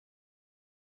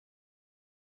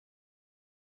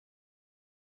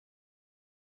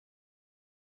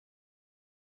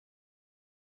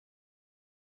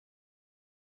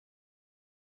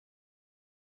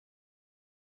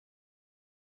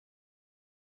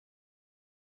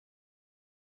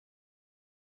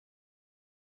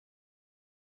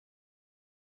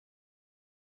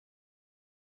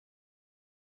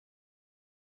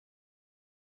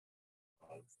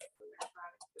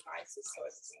electronic devices so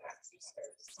as to not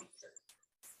disturb the speaker.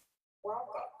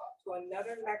 Welcome to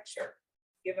another lecture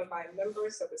given by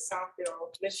members of the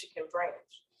Southfield, Michigan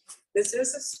branch. This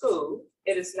is a school,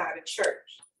 it is not a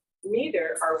church.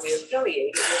 Neither are we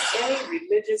affiliated with any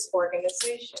religious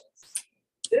organizations.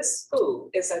 This school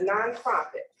is a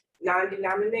nonprofit,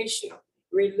 non-denominational,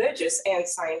 religious and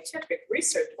scientific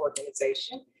research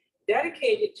organization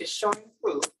dedicated to showing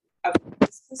proof of the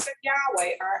existence of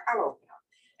Yahweh, our Elohim,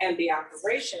 and the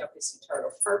operation of his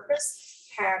eternal purpose,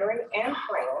 pattern, and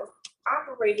plan,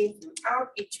 operating throughout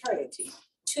eternity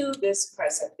to this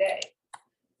present day.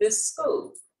 This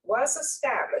school was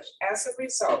established as a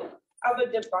result of a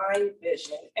divine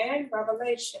vision and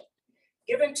revelation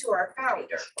given to our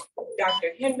founder, Dr.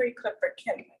 Henry Clifford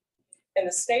Kinley, in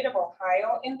the state of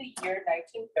Ohio in the year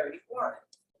 1931.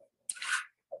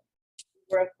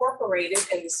 We were incorporated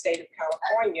in the state of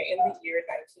California in the year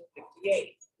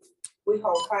 1958. We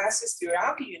hold classes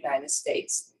throughout the United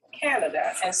States,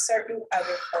 Canada, and certain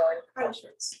other foreign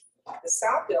countries. The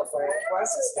Southfield branch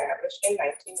was established in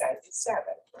 1997.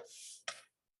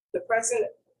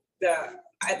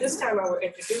 At this time, I will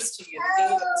introduce to you the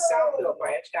Dean of the Southfield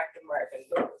branch, Dr. Marvin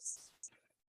Lewis.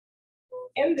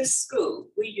 In this school,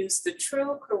 we use the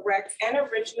true, correct, and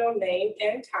original name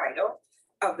and title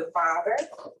of the Father,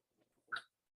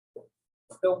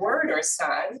 the Word or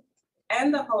Son,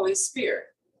 and the Holy Spirit,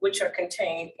 which are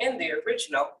contained in the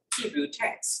original Hebrew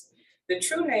text. The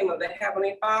true name of the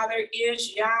Heavenly Father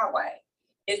is Yahweh.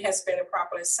 It has been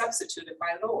improperly substituted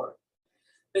by Lord.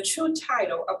 The true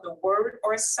title of the Word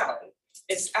or Son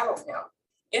is Elohim.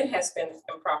 It has been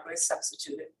improperly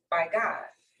substituted by God.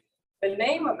 The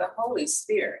name of the Holy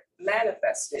Spirit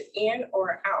manifested in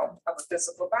or out of a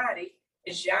physical body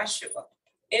is Yahshua.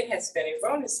 It has been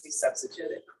erroneously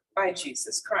substituted by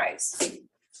Jesus Christ.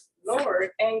 Lord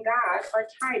and God are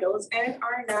titles and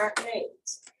are not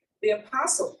names. The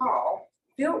Apostle Paul,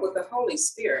 filled with the Holy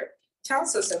Spirit,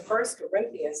 tells us in 1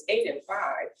 Corinthians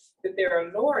 8:5 that there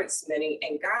are Lords many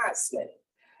and Gods many.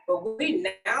 But we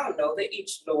now know that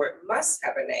each Lord must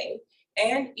have a name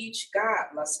and each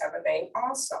God must have a name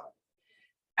also.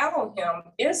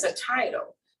 Elohim is a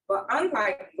title, but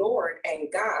unlike Lord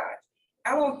and God,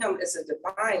 Elohim is a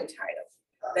divine title.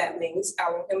 That means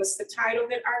Elohim is the title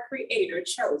that our Creator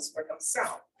chose for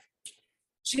himself.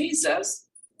 Jesus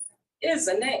is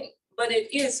a name, but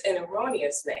it is an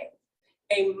erroneous name.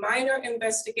 A minor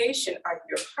investigation of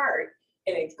your heart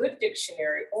in a good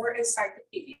dictionary or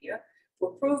encyclopedia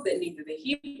will prove that neither the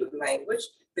Hebrew language,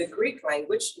 the Greek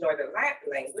language, nor the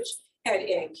Latin language had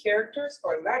any characters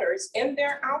or letters in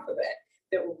their alphabet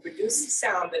that will produce the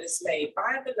sound that is made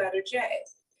by the letter J.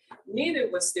 Neither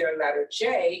was there a letter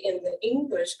J in the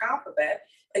English alphabet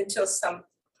until some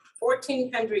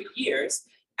 1400 years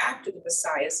after the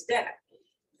Messiah's death.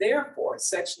 Therefore,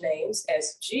 such names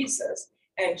as Jesus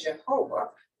and Jehovah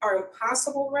are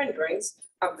impossible renderings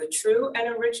of the true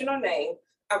and original name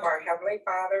of our Heavenly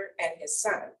Father and his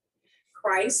Son.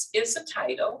 Christ is a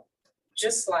title,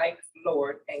 just like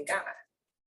Lord and God.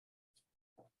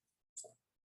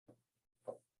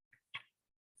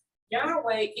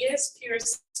 Yahweh is pure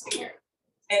spirit,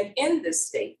 and in this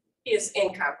state, he is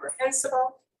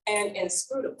incomprehensible and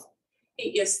inscrutable.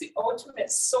 He is the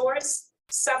ultimate source,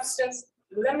 substance,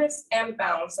 limits, and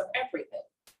bounds of everything.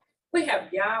 We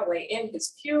have Yahweh in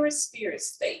his pure spirit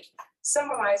state,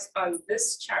 symbolized on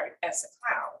this chart as a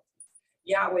cloud.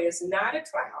 Yahweh is not a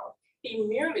cloud. He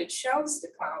merely chose the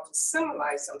cloud to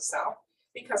symbolize himself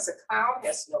because a cloud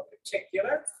has no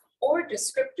particular or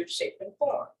descriptive shape and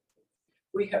form.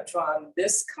 We have drawn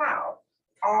this cloud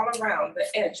all around the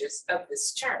edges of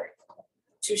this chart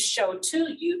to show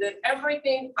to you that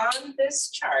everything on this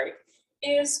chart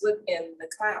is within the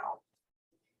cloud.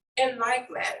 In like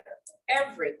manner,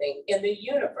 everything in the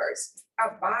universe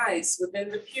abides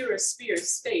within the pure spirit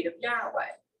state of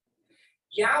Yahweh.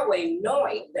 Yahweh,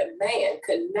 knowing that man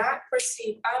could not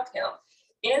perceive of him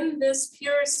in this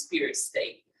pure spirit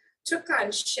state, took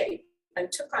on shape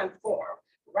and took on form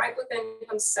right within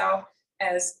himself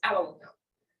as Elohim.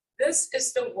 This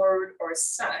is the Word or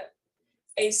Son,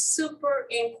 a super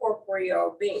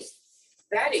incorporeal being,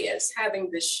 that is, having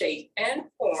the shape and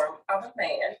form of a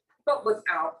man, but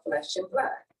without flesh and blood.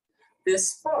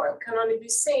 This form can only be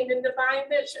seen in divine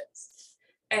visions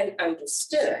and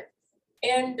understood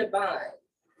in divine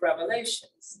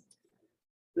revelations.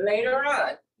 Later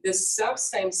on, this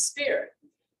self-same spirit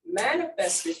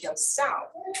manifested himself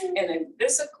in a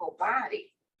physical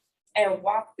body and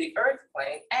walked the earth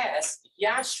plane as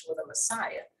Yahshua the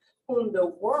Messiah, whom the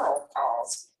world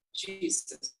calls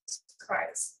Jesus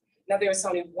Christ. Now there is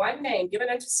only one name given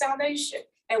unto salvation,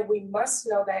 and we must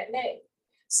know that name.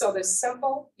 So the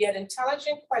simple yet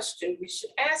intelligent question we should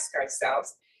ask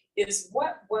ourselves is,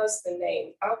 what was the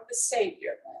name of the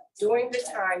Savior during the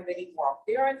time that he walked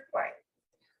the earth plane?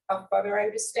 A further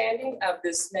understanding of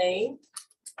this name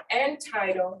and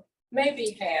title may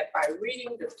be had by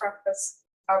reading the preface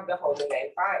of the Holy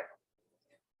Name Bible.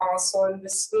 Also in the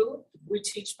school, we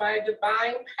teach by a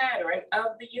divine pattern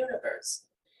of the universe.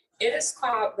 It is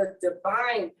called the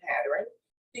divine pattern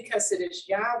because it is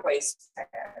Yahweh's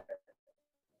pattern.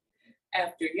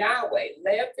 After Yahweh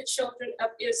led the children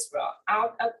of Israel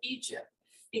out of Egypt,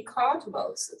 he called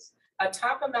Moses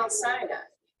atop of Mount Sinai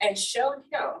and showed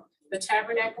him the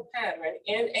tabernacle pattern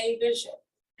in a vision.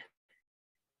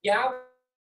 Yahweh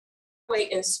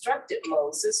instructed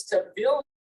Moses to build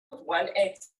one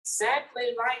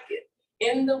exactly like it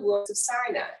in the woods of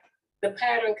Sinai. The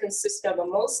pattern consists of a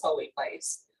most holy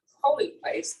place,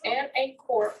 and a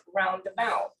court round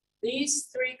about. These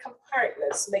three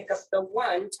compartments make up the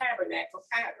one tabernacle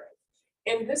pattern.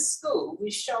 In this school,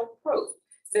 we show proof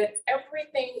that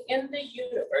everything in the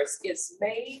universe is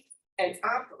made and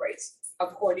operates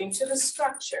according to the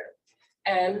structure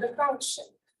and the function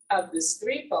of this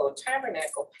threefold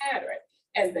tabernacle pattern,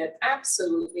 and that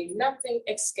absolutely nothing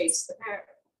escapes the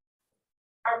pattern.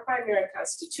 Our primary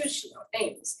constitutional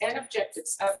aims and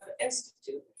objectives of the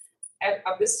Institute and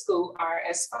of this school are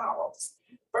as follows.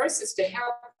 First is to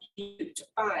help you to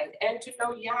find and to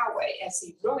know Yahweh as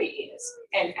he really is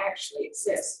and actually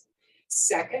exists.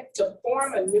 Second, to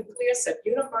form a nucleus of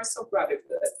universal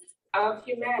brotherhood of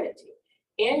humanity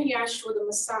in Yahshua the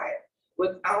Messiah,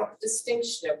 without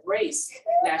distinction of race,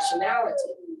 nationality,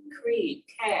 creed,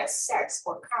 caste, sex,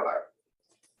 or color.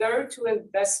 Third, to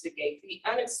investigate the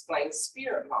unexplained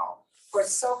spirit law, or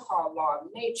so-called law of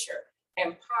nature,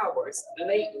 and powers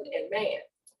latent in man.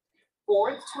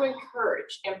 Fourth, to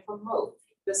encourage and promote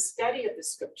the study of the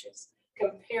scriptures,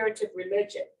 comparative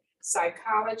religion,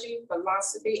 psychology,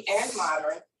 philosophy, and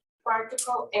modern,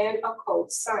 practical, and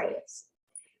occult science.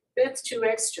 Fifth, to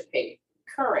extirpate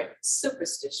current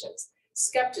superstitions,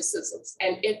 skepticisms,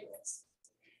 and ignorance.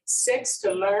 Sixth,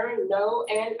 to learn, know,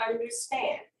 and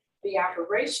understand the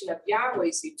operation of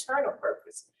Yahweh's eternal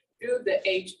purpose through the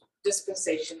age,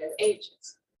 dispensation, and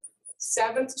ages.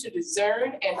 Seventh, to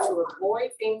discern and to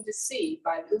avoid being deceived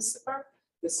by Lucifer,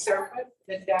 the serpent,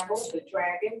 the devil, the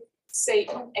dragon,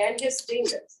 Satan, and his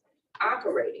demons,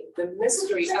 operating the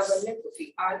mystery of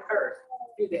iniquity on earth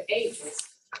through the ages,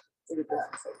 through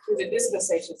the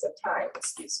dispensations of time,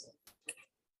 excuse me.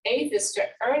 Eighth is to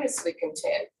earnestly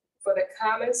contend for the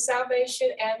common salvation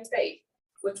and faith,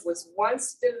 which was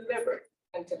once delivered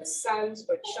unto the sons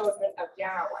or children of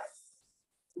Yahweh.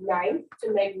 Ninth,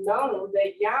 to make known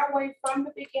that Yahweh from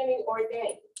the beginning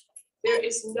ordained, there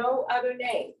is no other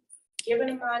name given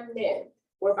among men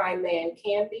whereby man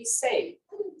can be saved,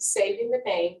 saving the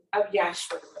name of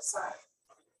Yahshua the Messiah.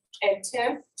 And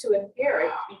 10th, to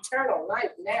inherit eternal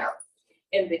life now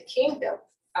in the kingdom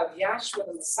of Yahshua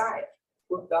the Messiah,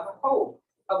 with the hope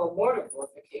of a mortal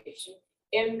glorification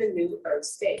in the new earth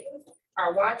state.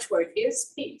 Our watchword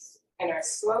is peace, and our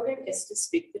slogan is to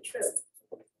speak the truth.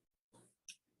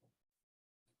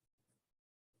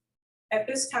 At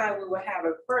this time, we will have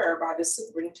a prayer by the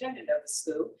superintendent of the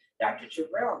school, Dr.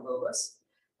 Jarrell Lewis,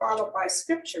 followed by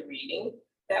scripture reading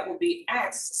that will be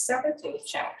Acts 17th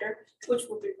chapter, which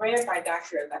will be read by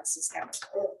Dr. Alexis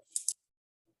Hamilton.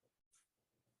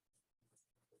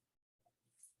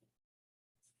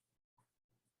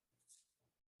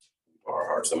 Our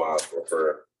hearts and minds for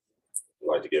prayer. I'd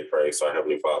like to give praise to our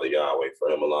Heavenly Father Yahweh for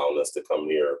him allowing us to come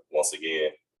here once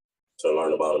again to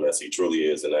learn about him as he truly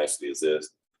is and actually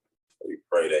exists. We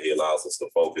pray that he allows us to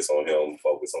focus on him,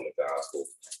 focus on the gospel,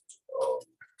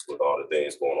 with all the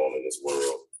things going on in this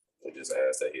world. We just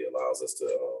ask that he allows us to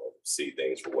see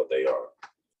things for what they are.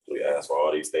 We ask for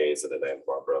all these things in the name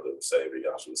of our brother and Savior,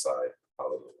 Yahshua Messiah.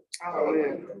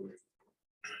 Hallelujah. Amen.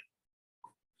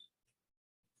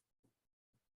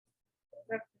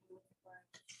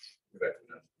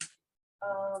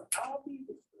 I'll be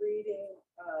reading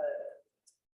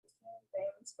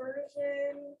James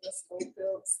Version, the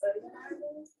Schofield Study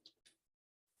Bible.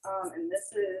 And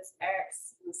this is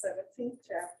Acts, the 17th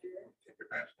chapter.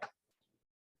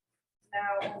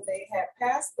 Now, when they had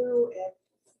passed through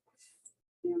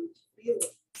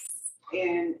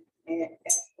and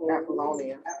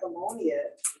Apollonia,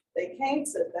 they came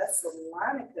to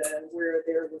Thessalonica, where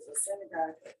there was a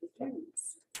synagogue of the Jews.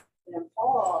 And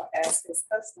Paul, as his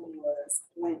custom was,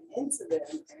 went into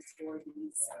them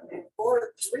and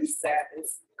for 3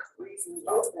 Sabbaths, reasoned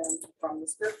with them from the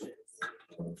scriptures,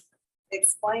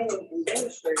 explaining and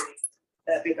demonstrating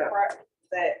that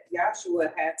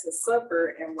Yahshua had to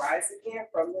suffer and rise again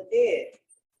from the dead,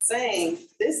 saying,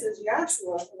 "This is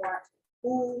Joshua,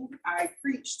 who I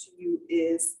preach to you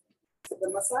is the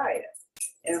Messiah."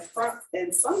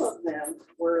 And some of them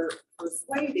were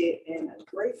persuaded, and a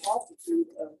great multitude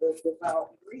of the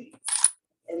devout Greeks,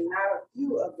 and not a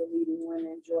few of the leading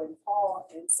women joined Paul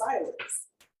and Silas.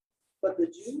 But the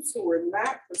Jews who were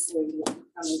not persuaded,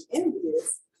 becoming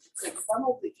envious, took some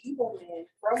of the evil men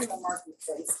from the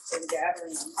marketplace, and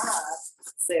gathering a mob,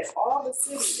 set all the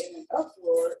city in an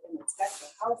uproar and attacked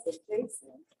the house of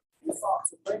Jason and sought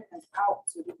to bring him out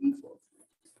to the people.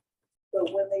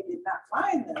 But when they did not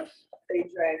find them, they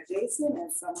dragged Jason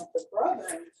and some of the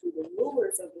brethren to the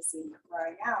rulers of the city,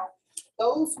 crying out,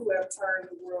 "Those who have turned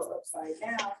the world upside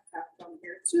down have come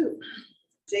here too.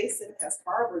 Jason has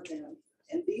harbored them,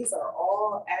 and these are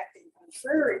all acting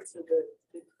contrary to the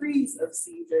decrees of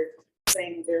Caesar,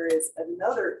 saying there is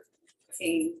another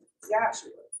king,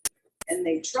 Joshua." And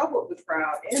they troubled the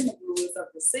crowd and the rulers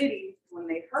of the city when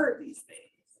they heard these things.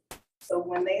 So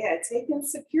when they had taken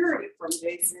security from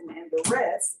Jason and the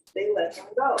rest, they let them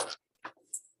go.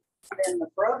 Then the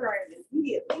brethren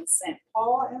immediately sent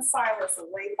Paul and Silas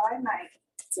away by night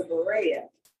to Berea.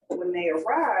 When they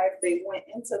arrived, they went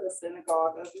into the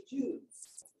synagogue of the Jews.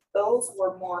 Those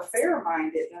were more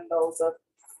fair-minded than those of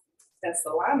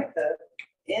Thessalonica,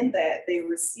 in that they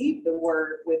received the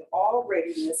word with all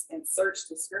readiness and searched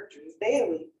the scriptures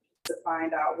daily to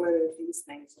find out whether these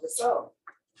things were so.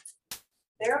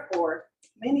 Therefore,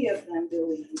 many of them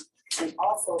believed, and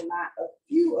also not a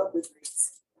few of the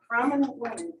Greeks, prominent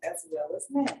women as well as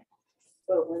men.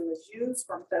 But when the Jews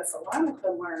from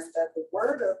Thessalonica learned that the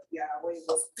word of Yahweh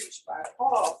was preached by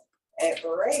Paul at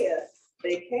Berea,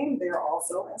 they came there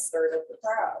also and stirred up the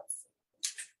crowds.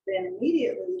 Then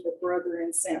immediately the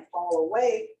brethren sent Paul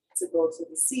away to go to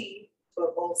the sea,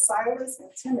 but both Silas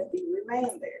and Timothy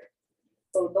remained there.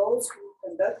 So those who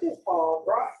conducted Paul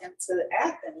brought him to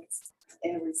Athens,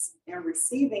 and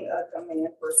receiving a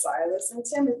command for Silas and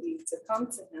Timothy to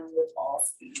come to him with all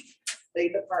speed, they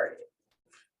departed.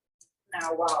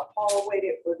 Now, while Paul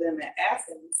waited for them at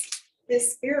Athens,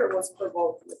 his spirit was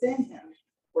provoked within him,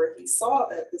 where he saw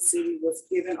that the city was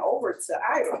given over to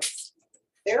idols.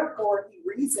 Therefore, he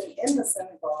reasoned in the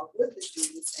synagogue with the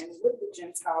Jews and with the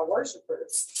Gentile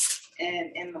worshipers,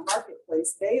 and in the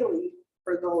marketplace daily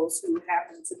for those who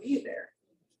happened to be there.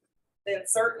 Then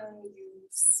certain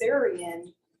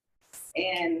Syrian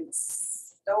and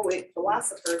Stoic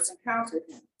philosophers encountered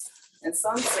him. And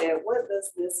some said, "What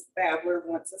does this babbler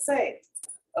want to say?"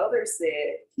 Others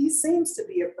said, "He seems to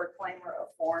be a proclaimer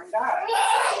of foreign gods,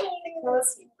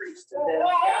 because he preached to them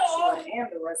Joshua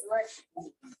and the resurrection."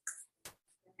 And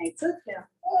they took him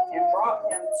and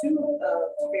brought him to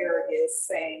the Pharisees,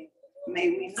 saying,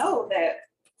 May we know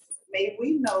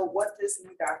what this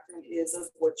new doctrine is of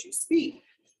what you speak.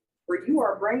 For you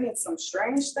are bringing some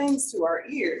strange things to our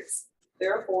ears.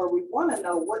 Therefore, we want to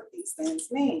know what these things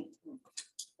mean.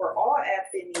 For all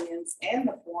Athenians and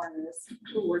the foreigners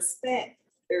who were spent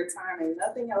their time in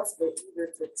nothing else but either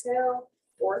to tell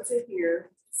or to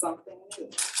hear something new.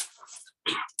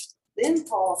 Then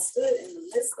Paul stood in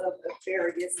the midst of the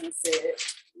Pharisees and said,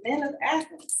 "Men of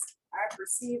Athens, I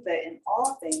perceive that in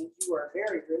all things you are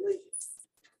very religious.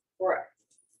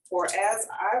 For as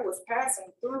I was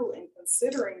passing through and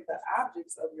considering the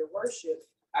objects of your worship,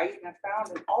 I even found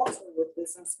an altar with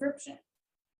this inscription,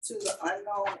 to the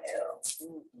unknown El.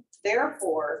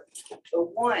 Therefore, the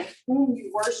one whom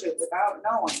you worship without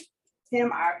knowing,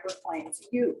 him I proclaim to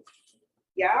you.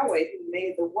 Yahweh, who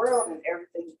made the world and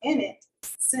everything in it,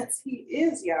 since he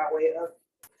is Yahweh of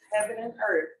heaven and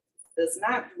earth, does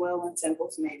not dwell in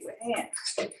temples made with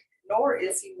hands, nor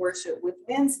is he worshipped with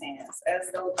men's hands,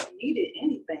 as though he needed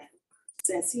anything,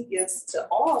 since he gives to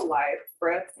all life,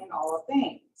 breath, and all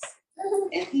things.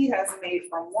 And he has made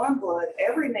from one blood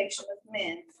every nation of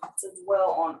men to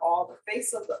dwell on all the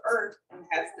face of the earth, and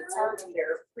has determined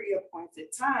their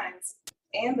pre-appointed times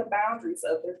and the boundaries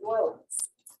of their dwellings,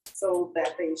 so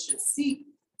that they should seek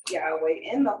Yahweh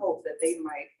in the hope that they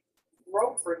might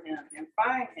grope for him and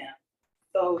find him,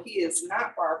 though he is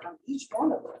not far from each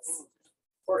one of us.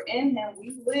 For in him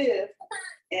we live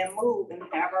and move and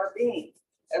have our being,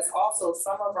 as also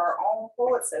some of our own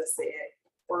poets have said,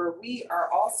 for we are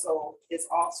also his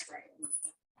offspring.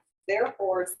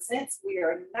 Therefore, since we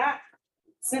are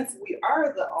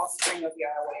the offspring of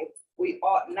Yahweh, we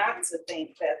ought not to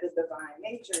think that the divine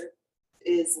nature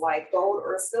is like gold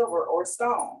or silver or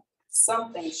stone,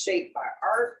 something shaped by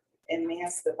art and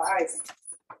man's devising.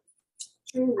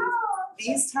 Truly,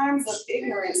 these times of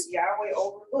ignorance Yahweh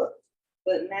overlooked,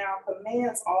 but now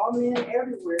commands all men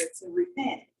everywhere to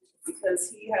repent, because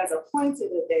he has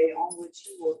appointed a day on which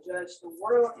he will judge the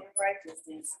world in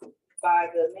righteousness by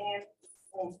the man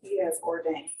whom he has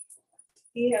ordained.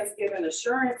 He has given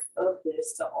assurance of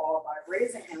this to all by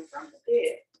raising him from the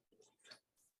dead.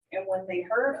 And when they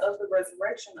heard of the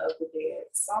resurrection of the dead,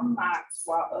 some mocked,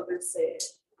 while others said,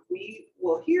 we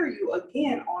will hear you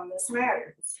again on this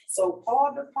matter. So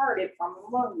Paul departed from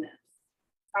among them.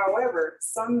 However,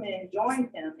 some men joined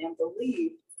him and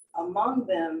believed, among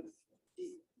them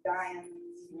Dionysius,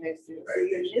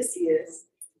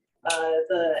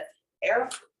 the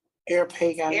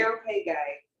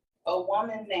Areopagite, a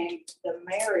woman named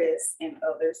Damaris, and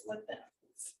others with them.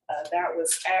 That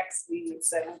was Acts the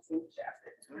 17th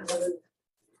chapter.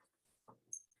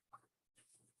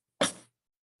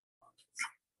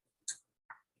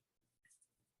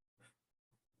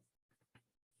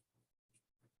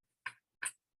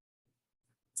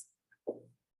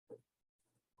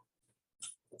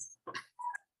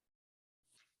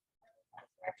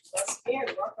 Once again,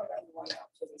 welcome everyone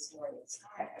out to this morning's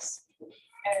class.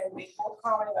 And before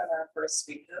calling on our first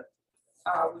speaker,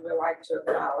 we would like to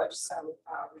acknowledge some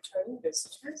returning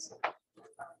visitors.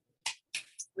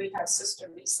 We have Sister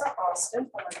Lisa Austin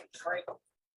from our Detroit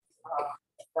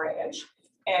branch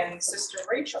and Sister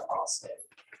Rachel Austin.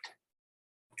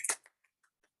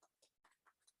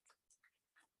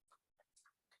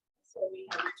 So we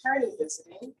have returning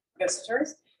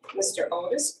visitors, Mr.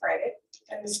 Otis Credit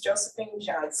and Ms. Josephine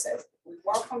Johnson. We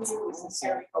welcome you. We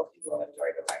sincerely hope you will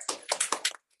enjoy the lecture.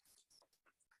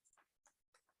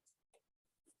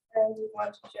 And we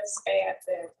want to just add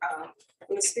that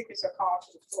when the speakers are called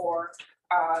to the floor,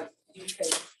 you can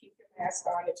keep your mask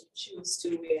on if you choose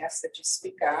to. We ask that you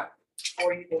speak up,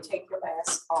 or you can take your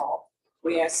mask off.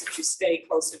 We ask that you stay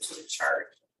closer to the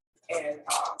chart and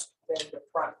then the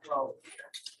front row here.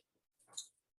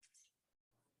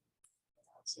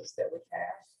 That we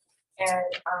have.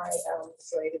 And I am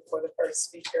slated for the first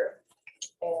speaker.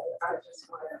 And I just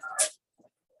want to, I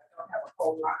don't have a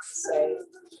whole lot to say.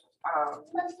 I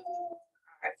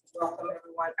welcome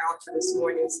everyone out to this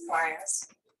morning's class.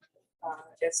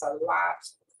 It's a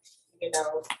lot,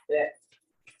 that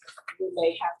we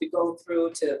may have to go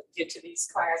through to get to these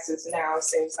classes now. It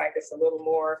seems like it's a little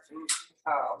more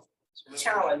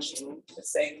challenging, to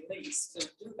say the least, to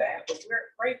do that. But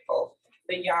we're grateful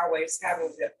that Yahweh is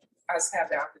having us have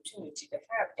the opportunity to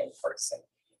have in person.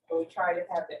 And we try to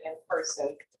have the in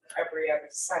person every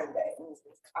other Sunday.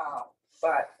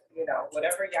 But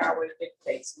whatever Yahweh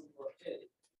dictates, we will do.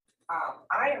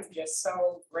 I am just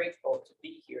so grateful to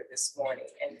be here this morning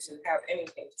and to have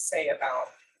anything to say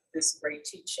about this great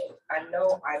teaching. I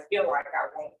feel like I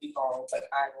won't be long, but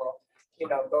I will,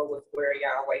 go with where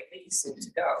Yahweh leads me to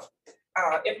go.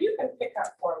 If you can pick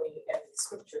up for me in the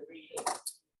scripture reading,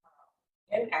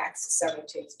 in Acts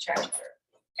 17th chapter.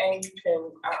 And you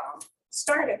can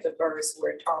start at the verse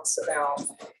where it talks about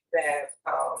that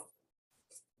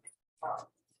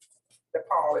the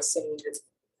Paul is saying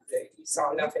that he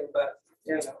saw nothing but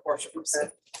worshipers.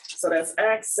 So that's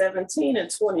Acts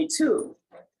 17:22.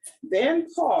 Then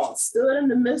Paul stood in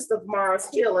the midst of Mars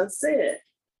Hill and said,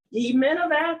 Ye men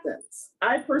of Athens,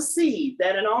 I perceive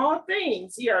that in all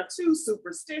things ye are too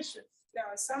superstitious.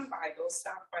 Now, in some Bibles,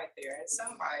 stop right there. In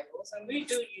some Bibles, and we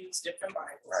do use different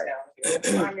Bibles down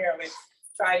here, primarily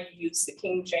try to use the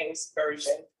King James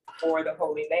Version or the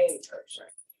Holy Name Version.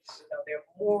 They're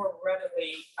more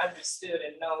readily understood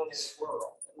and known in the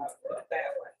world, I'll put it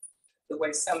that way, the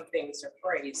way some things are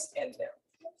phrased in them.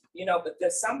 But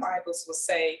there's some Bibles will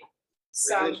say,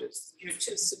 you're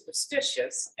too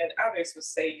superstitious, and others will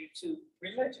say you're too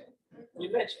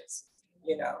religious.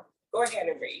 Go ahead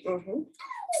and read.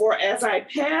 For as I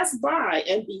passed by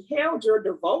and beheld your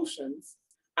devotions,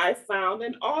 I found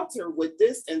an altar with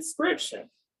this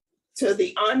inscription, to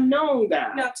the unknown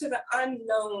God. Now, to the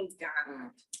unknown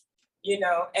God,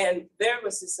 and there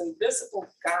was this invisible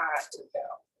God to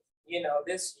them,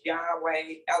 this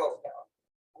Yahweh Elohim,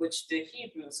 which the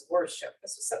Hebrews worship.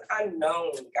 This was an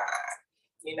unknown God,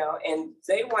 and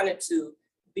they wanted to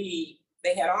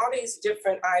they had all these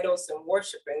different idols and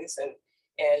worshipings and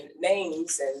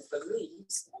names and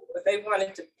beliefs, but they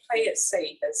wanted to play it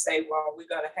safe and say, well, we're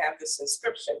going to have this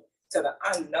inscription to the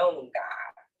unknown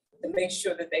God to make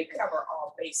sure that they cover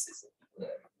all bases.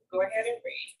 Go ahead and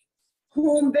read.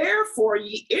 Whom therefore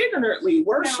ye ignorantly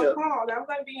worship. Now, Paul, I'm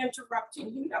going to be interrupting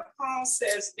you. Now, Paul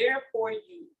says, therefore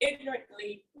you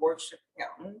ignorantly worship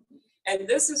him. And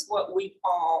this is what we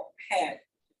all had.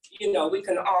 We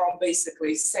can all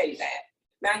basically say that.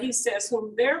 Now he says,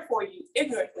 whom therefore you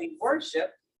ignorantly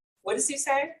worship. What does he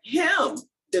say? Him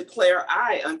declare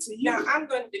I unto you. Now I'm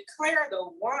going to declare the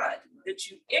one that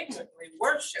you ignorantly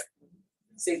worship.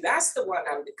 See, that's the one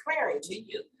I'm declaring to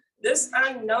you. this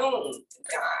unknown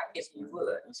God, if you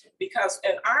would, because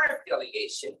in our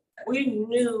affiliation, we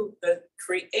knew the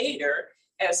Creator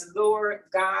as Lord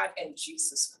God and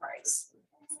Jesus Christ.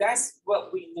 That's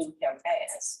what we knew him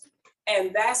as.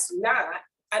 And that's not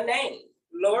a name.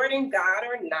 Lord and God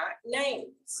are not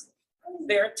names.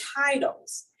 They're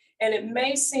titles. And it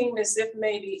may seem as if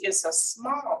maybe it's a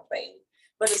small thing,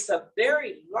 but it's a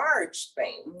very large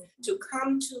thing to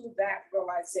come to that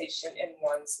realization in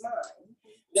one's mind.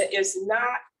 That is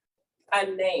not a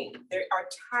name, they are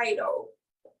title.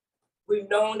 We've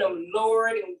known them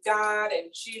Lord and God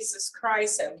and Jesus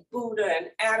Christ and Buddha and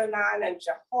Adonai and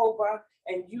Jehovah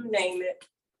and you name it,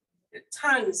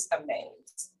 tons of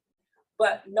names.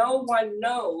 But no one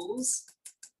knows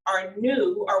or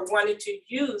knew or wanted to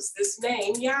use this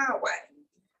name Yahweh.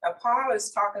 Now Paul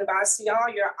is talking about, see all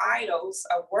your idols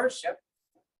of worship,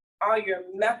 all your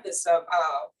methods of,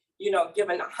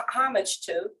 giving homage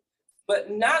to, but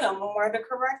none of them are the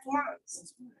correct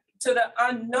ones. To the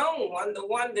unknown one, the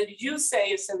one that you say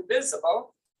is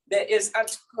invisible, that is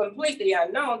completely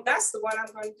unknown, that's the one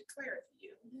I'm going to declare to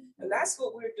you. And that's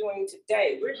what we're doing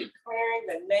today. We're declaring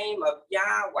the name of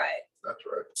Yahweh. That's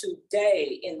right.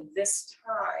 Today, in this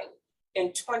time,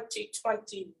 in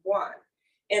 2021,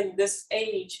 in this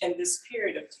age, in this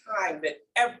period of time, that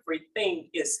everything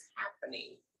is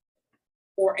happening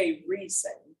for a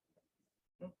reason.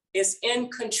 It's in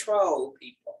control,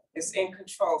 people. It's in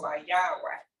control by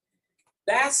Yahweh.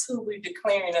 That's who we're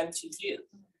declaring unto you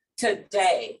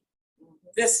today,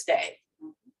 this day.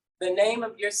 The name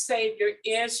of your Savior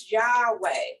is Yahweh.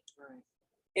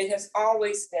 It has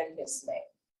always been his name.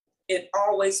 It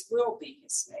always will be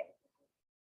his name.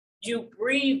 You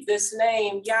breathe this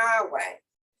name, Yahweh.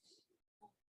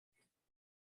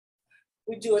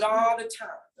 We do it all the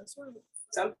time.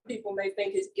 Some people may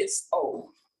think it gets old,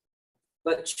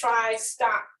 but try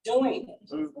stop doing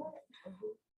it.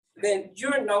 Then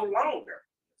you're no longer.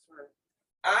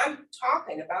 I'm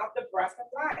talking about the breath of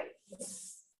life.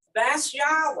 That's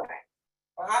Yahweh.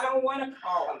 Well, I don't want to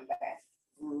call him that.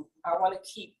 I want to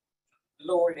keep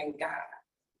Lord and God.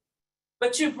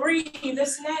 But you breathe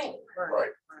this name. Right.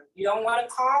 You don't want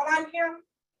to call on him?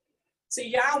 See,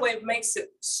 Yahweh makes it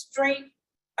straight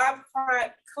up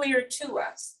front, clear to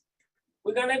us.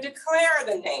 We're going to declare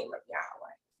the name of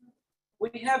Yahweh.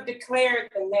 We have declared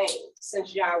the name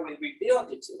since Yahweh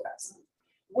revealed it to us.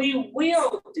 We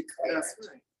will declare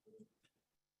it.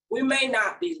 We may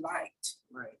not be liked.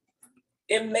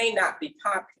 It may not be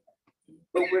popular,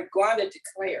 but we're going to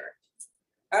declare it.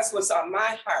 That's what's on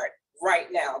my heart right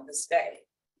now, this day,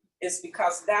 is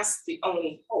because that's the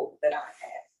only hope that I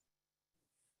have.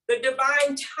 The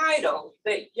divine title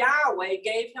that Yahweh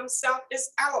gave himself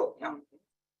is Elohim.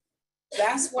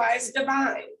 That's why it's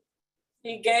divine.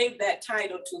 He gave that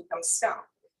title to himself.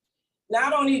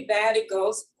 Not only that, it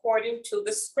goes according to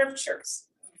the scriptures.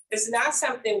 It's not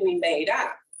something we made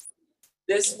up.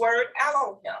 This word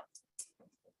Elohim.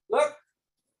 Look,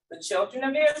 the children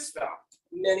of Israel,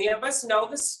 many of us know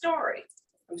the story.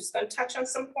 I'm just going to touch on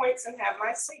some points and have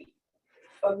my seat.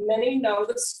 But many know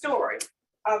the story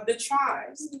of the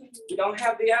tribes. We don't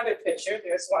have the other picture.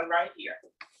 There's one right here.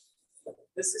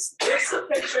 This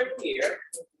picture here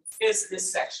is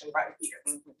this section right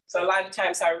here. So a lot of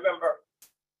times I remember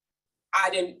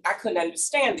I couldn't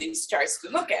understand these charts to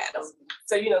look at them.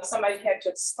 So, somebody had to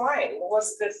explain, well,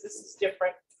 what's this? This is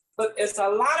different. But it's a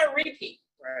lot of repeat.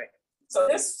 Right. So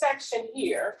this section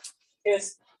here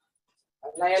is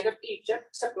a land of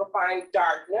Egypt, typifying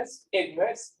darkness,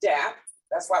 ignorance, death.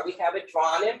 That's why we have it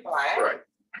drawn in black. Right.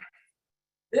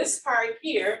 This part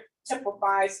here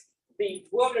typifies the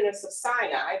wilderness of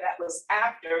Sinai. That was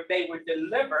after they were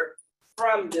delivered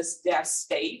from this death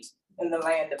state in the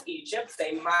land of Egypt.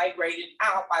 They migrated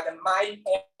out by the mighty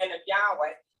hand of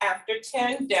Yahweh after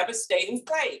 10 devastating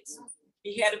plagues.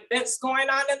 He had events going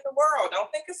on in the world. Don't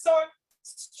think it's so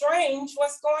strange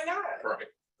what's going on. Right.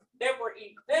 There were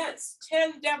events,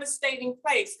 10 devastating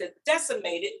plagues that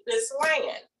decimated this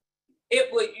land.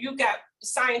 You got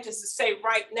scientists to say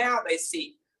right now they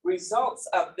see results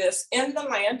of this in the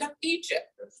land of Egypt.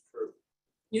 That's true.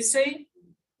 You see?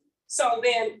 So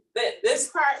then this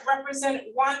part represented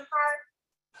one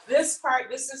part. This part,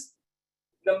 this is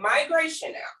the migration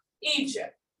out,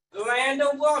 Egypt, the land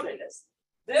of wilderness.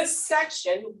 This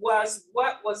section was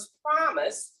what was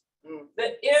promised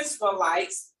the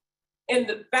Israelites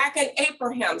back in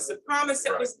Abraham's, the promise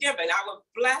that was given. I will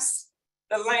bless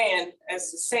the land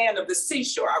as the sand of the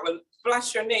seashore. I will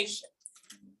bless your nation.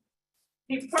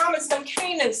 He promised them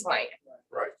Canaan's land.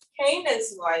 Right.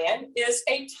 Canaan's land is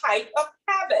a type of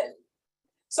heaven.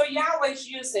 So Yahweh's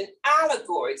using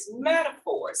allegories,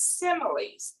 metaphors,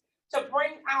 similes to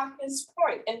bring out his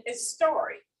point and his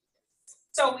story.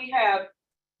 So we have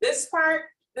this part,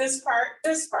 this part,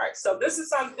 this part. So this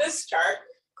is on this chart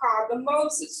called the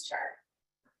Moses chart.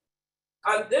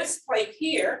 On this plate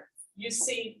here, you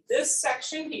see this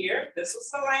section here. This was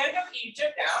the land of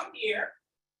Egypt down here.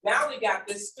 Now we got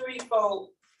this threefold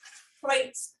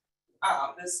plates.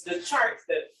 The charts,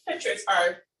 the pictures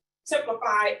are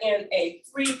typified in a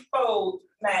threefold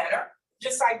manner,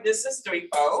 just like this is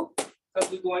threefold,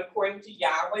 because we're going according to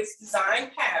Yahweh's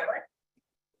design pattern.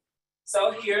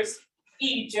 So here's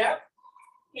Egypt,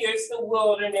 here's the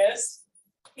wilderness,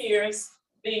 here's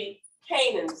the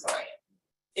Canaan's land,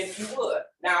 if you would.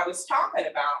 Now I was talking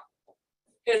about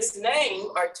his name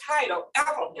or title,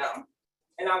 Elohim,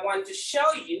 and I wanted to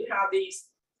show you how these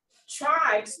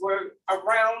tribes were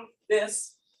around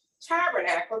this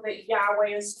tabernacle that Yahweh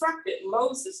instructed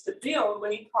Moses to build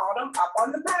when he called him up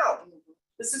on the mountain.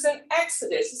 This is an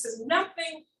Exodus. This is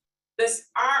nothing that's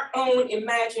our own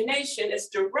imagination. It's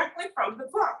directly from the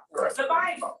book, the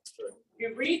Bible.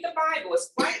 You read the Bible,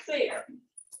 it's right there.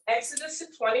 Exodus, the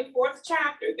 24th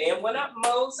chapter. Then went up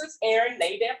Moses, Aaron,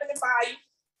 Nadab, and Abihu,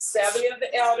 70 of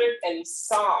the elders, and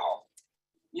Saul.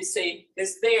 You see,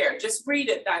 it's there. Just read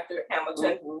it, Dr.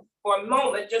 Hamilton, for a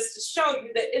moment, just to show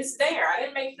you that it's there. I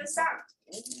didn't make this up.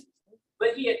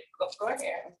 But he had, go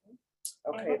ahead.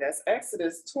 Okay, that's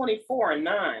Exodus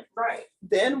 24:9. Right.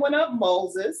 Then went up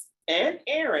Moses and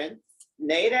Aaron,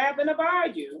 Nadab and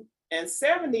Abihu, and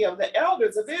 70 of the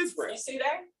elders of Israel. You see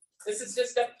that? This is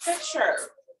just a picture.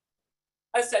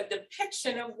 It's a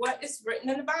depiction of what is written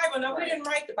in the Bible. No, we didn't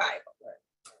write the Bible.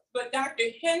 But Dr.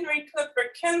 Henry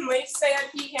Clifford Kinley said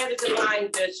he had a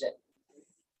divine vision.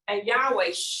 And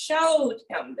Yahweh showed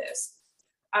him this.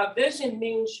 A vision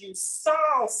means you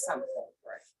saw something.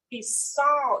 He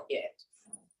saw it,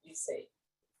 you see.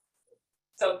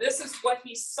 So this is what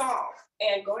he saw.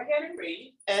 And go ahead and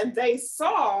read. And they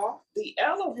saw the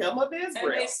Elohim of And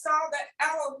Israel. they saw the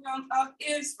Elohim of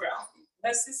Israel.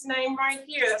 That's his name right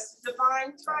here. That's the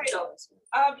divine title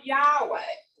of Yahweh.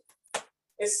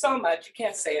 It's so much, you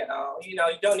can't say it all. You know,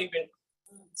 you don't even,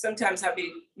 sometimes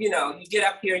you get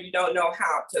up here, you don't know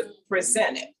how to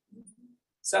present it.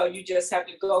 So you just have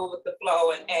to go with the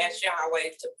flow and ask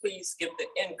Yahweh to please give the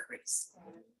increase.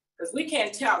 Because we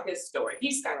can't tell his story.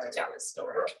 He's got to tell his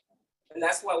story. And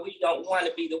that's why we don't want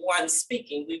to be the one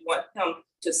speaking. We want him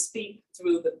to speak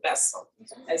through the vessel,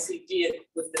 as he did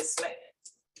with this man.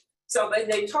 So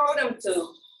they told him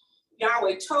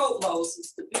Yahweh told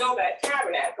Moses to build that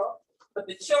tabernacle, but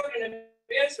the children of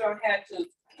Israel had to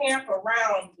camp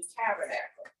around the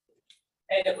tabernacle.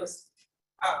 And it was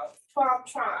 12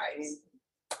 tribes,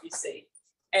 you see.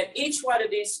 And each one of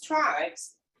these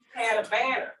tribes had a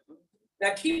banner.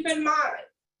 Now keep in mind,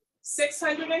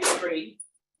 603,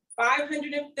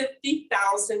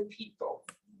 550,000 people.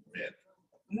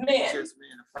 Men,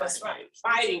 that's right,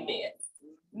 fighting men.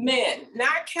 Men,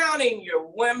 not counting your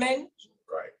women,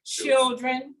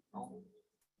 children,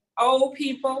 old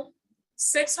people,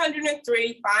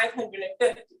 603,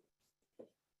 550.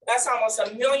 That's almost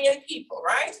 1 million people,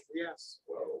 right? Yes.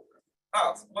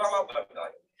 Oh, well over 1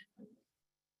 million.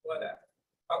 Whatever.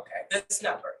 Okay, this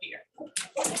number here.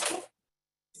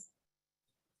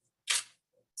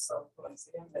 So, let's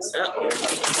see.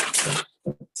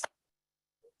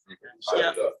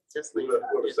 Yeah, just leave it.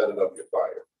 Whoever set it up, you're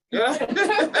fired. Okay.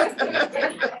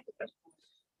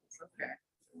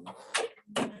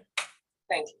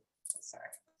 Thank you. Sorry.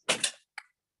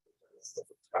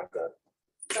 Okay.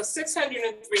 So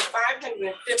 603,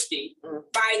 550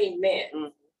 fighting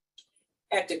men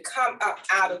had to come up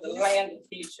out of the land of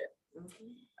Egypt.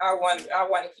 I want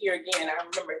to hear again. I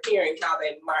remember hearing how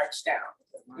they marched out.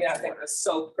 I think it was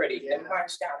so pretty. They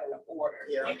marched out in order.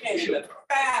 Yeah. You can't even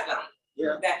fathom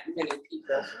that many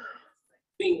people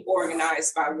being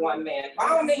organized by one man.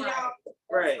 Follow me, y'all.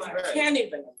 Right. I can't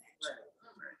even imagine.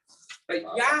 But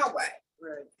Yahweh,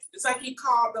 it's like he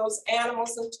called those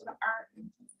animals into the ark.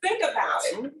 Think about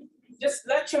it. Just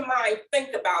let your mind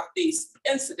think about these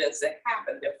incidents that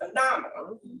happened. They're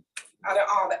phenomenal. Out of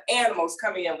all the animals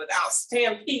coming in without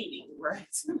stampeding, right?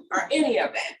 Or any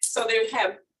of that. So they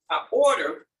have an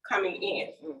order coming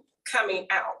in, coming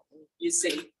out, you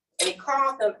see. And he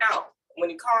called them out. When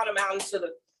he called them out into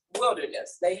the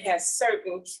wilderness, they had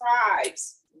certain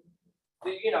tribes,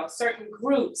 certain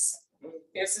groups.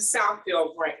 Here's the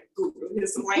Southfield group,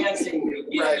 here's the Lansing group.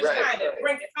 Trying to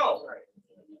bring it home.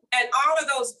 And all of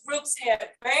those groups had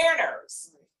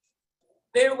banners.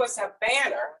 There was a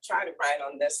banner, try to write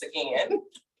on this again.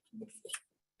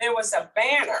 There was a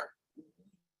banner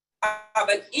of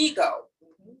an eagle.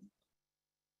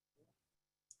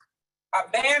 A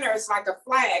banner is like a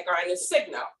flag or a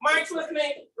signal. March with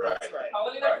me. Right.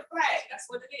 Holding up a flag, that's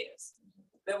what it is.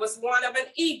 There was one of an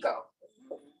eagle.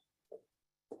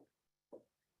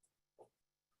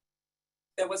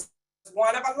 There was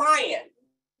one of a lion.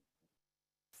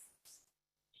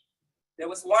 There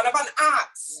was one of an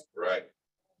ox Right.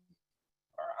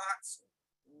 or oxen.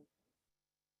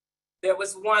 There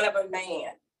was one of a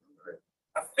man,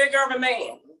 a figure of a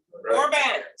man, four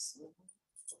banners.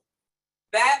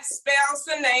 That spells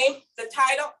the name, the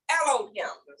title Elohim.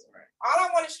 All I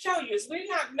want to show you is we're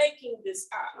not making this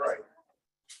up. Right.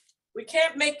 We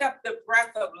can't make up the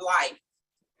breath of life.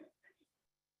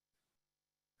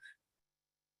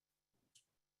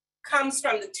 Comes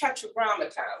from the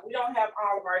Tetragrammaton. We don't have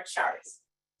all of our charts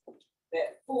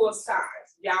that full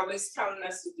size. Yahweh's telling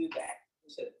us to do that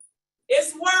too.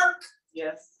 It's work.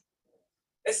 Yes.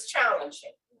 It's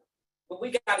challenging, but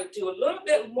we got to do a little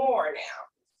bit more now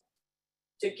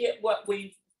to get what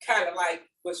we kind of like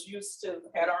was used to,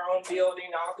 had our own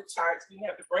building, all the charts. We didn't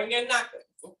have to bring in nothing,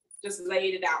 just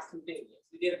laid it out convenient.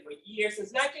 We did it for years,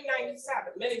 since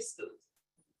 1997, many schools.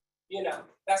 You know,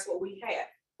 that's what we had.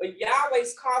 But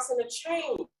Yahweh's causing a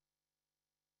change.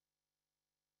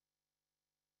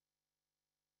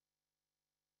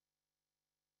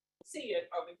 See it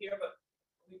over here, but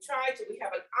we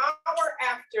have an hour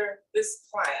after this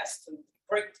class to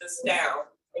break this down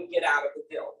and get out of the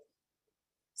building.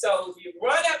 So if you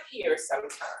run up here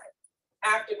sometime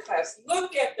after class,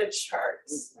 look at the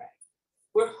charts.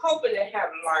 We're hoping to have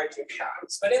larger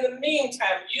charts, but in the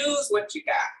meantime, use what you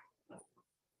got.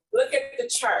 Look at the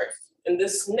chart, and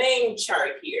this name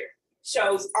chart here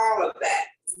shows all of that.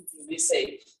 You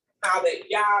see how the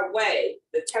Yahweh,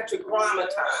 the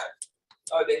Tetragrammaton,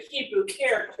 or the Hebrew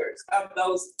characters of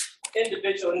those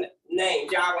individual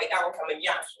names, Yahweh, Elohim, and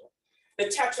Yahshua. The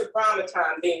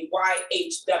Tetragrammaton being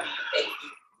YHWH.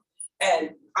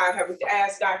 And I have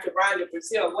asked Dr. Rhonda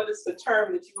Brazil, what is the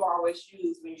term that you always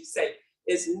use when you say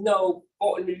is no,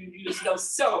 or you use no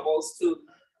syllables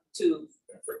to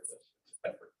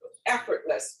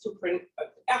effortless,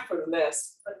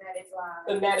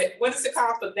 phonetic, what is it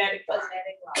called? Phonetic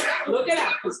glide. Look it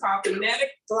up, it's called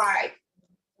phonetic glide.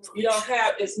 You don't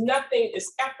have, it's nothing,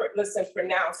 it's effortless in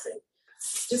pronouncing,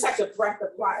 just like a breath of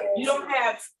life. You don't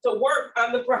have to work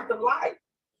on the breath of life.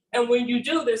 And when you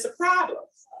do, there's a problem.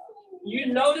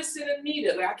 You notice it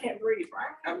immediately. I can't breathe,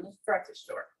 right? I'm just practice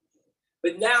short.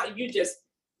 But now you just,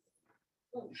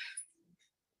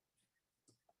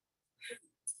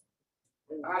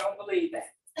 I don't believe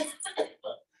that.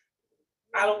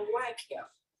 I don't like him.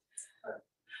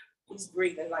 He's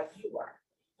breathing like you are.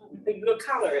 Your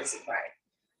color isn't right.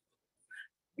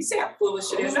 You see how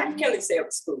foolish it is? I can't say it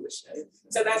was foolishness.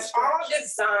 So that's all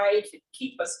designed to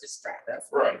keep us distracted.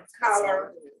 Right.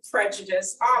 Color,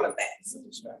 prejudice, all of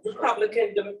that.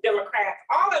 Republican, Democrat,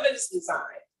 all of it is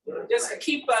designed just to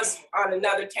keep us on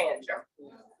another tangent.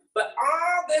 But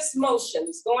all this motion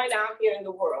is going out here in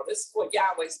the world. This is what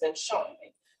Yahweh's been showing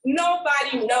me.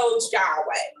 Nobody knows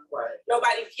Yahweh. Right.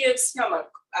 Nobody gives him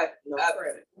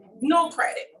no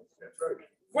credit.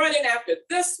 Running after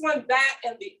this one, that,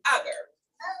 and the other.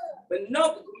 But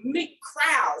no, meet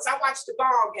crowds. I watch the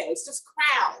ball games, just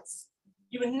crowds.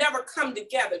 You would never come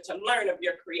together to learn of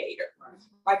your creator.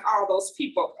 Like all those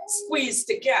people squeezed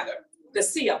together to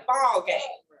see a ball game.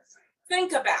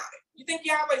 Think about it. You think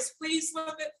Yahweh's pleased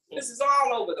with it? This is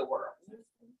all over the world.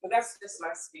 But that's just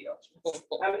my spiel.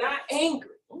 I'm not angry.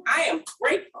 I am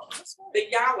grateful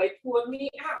that Yahweh pulled me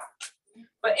out.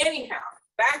 But anyhow,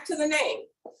 back to the name.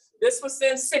 This was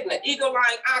the insignia, eagle,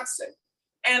 lion, oxen,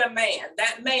 and a man.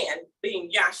 That man being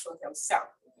Yahshua himself.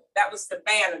 That was the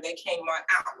banner that came on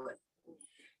out with.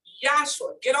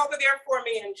 Yahshua, get over there for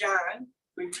me in John.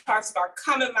 We talks about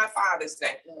come in my Father's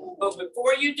name. But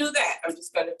before you do that, I'm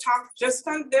just going to talk just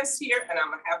on this here, and I'm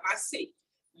going to have my seat.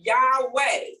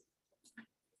 Yahweh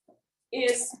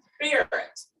is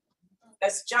spirit.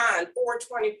 That's John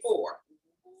 4:24.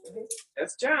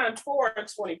 That's John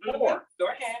 4:24. Go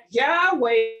ahead.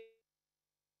 Yahweh,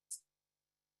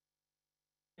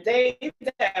 they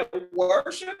that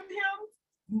worship him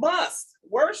must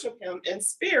worship him in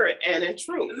spirit and in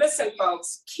truth. Listen,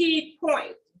 folks, key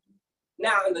point.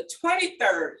 Now, in the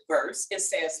 23rd verse, it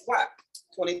says what?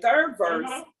 23rd verse,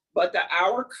 but the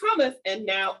hour cometh and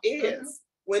now is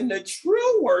when the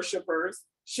true worshipers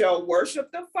shall worship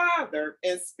the Father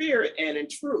in spirit and in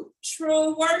truth.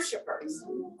 True worshipers.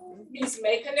 He's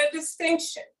making a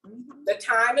distinction. The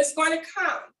time is going to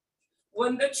come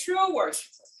when the true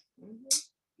worshipers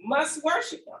must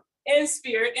worship him in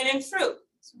spirit and in truth.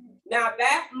 Now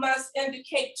that must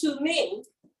indicate to me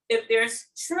If there's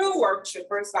true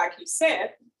worshipers, like he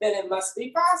said, then it must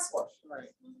be false worship. Right.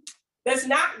 That's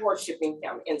not worshiping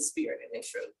him in spirit and in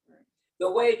truth. The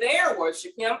way they are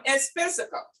worshiping him is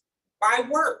physical, by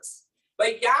works.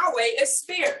 But Yahweh is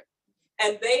spirit.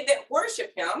 And they that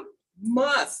worship him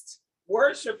Must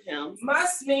worship him.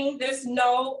 must mean there's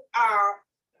no,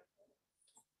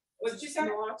 what did you say?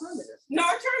 No alternative. No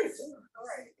alternative.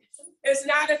 It's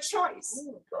not a choice.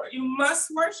 Right. You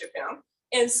must worship him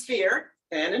in spirit.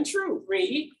 And in truth.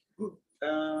 Read. Did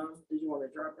you want to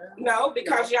drop down? No,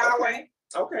 because No, Yahweh.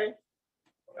 Okay.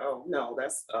 Oh, no,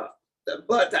 that's,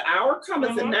 but the hour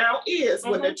cometh and now is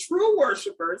when the true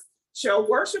worshipers shall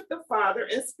worship the Father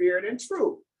in spirit and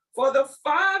truth. For the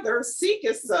Father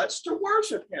seeketh such to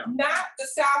worship him. Not the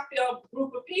Southfield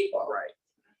group of people. Right.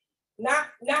 Not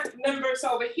members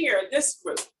over here, this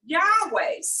group.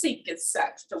 Yahweh seeketh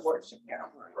such to worship him.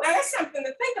 Now that's something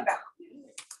to think about.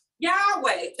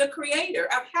 Yahweh, the creator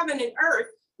of heaven and earth,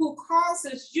 who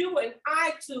causes you and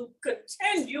I to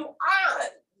continue on.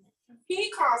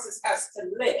 He causes us to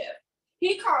live.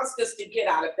 He caused us to get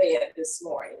out of bed this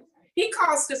morning. He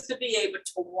caused us to be able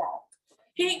to walk.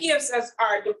 He gives us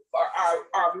our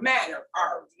manner,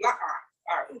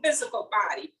 our physical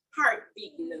body, heart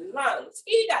beating and lungs.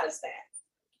 He does that.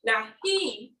 Now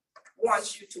he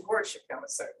wants you to worship him a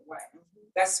certain way.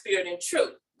 That's spirit and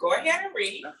truth. Go ahead and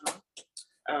read.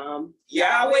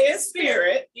 Yahweh is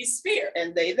spirit, He's spirit.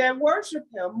 and they that worship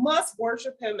him must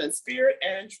worship him in spirit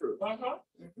and in truth.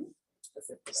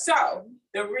 So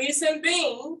the reason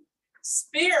being,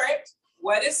 spirit,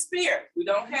 what is spirit? We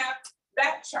don't have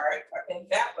that chart. I think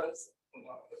that was,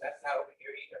 well, that's not over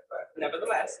here either, but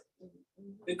nevertheless,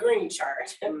 the green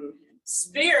chart.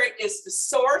 Spirit is the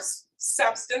source,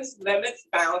 substance, limits,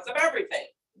 bounds of everything.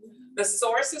 The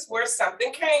source is where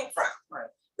something came from. Right.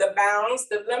 The bounds,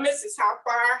 the limits is how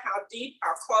far, how deep,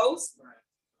 how close. Right.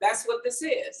 That's what this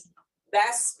is.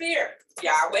 That's spirit.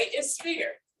 Yahweh is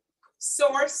spirit.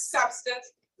 Source,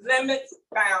 substance, limits,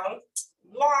 bounds,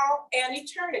 law, and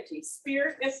eternity.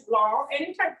 Spirit is law and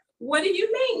eternity. What do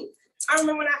you mean? I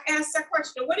remember when I asked that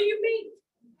question, what do you mean?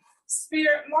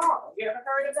 Spirit law. You ever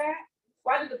heard of that?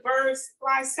 Why do the birds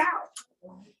fly south?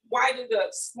 Why do the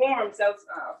swarms of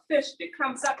fish that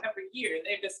comes up every year,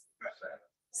 they just,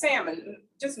 salmon,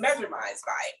 just measurized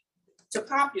by it to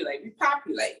populate,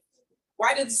 repopulate?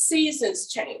 Why do the seasons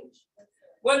change?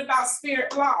 What about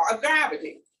spirit law of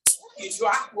gravity? You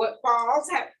drop what falls,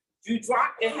 you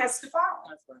drop, it has to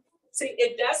fall. See,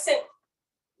 it doesn't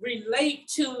relate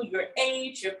to your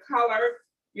age, your color,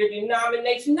 your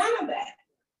denomination, none of that.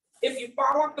 If you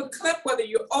fall off a cliff, whether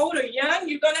you're old or young,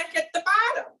 you're gonna hit the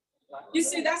bottom. You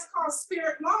see, that's called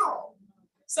spirit law.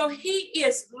 So he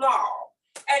is law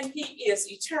and he is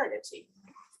eternity.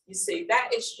 You see,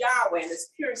 that is Yahweh in his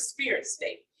pure spirit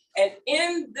state. And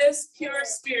in this pure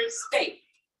spirit state,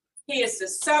 he is the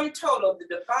sum total of the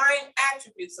divine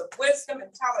attributes of wisdom,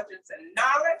 intelligence, and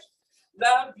knowledge,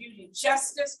 love, beauty,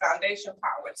 justice, foundation,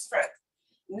 power, and strength.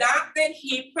 Not that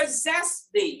he possessed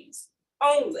these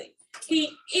only.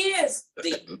 He is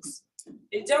these.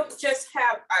 It don't just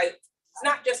have it's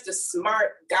not just a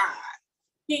smart God.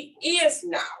 He is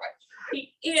knowledge.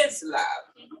 He is love.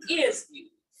 He is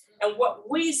beauty. And what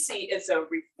we see is a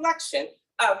reflection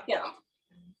of him.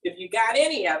 If you got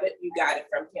any of it, you got it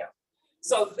from him.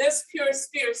 So this pure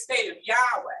spirit state of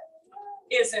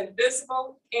Yahweh is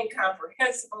invisible,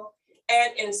 incomprehensible,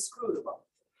 and inscrutable.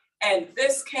 And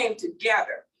this came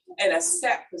together in a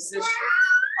set position,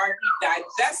 or he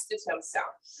divested himself,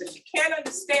 because you can't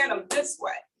understand him this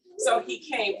way. So he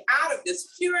came out of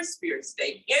this pure spirit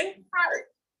state in part,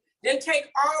 didn't take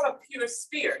all of pure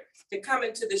spirit to come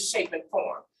into this shape and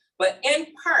form, but in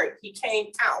part he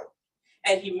came out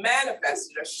and he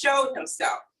manifested or showed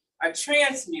himself or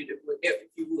transmuted, if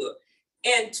you would,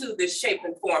 into the shape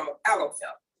and form of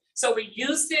Elohim. So we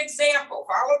use the example,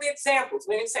 follow the examples.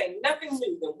 We didn't say nothing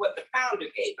new than what the founder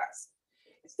gave us.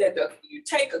 Instead of you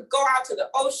go out to the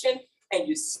ocean and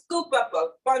you scoop up a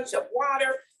bunch of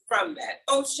water from that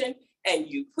ocean and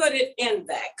you put it in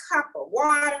that cup of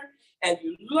water and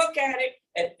you look at it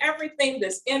and everything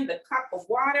that's in the cup of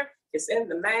water is in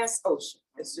the mass ocean.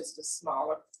 It's just a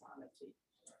smaller quantity.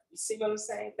 You see what I'm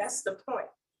saying? That's the point.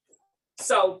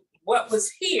 So what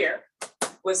was here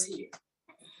was here.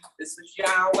 This was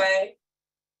Yahweh.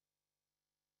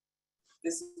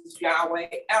 This is Yahweh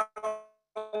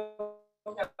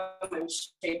in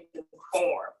shape and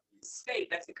form. State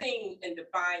that's clean in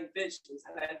divine visions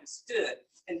and understood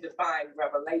in divine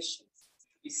revelations.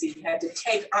 You see, you had to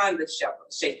take on the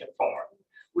shape and form.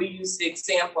 We use the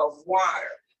example of water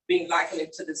being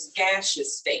likened to this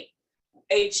gaseous state.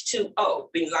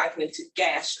 H2O being likened to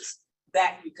gaseous.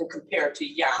 that you can compare to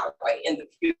Yahweh in the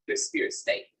pure spirit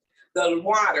state. The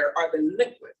water or the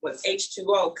liquid, when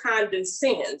H2O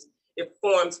condescends, it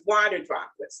forms water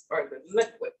droplets, or the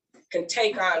liquid can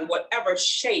take on whatever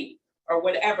shape or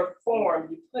whatever form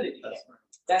you put it in.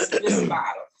 That's this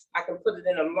bottle. I can put it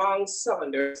in a long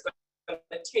cylinder, it's going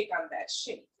to take on that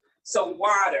shape. So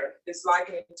water is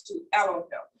likened to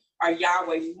Elohim, or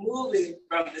Yahweh moving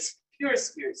from this pure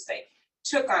spirit state,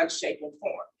 took on shape and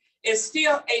form. It's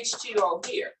still H2O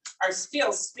here, or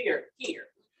still spirit here.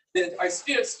 Or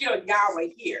still Yahweh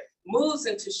here, moves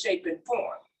into shape and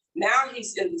form. Now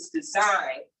he's in this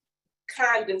design,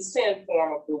 condensate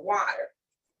form of the water.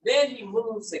 Then he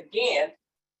moves again,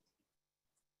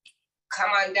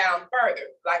 come on down further,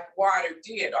 like water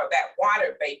did, or that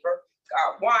water vapor,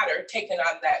 water taking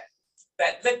on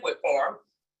that liquid form.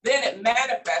 Then it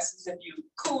manifests if you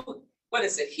cool, what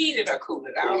is it, heat it or cool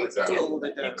it out? You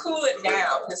cool it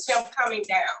down, it's him coming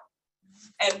down.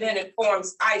 And then it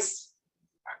forms icicles.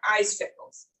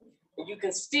 And you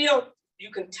can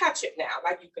touch it now,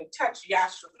 like you can touch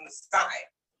Yahshua Messiah.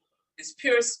 It's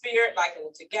pure spirit, likened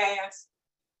into gas.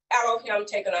 Elohim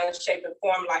taken on shape and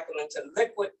form, likened into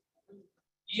liquid.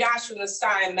 Yahshua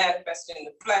Messiah manifested in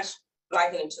the flesh,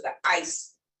 likened into the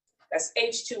ice. That's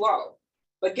H2O.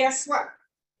 But guess what?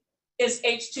 Is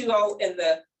H2O in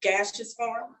the gaseous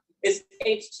form? Is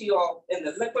H2O in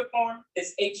the liquid form?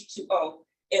 Is H2O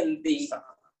in the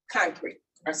concrete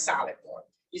or solid form?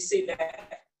 You see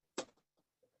that?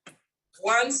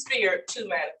 One spirit, two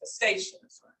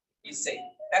manifestations. You see,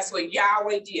 that's what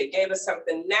Yahweh did, gave us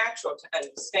something natural to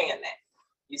understand that.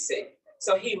 You see,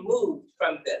 so he moved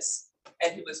from this,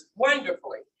 and he was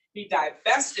wonderfully, he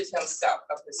divested himself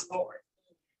of his glory.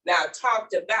 Now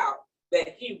talked about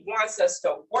that he wants us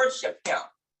to worship him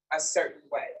a certain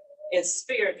way, in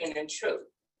spirit and in truth.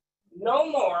 No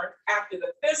more after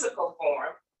the physical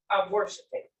form of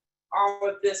worshiping. All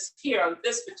of this here on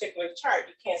this particular chart,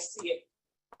 you can't see it.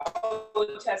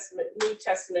 Old Testament, New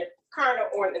Testament, carnal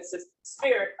ordinances,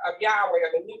 spirit of Yahweh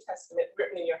or the New Testament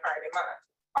written in your heart and mind.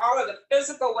 All of the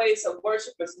physical ways of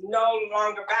worship is no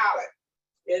longer valid.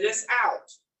 It is out.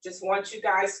 Just want you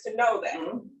guys to know that.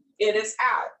 It is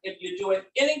out. If you're doing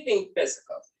anything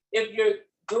physical, if you're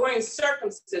doing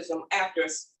circumcision after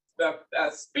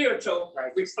a spiritual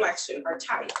reflection or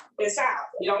type, it's out.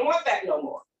 You don't want that no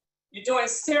more. You're doing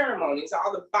ceremonies,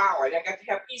 all the bowing. I got to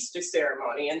have Easter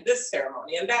ceremony and this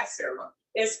ceremony and that ceremony.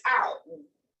 It's out.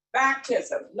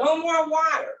 Baptism, no more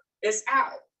water. It's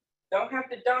out. Don't have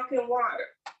to dunk in water.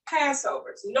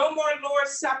 Passovers, no more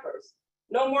Lord's Suppers.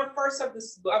 No more first of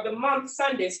the month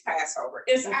Sundays Passover.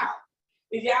 It's out.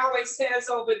 If Yahweh says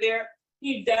over there,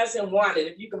 he doesn't want it.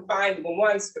 If you can find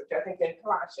one scripture, I think in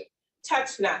Colossians,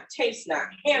 touch not, taste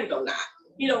not, handle not.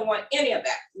 You don't want any of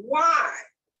that. Why?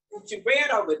 What you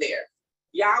read over there,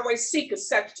 Yahweh seeketh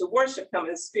such to worship him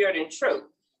in spirit and truth.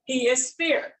 He is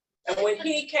spirit. And when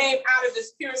he came out of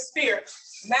this pure spirit,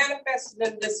 manifested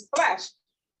in this flesh,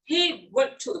 he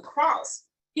went to the cross.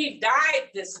 He died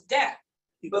this death.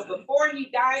 But before he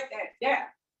died that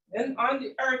death, and on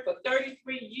the earth for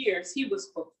 33 years, he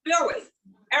was fulfilling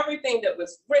everything that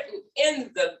was written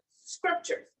in the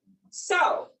scriptures.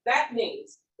 So that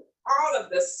means all of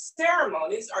the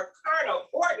ceremonies or carnal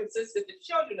ordinances that the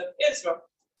children of Israel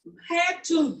had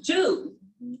to do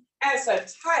as a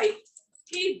type,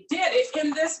 he did it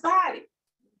in this body.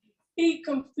 He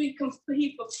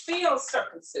fulfilled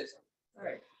circumcision.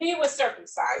 Right. He was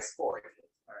circumcised for it.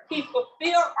 Right. He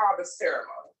fulfilled all the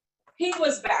ceremony. He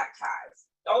was baptized.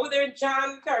 Over there in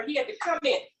John 3, he had to come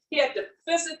in. He had to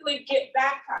physically get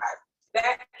baptized.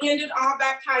 That ended all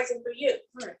baptizing for you.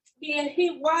 Right.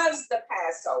 He was the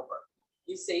Passover.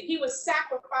 You see, he was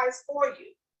sacrificed for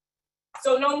you.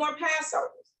 So no more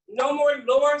Passovers, no more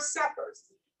Lord's Suppers.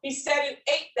 He said and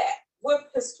ate that with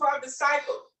his 12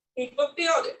 disciples. He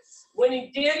fulfilled it. When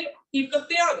he did it, he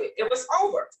fulfilled it. It was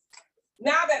over.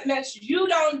 Now that means you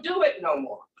don't do it no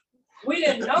more. We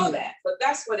didn't know that, but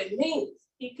that's what it means.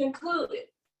 He concluded.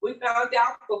 We found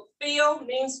out fulfill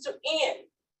means to end.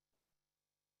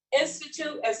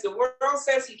 Institute, as the world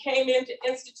says, he came in to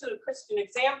institute a Christian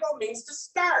example, means to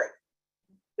start.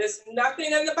 There's nothing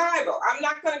in the Bible. I'm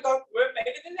not going to go through it.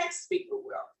 Maybe the next speaker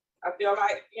will. I feel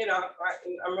like,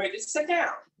 I'm ready to sit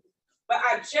down. But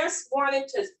I just wanted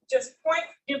to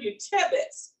give you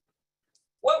tidbits.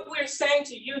 What we're saying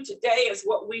to you today is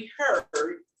what we heard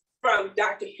from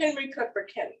Dr. Henry Cuthbert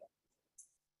Kendall.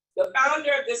 The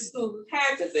founder of this school who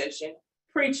had the vision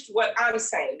preached what I'm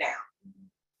saying now.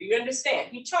 Do you understand?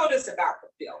 He told us about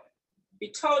fulfillment.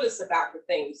 He told us about the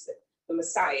things that the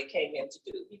Messiah came in to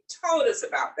do. He told us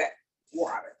about that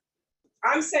water.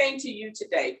 I'm saying to you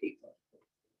today, people,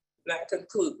 And I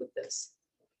conclude with this.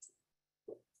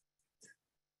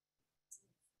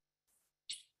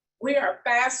 We are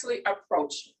fastly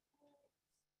approaching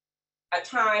a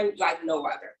time like no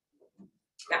other.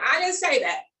 Now, I didn't say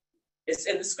that. It's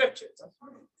in the scriptures.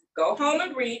 Go home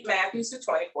and read Matthew's the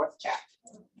 24th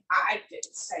chapter. I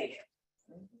didn't say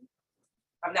it.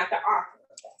 I'm not the author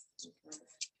of that.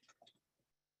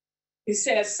 He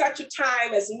says, such a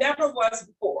time as never was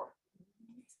before.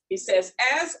 He says,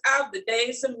 as of the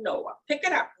days of Noah. Pick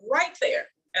it up right there,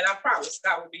 and I promise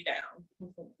I will be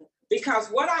down. Because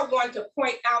what I want to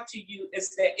point out to you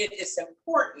is that it is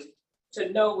important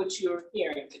to know what you're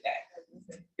hearing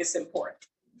today. It's important.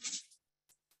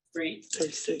 Read.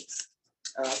 36,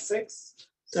 6.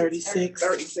 36.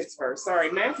 36 verse.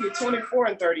 Sorry, Matthew 24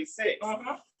 and 36.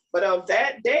 Uh-huh. But of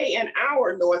that day and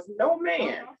hour knoweth no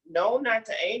man, no, not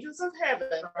the angels of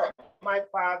heaven, but my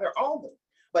Father only.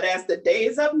 But as the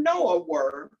days of Noah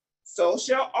were, so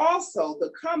shall also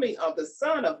the coming of the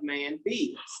Son of Man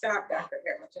be. Stop, Dr.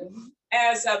 Harrington.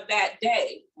 As of that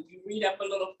day, when you read up a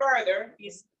little further,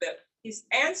 he's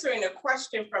answering a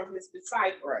question from his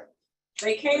disciples.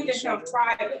 They came to him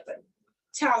privately.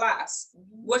 Tell us,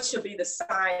 what shall be the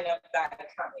sign of thy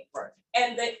coming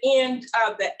and the end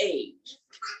of the age?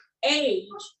 Age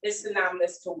is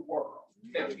synonymous to world.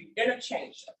 They're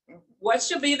interchangeable. What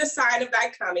shall be the sign of thy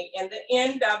coming and the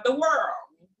end of the world?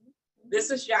 This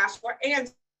is Joshua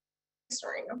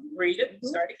answering. Read it,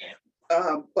 start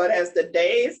again. But as the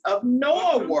days of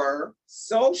Noah were,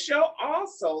 so shall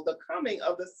also the coming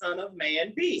of the Son of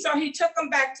Man be. So he took them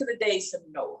back to the days of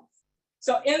Noah.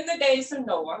 So in the days of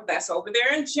Noah, that's over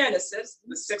there in Genesis,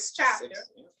 the 6th chapter,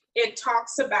 it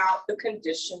talks about the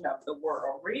condition of the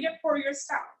world. Read it for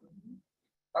yourself.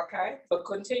 Okay, but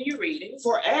continue reading.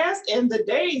 For as in the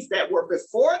days that were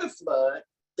before the flood,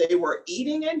 they were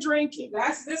eating and drinking.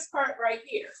 That's this part right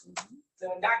here. So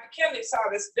when Dr. Kennedy saw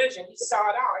this vision, he saw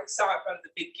it all. He saw it from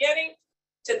the beginning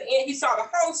to the end. He saw the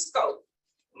whole scope.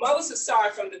 Moses saw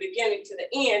it from the beginning to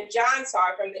the end. John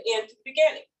saw it from the end to the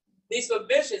beginning. These were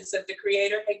visions that the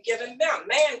Creator had given them.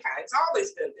 Mankind's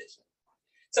always been vision.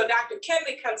 So Dr.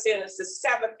 Kennedy comes in as the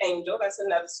 7th angel. That's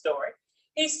another story.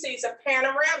 He sees a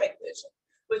panoramic vision,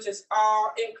 which is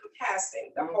all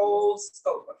encompassing the whole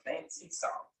scope of things he saw.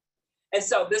 And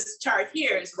so this chart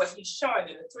here is what he's showing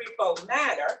in a threefold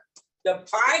manner, the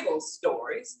Bible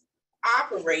stories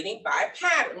operating by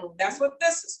pattern. That's what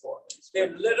this is for.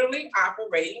 They're literally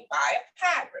operating by a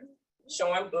pattern,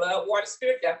 showing blood, water,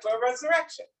 spirit, death, or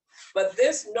resurrection. But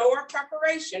this Noah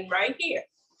preparation right here.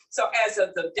 So as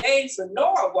of the days of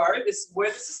Noah were, this is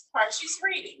where this part she's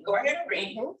reading. Go ahead and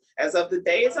read. As of the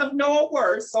days of Noah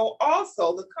were, so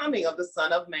also the coming of the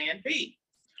Son of Man be.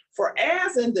 For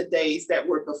as in the days that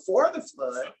were before the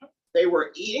flood, they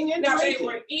were eating and Now they drinking.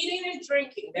 were eating and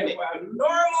drinking. They were a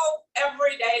normal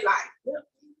everyday life.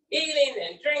 Eating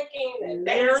and drinking and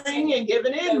dancing. Marrying and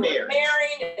giving They in were marriage.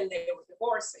 marrying and they were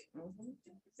divorcing.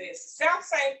 See, it's the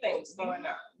same things going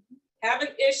on. Having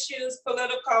issues,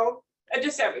 political,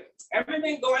 just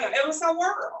everything going on. It was a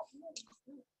world.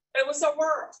 It was a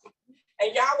world.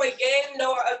 And Yahweh gave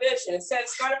Noah a vision and said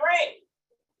it's going to rain.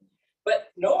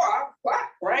 But Noah, what?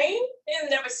 Rain? He had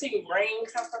never seen rain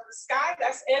come from the sky.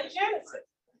 That's in Genesis.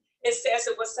 It says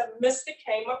it was a mist that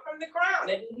came up from the ground.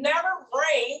 It never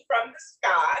rained from the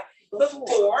sky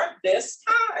before this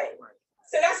time.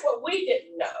 So that's what we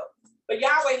didn't know. But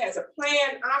Yahweh has a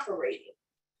plan operating.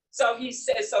 So he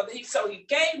said, so he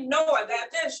gave Noah that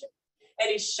vision. And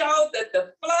he showed that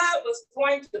the flood was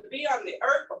going to be on the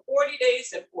earth for 40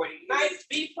 days and 40 nights.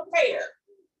 Be prepared.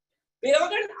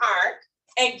 Build an ark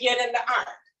and get in the ark.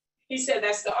 He said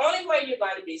that's the only way you're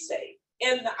going to be saved,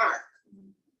 in the ark.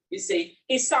 You see,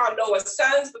 he saw Noah's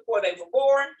sons before they were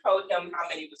born, told him how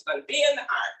many was going to be in the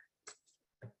ark,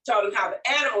 told him how the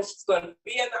animals was going to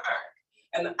be in the ark.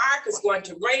 And the ark is going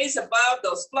to raise above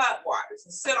those flood waters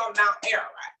and sit on Mount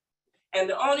Ararat. And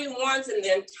the only ones in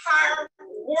the entire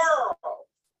world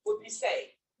would be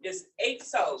saved. There's 8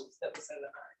 souls that was in the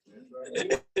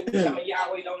ark. Some of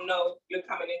Yahweh don't know you're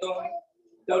coming and going.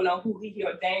 Don't know who he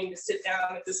ordained to sit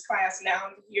down at this class now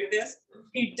and hear this.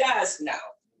 He does know.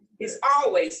 He's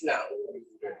always known.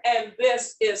 And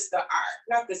this is the ark,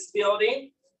 not this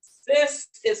building. This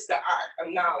is the ark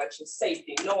of knowledge and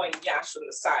safety, knowing Yahshua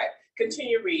Messiah.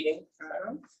 Continue reading.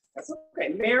 That's okay.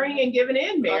 Marrying and giving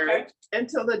in marriage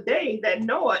until the day that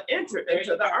Noah entered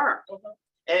into the ark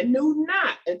and knew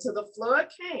not until the flood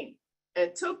came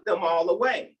and took them all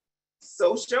away.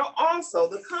 So shall also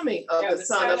the coming of the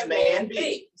Son of Man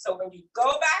be. So when you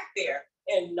go back there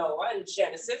in Noah and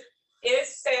Genesis, it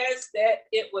says that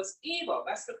it was evil.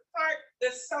 That's the part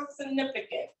that's so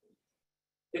significant.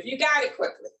 If you got it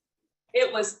quickly,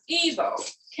 It was evil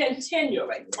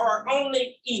continually, or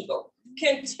only evil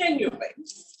continually.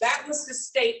 That was the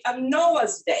state of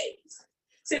Noah's days.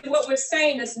 See, what we're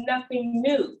saying is nothing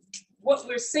new. What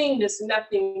we're seeing is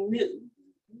nothing new.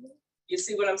 You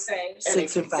see what I'm saying?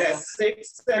 6 and 5. That's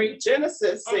 6 and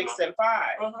Genesis 6 and 5.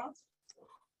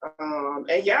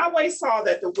 And Yahweh saw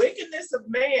that the wickedness of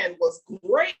man was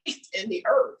great in the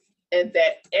earth, and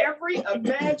that every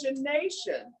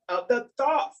imagination of the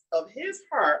thoughts of his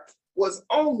heart was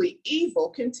only evil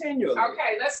continually.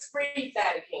 Okay, let's read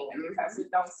that again, because it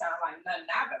don't sound like nothing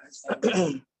I've ever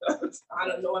seen. I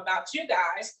don't know about you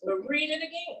guys, but read it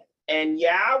again. And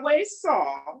Yahweh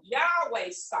saw Yahweh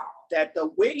saw. that the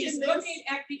He's wickedness, looking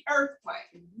at the earth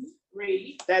plane.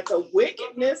 Read. that the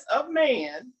wickedness of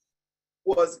man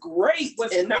was great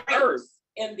Was in the great. earth,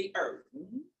 In the earth.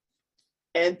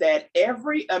 and that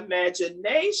every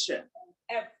imagination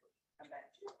Every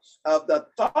imagination of the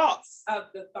thoughts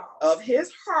of the thought of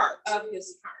his heart of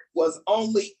his heart was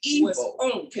only was evil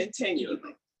only continually.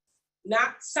 evil.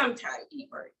 Not sometime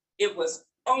evil. It was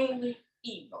only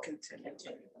evil. Continually.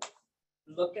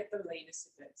 Look at the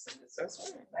latest events in this. That's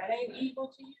right. That ain't evil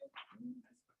to you.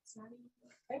 It's not evil.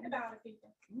 Think about it,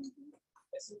 people.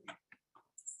 It's evil.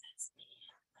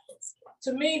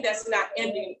 To me, that's not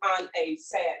ending on a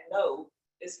sad note.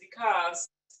 It's because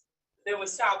there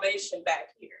was salvation back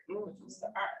here, which was the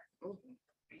ark.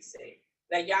 You see,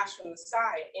 now Yahshua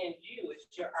Messiah in you is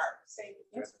your ark.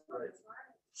 Savior.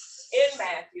 In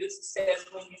Matthew, it says,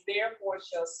 when you therefore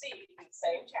shall see, in the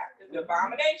same chapter, the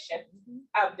abomination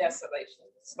of desolation,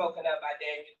 spoken of by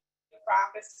Daniel the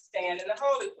prophet, stand in the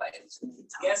holy place.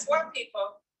 Guess what,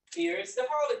 people? Here is the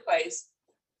holy place.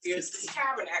 Here's the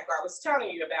tabernacle I was telling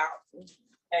you about.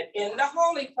 And in the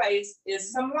holy place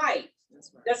is some light.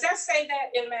 Does that say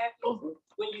that in Matthew?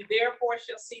 When you therefore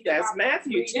shall see. That's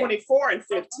Matthew 24 and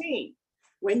 15.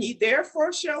 When ye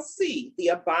therefore shall see the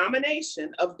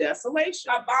abomination of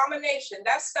desolation. Abomination,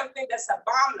 that's something that's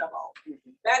abominable.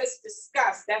 That is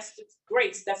disgust. That's the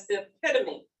grace. That's the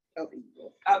epitome Of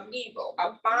evil. of evil.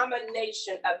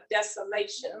 Abomination of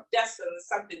desolation. Desolate is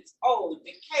something that's old,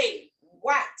 decayed,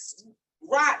 waxed,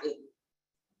 rotten.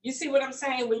 You see what I'm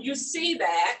saying? When you see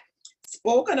that,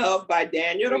 Spoken of by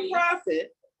Daniel the Read.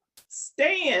 prophet,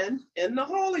 stand in the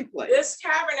holy place. this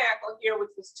tabernacle here,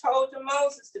 which was told to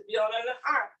Moses to build in the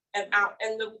ark and out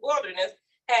in the wilderness,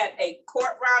 had a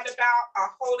court roundabout, a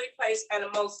holy place, and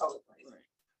a most holy place.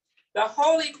 The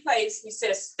holy place, he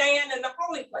says, stand in the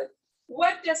holy place.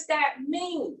 What does that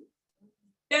mean?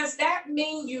 Does that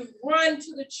mean you run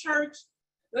to the church?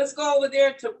 Let's go over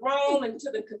there to Rome and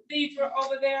to the cathedral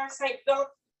over there, St.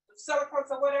 Philip, Silicon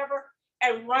or whatever,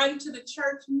 and run to the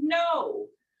church? No.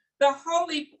 The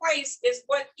holy place is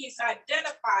what he's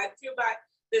identified through by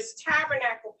this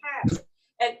tabernacle pattern.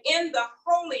 And in the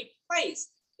holy place,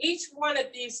 each one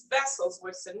of these vessels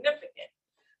were significant.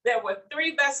 There were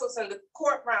 3 vessels in the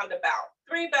court roundabout,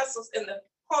 3 vessels in the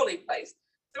holy place,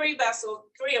 3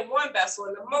 and 1 vessel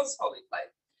in the most holy place.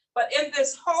 But in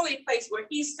this holy place where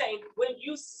he's saying, when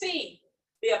you see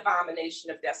the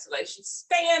abomination of desolation,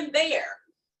 stand there.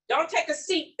 Don't take a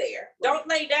seat there. Don't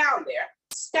lay down there.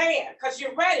 Stand, because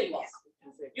you're ready now.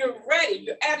 You're ready.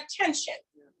 You're at attention.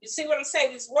 You see what I'm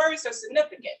saying? These words are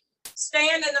significant.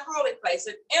 Stand in the holy place.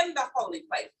 And in the holy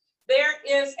place, there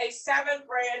is a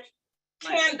 7-branch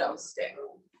candlestick.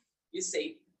 You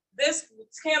see, this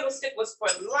candlestick was for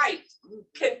light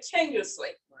continuously.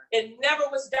 It never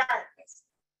was darkness.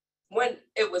 When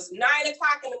it was 9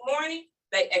 o'clock in the morning,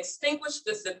 they extinguished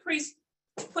this. The priest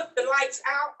put the lights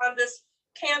out on this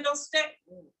candlestick,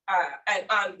 and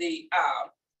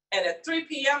at 3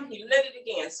 p.m. he lit it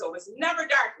again. So it was never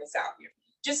darkness out here.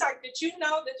 Just like, did you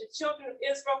know that the children of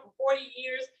Israel for 40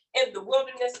 years in the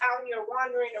wilderness out here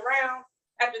wandering around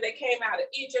after they came out of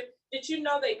Egypt? Did you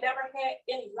know they never had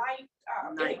any light,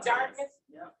 any darkness?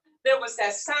 Yeah. There was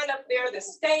that sun up there that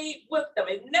stayed with them.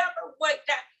 It never went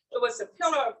down. It was a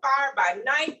pillar of fire by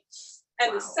night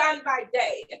and the sun by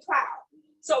day, a cloud.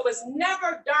 So it was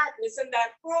never darkness in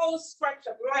that whole stretch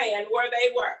of land where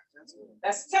they were.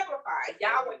 That's typified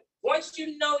Yahweh. Once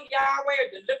you know Yahweh or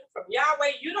delivered from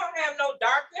Yahweh, you don't have no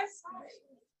darkness.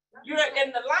 You're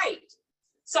in the light.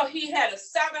 So he had a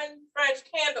 7-branch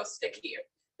candlestick here.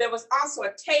 There was also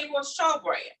a table of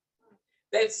showbread.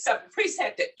 The priest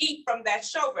had to eat from that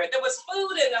showbread. There was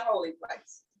food in the holy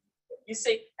place. You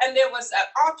see, and there was an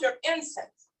altar of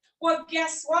incense. Well,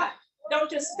 guess what?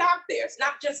 Don't just stop there. It's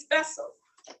not just vessels.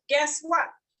 Guess what?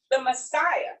 The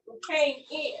Messiah who came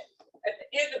in at the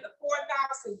end of the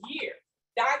 4,000 years,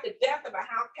 died the death of a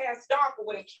house cast dark, but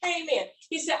when he came in,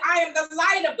 he said, I am the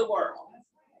light of the world.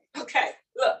 Okay,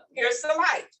 look, here's the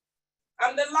light.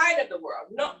 I'm the light of the world.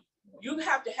 No, you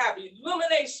have to have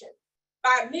illumination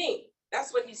by me.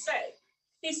 That's what he said.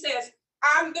 He says,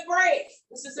 I'm the bread.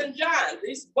 This is in John.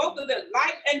 These both of the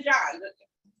light and John,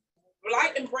 the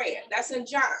light and bread. That's in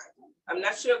John. I'm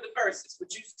not sure of the verses,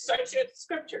 but you search your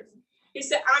scriptures. He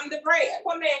said, I'm the bread.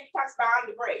 What man talks about I'm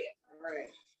the bread? Right.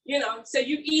 You know, so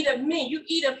you eat of me, you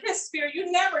eat of his spirit,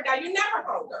 you never die, you never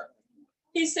hunger.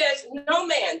 He says, no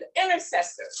man, the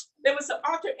intercessor, there was an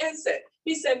altar incense.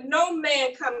 He said, no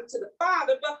man come to the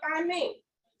Father but by me.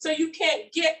 So you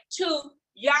can't get to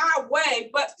Yahweh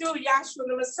but through Yahshua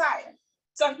the Messiah.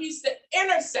 So he's the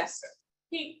intercessor.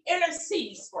 He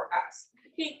intercedes for us.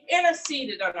 He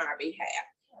interceded on our behalf.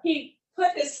 He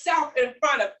put himself in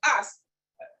front of us.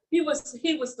 He was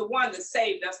the one that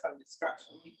saved us from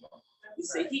destruction. You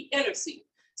see, he interceded.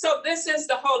 So this is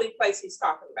the holy place he's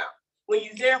talking about. When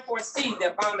you therefore see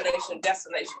the abomination,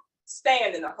 desolation,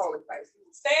 stand in the holy place.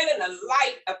 Stand in the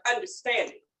light of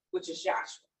understanding, which is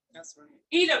Yahshua. That's right.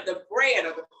 Eat of the bread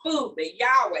of the food that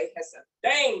Yahweh has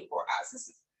ordained for us. This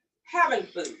is heaven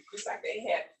food, just like they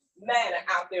had manna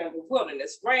out there in the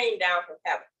wilderness, rain down from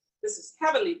heaven. This is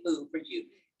heavenly food for you.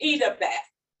 Eat of that.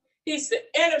 He's the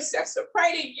intercessor.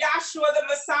 Pray to Yahshua the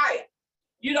Messiah.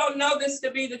 You don't know this to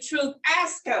be the truth.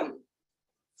 Ask him.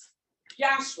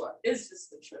 Yahshua, is this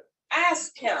the truth?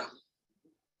 Ask him.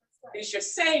 He's your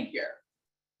savior.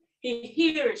 He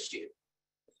hears you.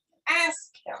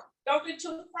 Ask him. Don't be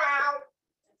too proud.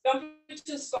 Don't be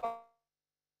too slothful.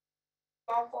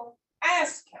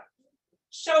 Ask him.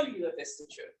 Show you if it's the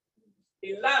truth.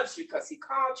 He loves you because he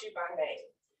called you by name,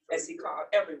 as he called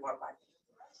everyone by name.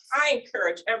 I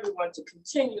encourage everyone to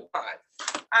continue on.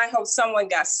 I hope someone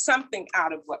got something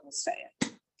out of what was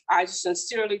said. I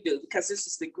sincerely do, because this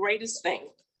is the greatest thing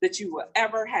that you will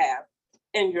ever have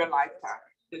in your lifetime.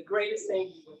 The greatest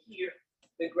thing you will hear,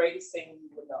 the greatest thing you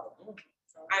will know.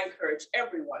 I encourage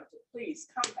everyone to please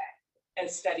come back and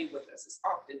study with us as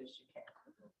often as you can.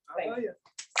 Thank you.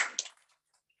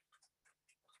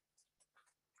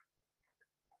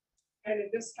 And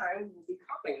at this time, we'll be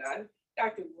calling on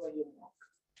Dr. William Walker.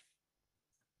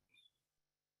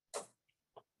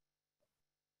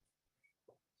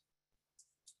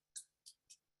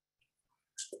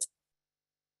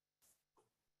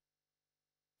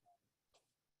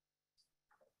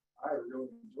 I really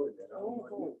enjoyed that. I don't know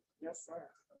about you. Yes, sir.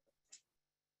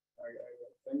 I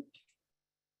think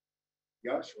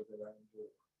Yahshua that I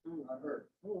enjoyed. I heard,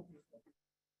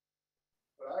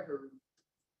 but I heard and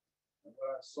what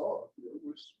I saw it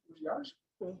was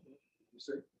Yahshua. You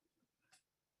see,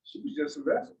 she was just a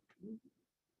vessel.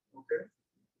 Okay.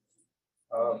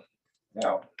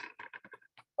 Now,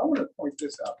 I want to point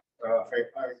this out.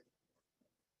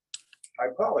 I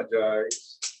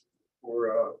apologize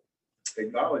for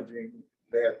acknowledging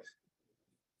that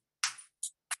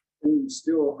things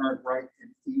still aren't right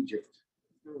in Egypt.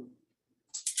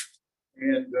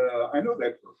 And I know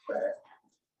that for a fact.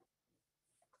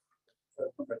 But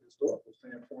from a historical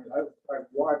standpoint, I've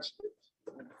watched it.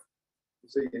 You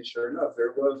see, and sure enough,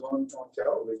 there was on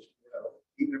television, you know,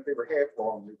 even if they were half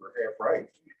wrong, they were half right.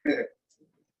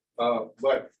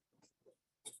 But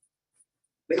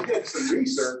they did some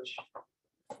research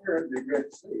here in the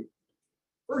Red Sea.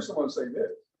 First, I want to say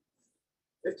this.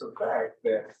 It's a fact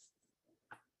that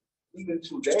even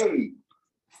today,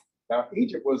 now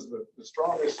Egypt was the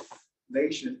strongest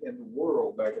nation in the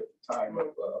world back at the time of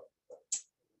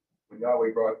when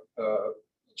Yahweh brought the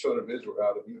children of Israel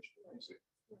out of Egypt. You see.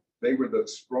 They were the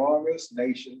strongest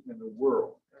nation in the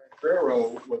world.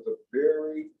 Pharaoh was a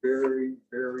very, very,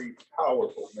 very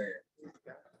powerful man.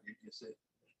 You see.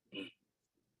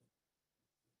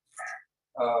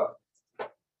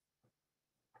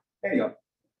 Anyhow,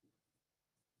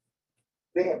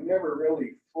 they have never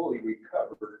really fully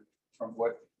recovered from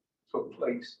what took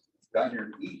place down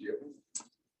here in Egypt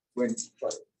when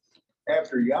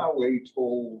after Yahweh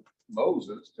told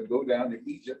Moses to go down to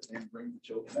Egypt and bring the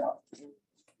children out.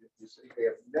 You see, they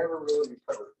have never really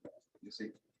recovered. You see,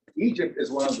 Egypt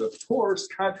is one of the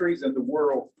poorest countries in the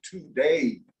world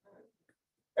today.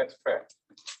 That's a fact.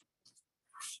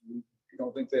 You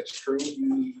don't think that's true?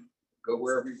 You go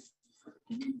wherever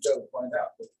you go to find out.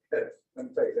 But let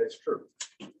me tell you, that's true.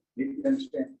 You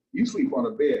understand? You sleep on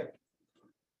a bed.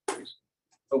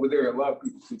 Over there, a lot of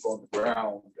people sleep on the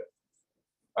ground.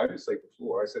 I didn't say the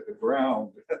floor, I said the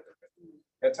ground.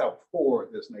 That's how poor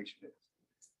this nation is.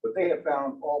 But they have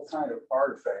found all kinds of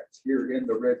artifacts here in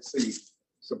the Red Sea,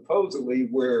 supposedly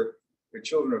where the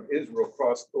children of Israel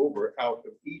crossed over out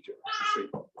of Egypt. You see.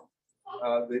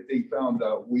 They found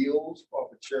wheels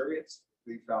off of chariots.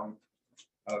 They found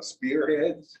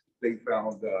spearheads. They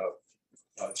found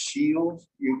shields,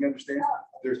 you understand?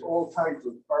 There's all types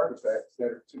of artifacts that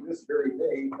are, to this very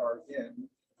day are in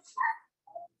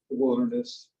the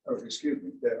wilderness, or excuse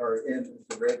me, that are in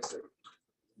the Red Sea.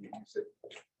 You see.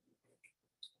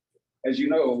 As you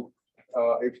know,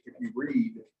 if you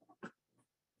read,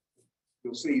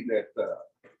 you'll see that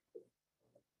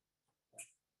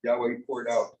Yahweh poured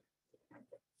out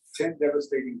 10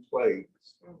 devastating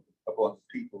plagues upon the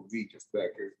people of Egypt back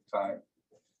at the time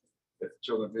that the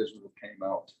children of Israel came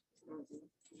out.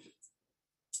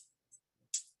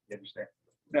 You understand?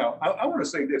 Now, I want to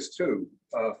say this too,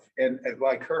 and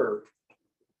like her,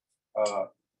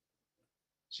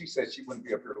 she said she wouldn't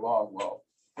be up here long. Well,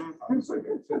 I was like,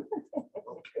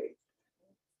 okay.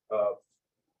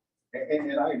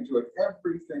 And I enjoyed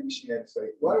everything she had to say.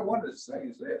 What I wanted to say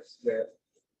is this, that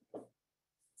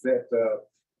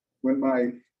when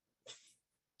my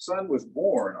son was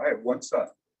born, I have one son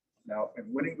now,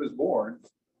 and when he was born,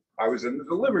 I was in the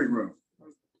delivery room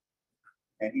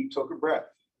and he took a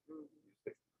breath.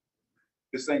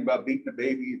 This thing about beating the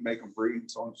baby, make them breathe,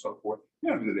 and so on and so forth, you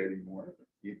don't do that anymore.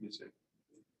 You see.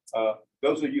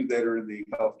 Those of you that are in the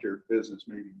healthcare business,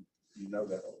 maybe you know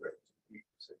that already.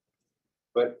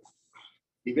 But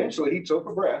eventually he took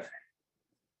a breath.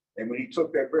 And when he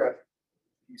took that breath,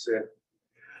 he said,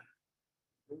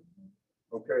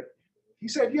 okay. He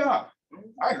said, yeah,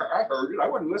 I heard it. I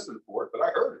wasn't listening for it, but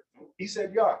I heard it. He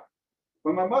said, yeah.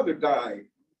 When my mother died,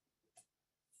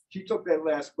 she took that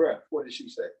last breath. What did she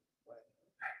say?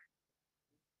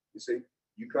 You see,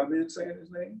 you come in saying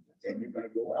his name, and you're going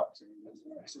to go out saying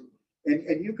his name.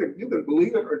 And you can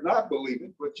believe it or not believe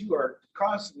it, but you are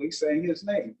constantly saying his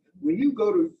name. When you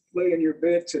go to lay in your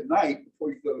bed tonight before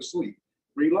you go to sleep,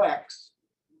 relax.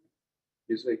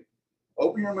 You see,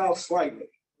 open your mouth slightly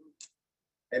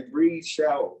and breathe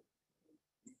shallow.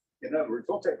 In other words,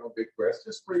 don't take no big breaths,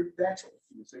 just breathe naturally,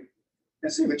 you see,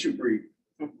 and see what you breathe.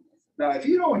 Now, if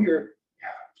you don't hear,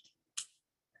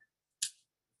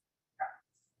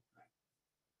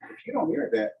 if you don't hear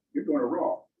that, you're doing it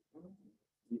wrong.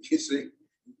 You see,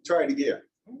 try it again.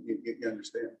 You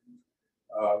understand?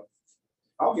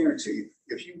 I'll guarantee you,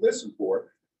 if you listen for it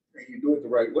and you do it the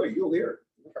right way, you'll hear it.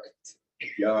 Right.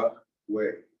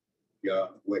 Yahweh,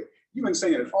 Yahweh. You've been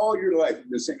saying it all your life. You've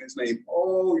been saying his name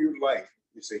all your life.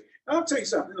 You see. Now, I'll tell you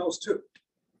something else too.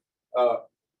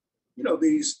 You know,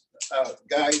 these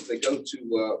guys that go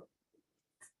to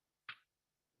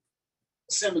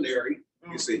seminary,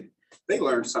 you see, they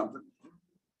learn something.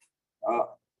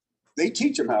 They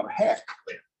teach them how to hack.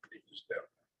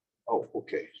 Oh,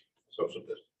 okay. Social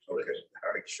distance. Okay.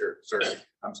 All right, sure, sir.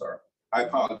 I'm sorry. I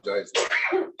apologize.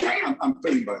 I'm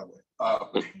clean, by the way.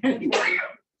 Anyway,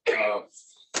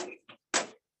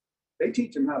 they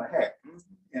teach them how to hack.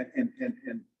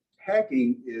 And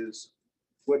hacking is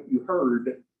what you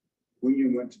heard when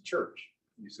you went to church,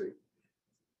 you see.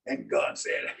 And God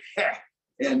said, hack,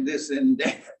 and this and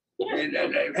that. And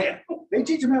they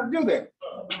teach them how to do that.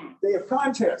 They have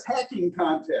contests, hacking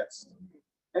contests.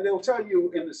 And they'll tell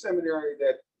you in the seminary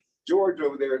that George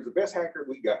over there is the best hacker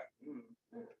we got.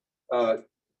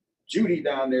 Judy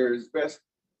down there is the best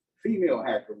female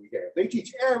hacker we have. They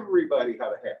teach everybody how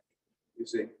to hack, you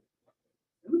see. And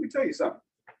let me tell you something.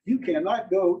 You cannot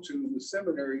go to the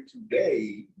seminary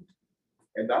today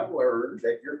and not learn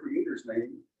that your creator's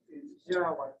name is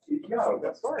Yahweh. Yahweh.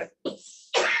 That's right. You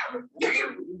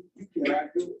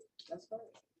cannot do it. That's right.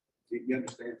 You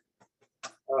understand?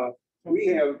 We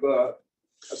have a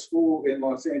school in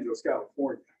Los Angeles,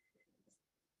 California.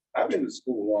 I've been to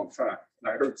school a long time,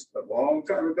 and I heard a long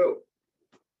time ago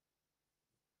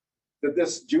that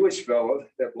this Jewish fellow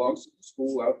that belongs to the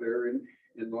school out there in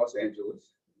Los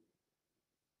Angeles,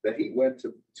 that he went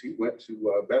to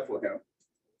Bethlehem,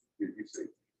 you see.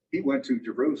 He went to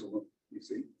Jerusalem, you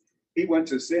see. He went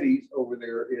to cities over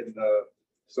there in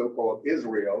so-called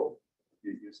Israel,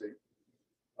 you see,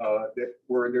 that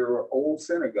where there were old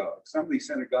synagogues. Some of these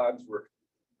synagogues were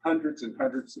hundreds and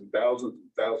hundreds and thousands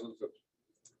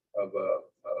of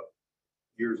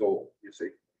years old, you see.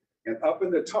 And up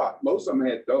in the top, most of them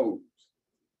had domes,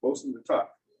 most of the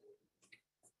top.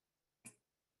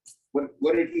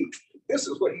 What did he, this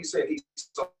is what he said he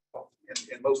saw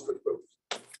in most of the books.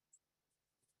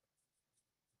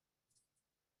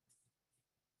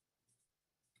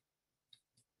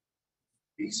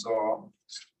 He saw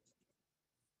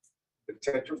the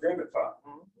tetragrammaton,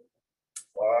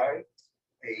 YHWH,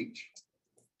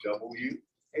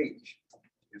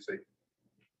 you see.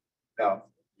 Now,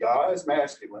 Yah is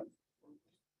masculine,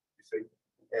 you see,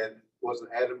 and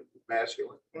wasn't Adam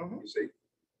masculine, you see.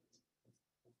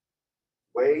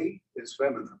 Way is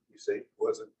feminine, you see,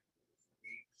 wasn't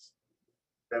Eve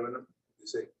feminine, you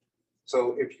see.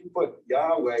 So if you put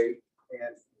Yahweh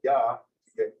and Yah,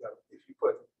 you get, if you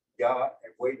put Yah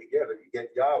and way together, you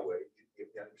get Yahweh, you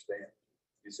understand,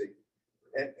 you see.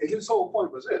 And his whole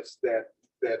point was this,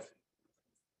 that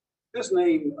this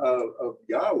name of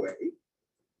Yahweh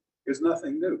is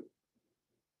nothing new.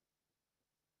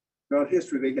 Now, in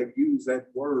history, they have used that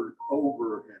word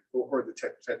over and over, the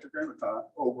tetragrammaton,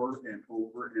 over and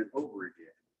over and over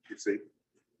again, you see.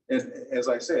 And as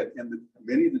I said, in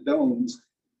many of the domes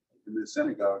in the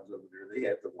synagogues over there, they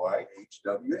had the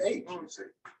YHWH, you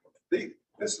see.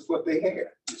 This is what they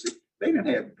had, you see. They didn't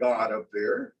have God up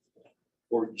there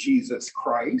or Jesus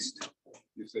Christ,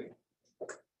 you see.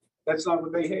 That's not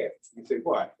what they had. You say,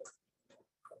 why?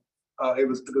 It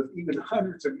was even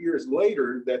hundreds of years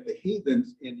later that the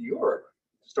heathens in Europe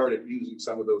started using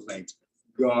some of those names.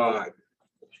 God,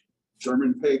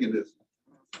 German paganism.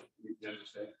 You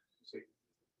understand? See,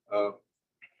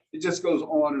 it just goes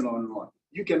on and on and on.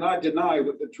 You cannot deny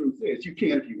what the truth is. You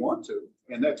can if you want to,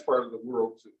 and that's part of the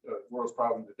world's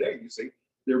problem today. You see,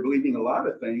 they're believing a lot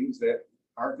of things that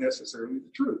aren't necessarily the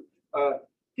truth.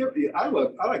 I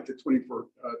like the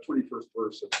 21st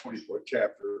verse of 24th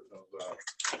chapter of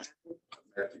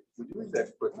Matthew. Would you read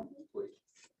that quickly, please?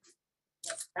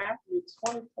 Matthew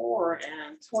 24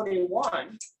 and 21. All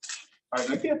right,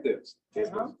 now get this.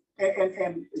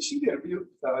 And she did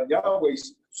Yahweh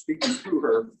speaking through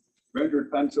her,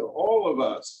 rendered unto all of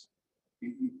us,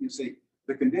 you see,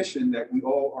 the condition that we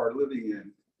all are living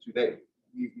in today,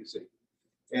 you see.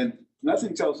 And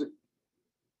nothing tells it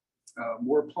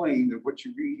more plain than what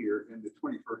you read here in the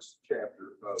 21st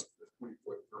chapter of the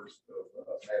 24th verse of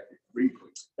Matthew. Read,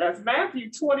 please. That's Matthew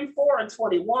 24 and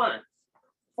 21.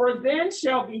 For then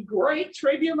shall be great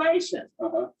tribulation,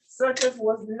 such as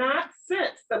was not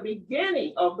since the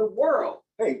beginning of the world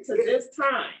Hey, to this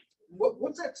time.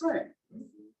 what's that saying?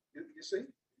 You see,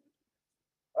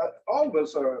 all of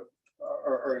us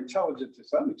are intelligent to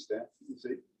some extent. You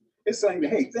see, it's saying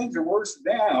that, hey, things are worse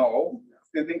now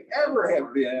than they ever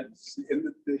have been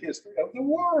in the history of the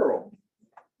world.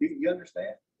 You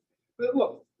understand? But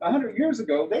look, 100 years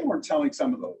ago, they weren't telling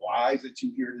some of the lies that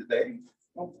you hear today.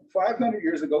 500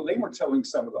 years ago, they weren't telling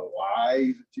some of the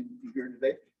lies that you hear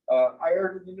today. I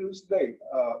heard in the news today,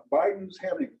 Biden's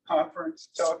having a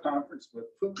teleconference with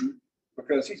Putin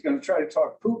because he's going to try to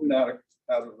talk Putin out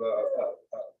of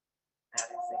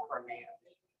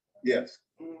yes.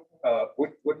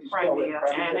 What do you call it? Crimea,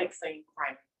 annexing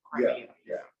Crimea.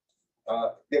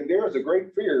 There is a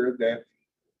great fear that,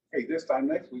 hey, this time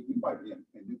next week we might be in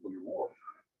nuclear war.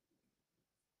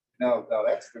 Now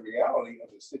that's the reality of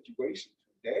the situation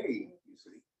today, you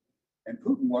see. And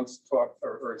Putin wants to talk,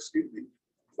 or excuse me,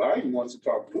 Biden wants to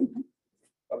talk to Putin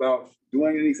about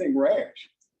doing anything rash,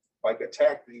 like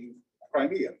attacking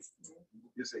Crimea.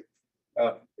 You see,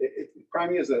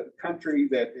 Crimea is a country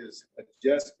that is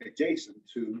just adjacent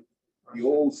to the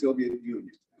old Soviet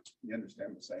Union. You understand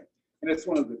what I'm saying? And it's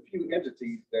one of the few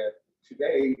entities that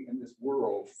today in this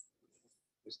world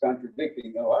is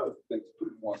contradicting a lot of the things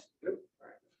Putin wants to do.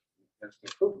 And so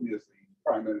Putin is the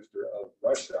prime minister of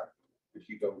Russia, if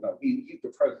you don't know. He's the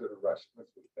president of Russia. Let's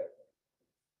put it that way.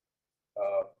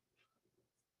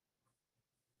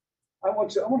 I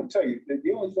want to tell you that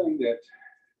the only thing that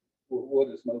what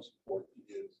is most important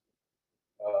is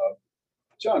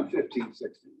John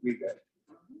 15:16. Read that.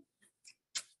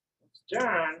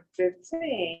 John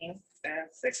 15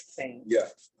 and 16. Yeah.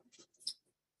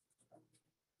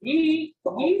 Ye,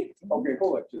 Okay,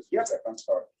 hold on just a second. I'm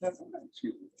sorry.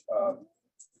 Excuse me.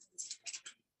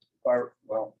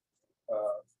 Before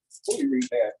you read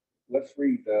that, let's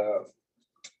read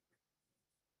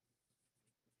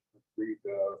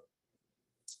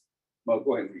well,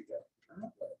 go ahead and read that.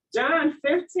 John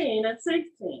 15 and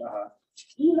 16.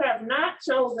 You have not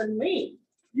chosen me.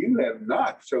 You have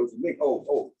not chosen me.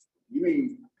 Oh, you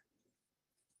mean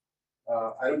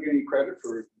I don't get any credit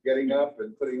for getting up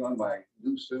and putting on my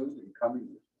new suit and coming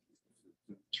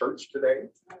to church today?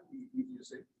 You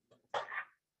see?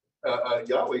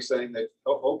 Yahweh saying that,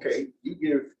 okay, if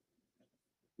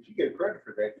you get credit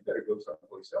for that, you better go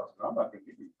someplace else. And I'm not going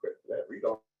to give you credit for that. Read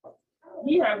on.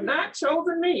 You have not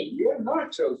chosen me, You have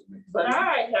not chosen me. but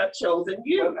I have chosen Well,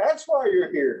 you. that's why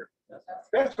you're here.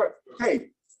 That's why.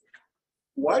 Hey,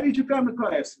 why did you come to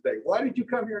class today? Why did you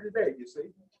come here today? You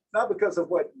see, not because of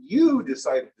what you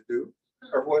decided to do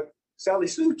or what Sally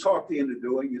Sue talked you into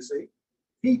doing. You see,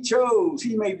 he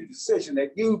made the decision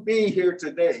that you be here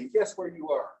today. Guess where you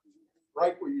are?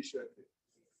 Right where you should be.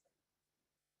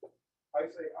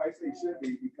 I say should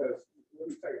be because let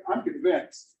me tell you, I'm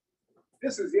convinced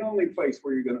this is the only place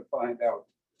where you're going to find out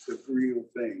the real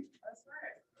thing. That's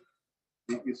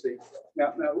right. You see,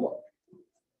 now look,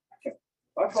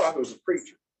 My father was a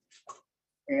preacher.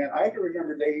 And I can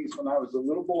remember days when I was a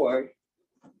little boy,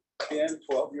 10,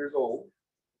 12 years old.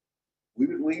 We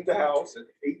would leave the house at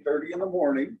 8:30 in the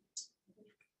morning,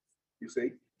 you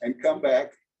see, and come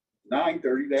back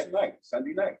 9:30 that night,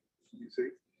 Sunday night, you see.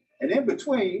 And in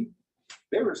between,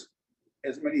 there was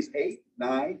as many as 8,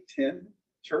 9, 10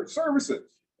 church services,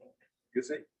 you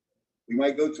see. We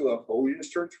might go to a holiness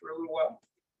church for a little while.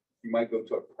 You might go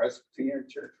to a Presbyterian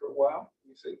church for a while,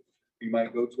 you see. You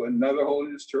might go to another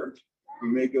holiness church. You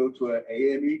may go to an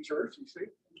AME church, you see.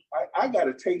 I got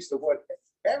a taste of what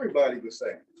everybody was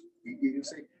saying, you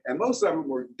see. And most of them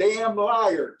were damn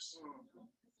liars.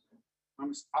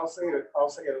 I'll say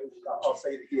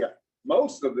it here.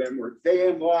 Most of them were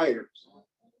damn liars,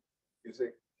 you see.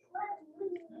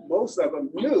 Most of them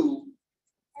knew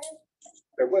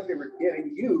that what they were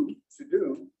getting you to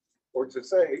do or to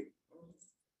say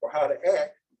or how to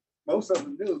act, most of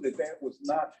them knew that that was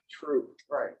not true.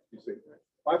 Right. You see,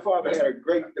 my father had a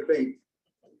great debate.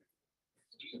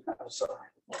 I'm sorry.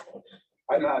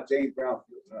 I know how James Brown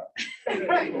feels now.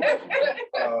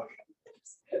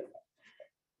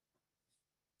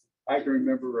 I can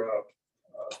remember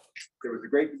there was a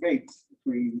great debate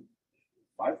between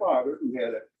my father, who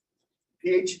had a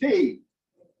PhD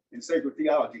in sacred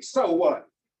theology. So what?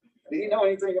 Did he know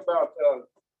anything about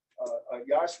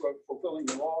Joshua fulfilling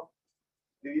the law?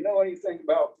 Do you know anything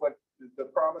about what the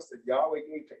promise that Yahweh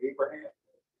gave to Abraham?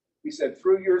 He said,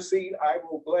 through your seed, I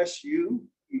will bless you,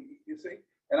 you see,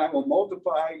 and I will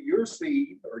multiply your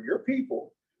seed or your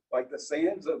people like the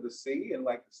sands of the sea and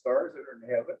like the stars that are in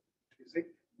heaven. You see,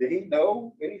 did he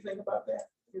know anything about that?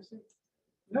 You see,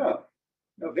 no,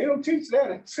 they don't teach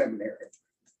that in seminary.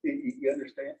 You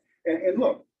understand? And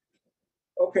look,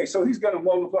 okay, so he's going to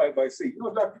multiply by seed. You know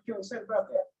what Dr. King said about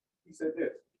that? He said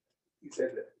this. He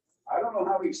said that I don't know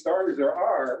how many stars there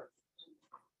are,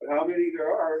 but how many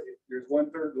there are, there's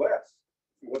 1/3 less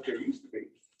than what there used to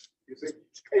be. You see?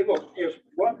 Hey, look, if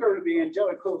 1/3 of the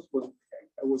angelic host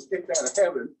was kicked out of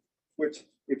heaven, which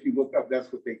if you look up,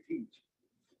 that's what they teach.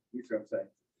 You see what I'm saying?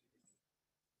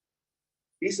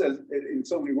 He says in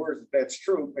so many words that that's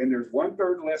true, and there's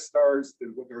 1/3 less stars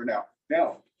than what there are now.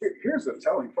 Now, here's the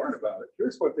telling part about it.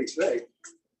 Here's what they say.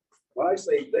 When I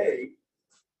say they,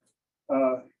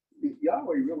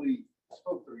 Yahweh really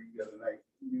spoke to you the other night.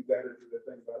 You got into the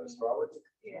thing about astrology.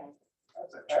 Yeah.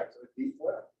 That's a deep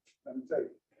well. Let me tell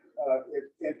you.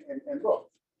 And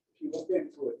look, if you look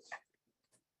into it,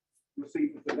 you'll see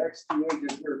that the next 2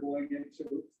 ages we're going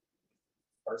into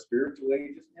are spiritual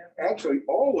ages. Actually,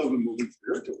 all of them will be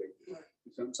spiritual ages.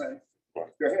 You see what I'm saying?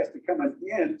 There has to come an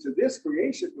end to this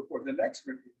creation before the next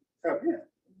one come in.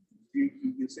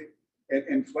 You see,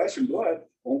 and flesh and blood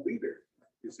won't be there.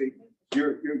 You see,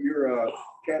 your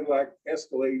Cadillac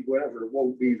Escalade, whatever,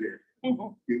 won't be there.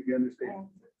 You understand?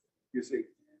 You see,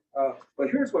 but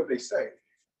here's what they say.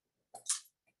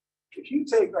 If you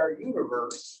take our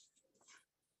universe,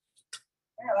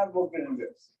 and I've looked into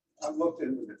this. I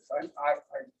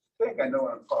think I know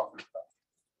what I'm talking about.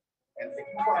 And if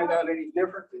you find out any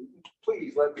different, then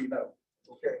please let me know,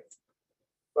 okay?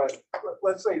 But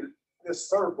let's say that this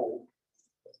circle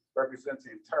represents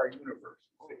the entire universe.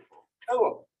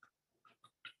 Hello.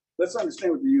 Let's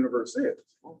understand what the universe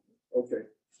is. Okay.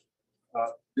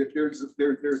 There's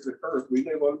the Earth. We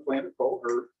live on a planet called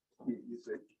Earth. You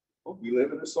see, we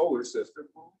live in a solar system,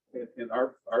 and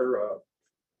our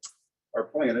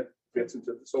planet fits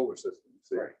into the solar system. You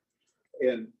see? Right.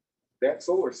 And that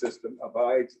solar system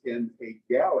abides in a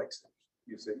galaxy,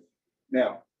 you see.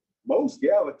 Now, most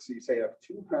galaxies have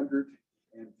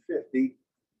 250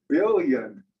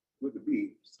 billion with the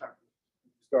B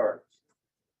stars,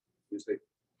 you see.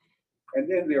 And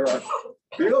then there are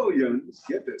billions,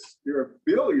 get this, there are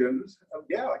billions of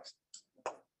galaxies,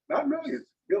 not millions,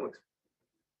 billions.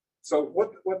 So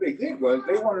what they did was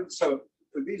they wanted, so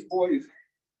these boys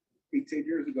 18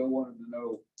 years ago wanted to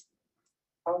know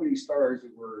how many stars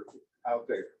were out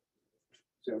there.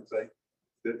 See what I'm saying?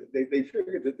 They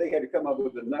figured that they had to come up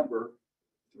with a number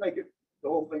to make it the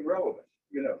whole thing relevant.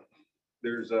 You know,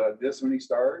 there's this many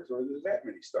stars or there's that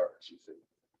many stars, you see.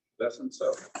 Less than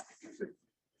so. You see.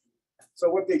 So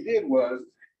what they did was,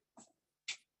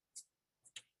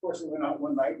 of course, we went out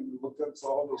one night and we looked up, saw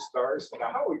all those stars. So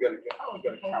now how are we gonna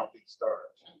count these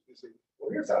stars? You see,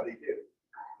 well, here's how they did it.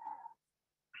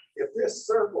 If this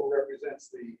circle represents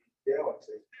the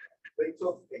galaxy, they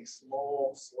took a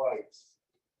small slice.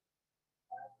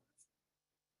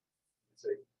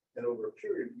 See, and over a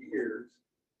period of years,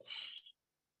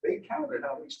 they counted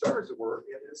how many stars there were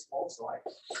in this small slice.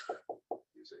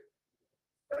 You see,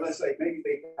 and let's say maybe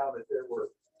they counted there were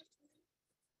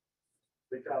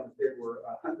they found that there were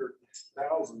 100,000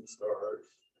 stars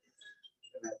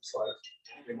in that slice.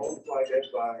 They multiplied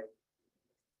that by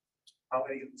how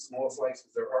many small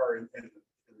slices there are in the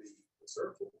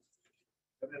circle.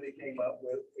 And then they came up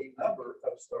with a number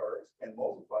of stars and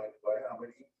multiplied it by how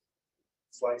many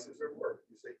slices there were,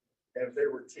 you see. And if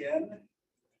there were 10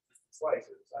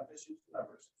 slices, I'm just using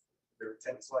numbers, there were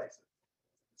 10 slices.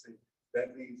 See,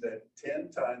 that means that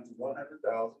 10 times 100,000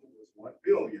 was 1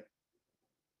 billion.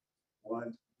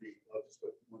 I'll just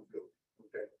put 1 billion,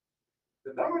 okay?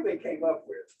 The number they came up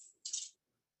with,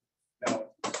 now,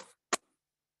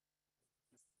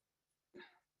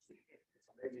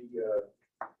 maybe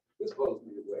this blows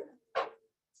me away,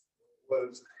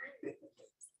 was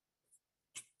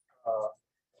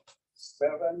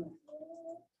 7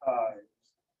 times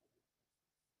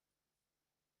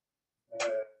uh,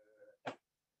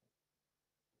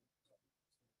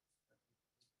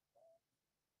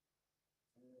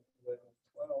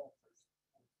 12,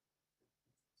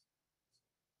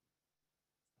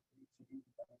 18,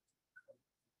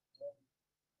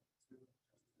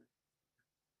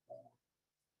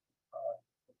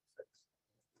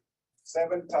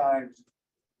 7 times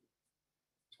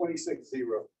 26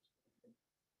 zeros.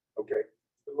 Okay,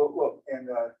 look, and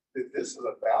this is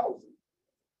 1,000.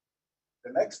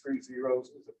 The next 3 zeros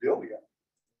is 1 billion.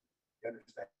 You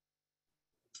understand?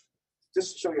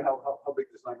 Just to show you how big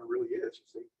this number really is,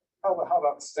 you see. How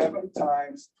about 7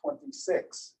 times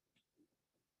 26?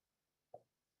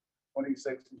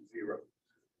 26 and 0. You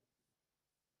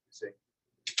see.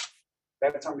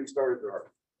 That's how many stars there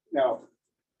are. Now,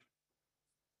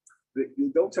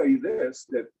 they'll tell you this,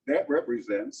 that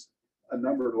represents a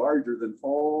number larger than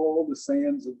all the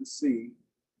sands of the sea,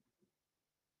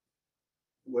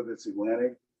 whether it's the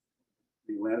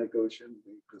Atlantic Ocean,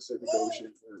 the Pacific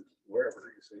Ocean, or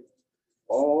wherever, you see.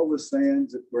 All the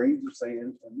sands, grains of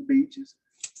sand on the beaches,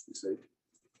 you see.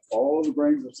 All the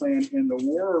grains of sand in the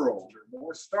world. There are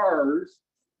more stars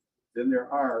than there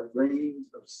are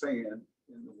grains of sand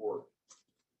in the world.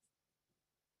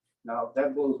 Now,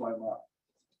 that blows my mind.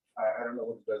 I don't know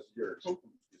what it does to yours, you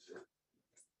see.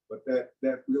 But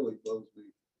that really blows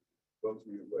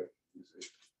me away, you see.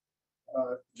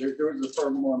 There was a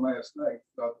program on last night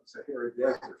about the Sahara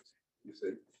Desert, you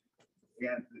see.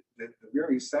 And the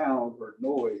very sound or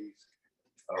noise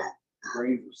of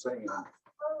grains of sand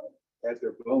as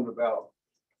they're blown about,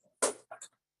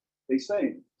 they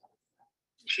sing.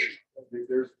 You see.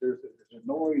 There's a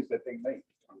noise that they make,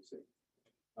 you see.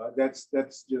 That's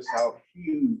just how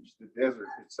huge the desert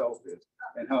itself is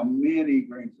and how many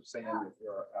grains of sand that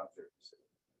there are out there.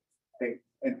 Okay,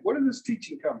 and where did this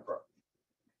teaching come from?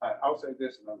 I'll say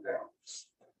this and I'm down.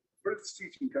 Where did this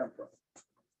teaching come from?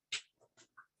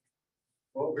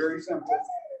 Well, very simple.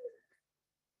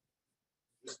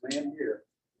 This man here,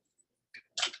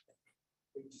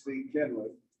 H.C.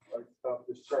 Kenley, right at the top of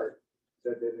this chart,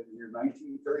 said that in the year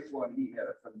 1931, he had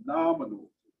a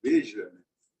phenomenal vision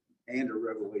and a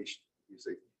revelation, you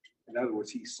see. In other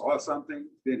words, he saw something,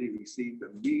 then he received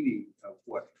the meaning of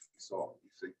what he saw, you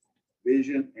see.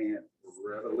 Vision and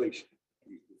revelation,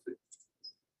 you see.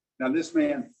 Now this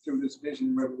man, through this vision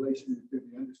and revelation, and through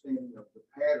the understanding of the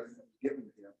pattern that was given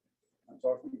to him, I'm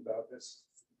talking about this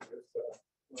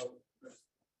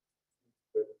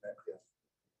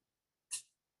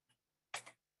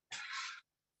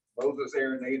Moses,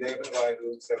 Aaron, Nadab, and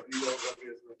Abihu, 70 years of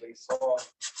Israel, they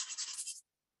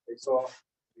saw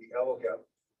the Elohim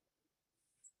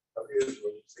of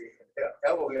Israel. See,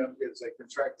 Elohim is a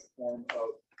contracted form of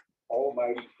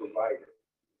Almighty Provider.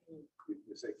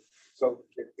 You see, so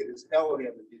it is Elohim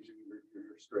that gives you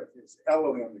your strength. It's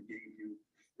Elohim that gave you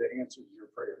the answers to your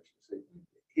prayers. You see,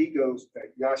 he goes,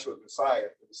 Yahshua, the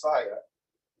Messiah,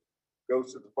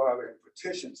 goes to the Father and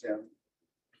petitions him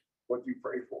what you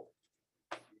pray for.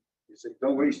 You see,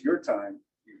 don't waste your time.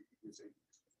 You see,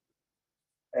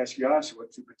 ask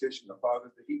Yahshua to petition the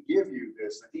Father that he give you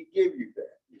this and he give you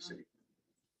that. You see,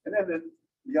 and then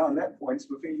beyond that point, it's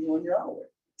between you and Yahweh.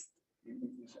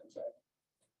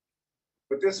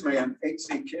 But this man,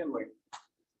 H.C. Kenley,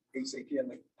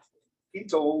 he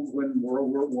told when World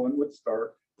War I would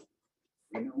start,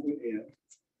 would end.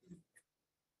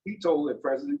 He told that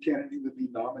President Kennedy would be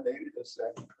nominated as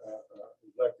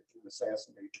elected and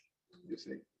assassinated. You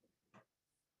see,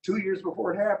 2 years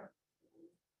before it happened.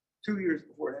 2 years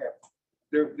before it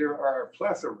happened. There are a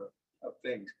plethora of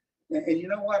things, and you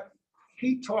know what?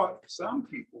 He taught some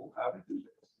people how to do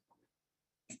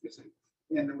this. You see.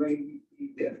 And the way he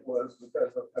did it was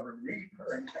because of a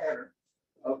recurring pattern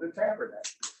of the tabernacle.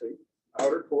 See,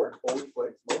 outer court, holy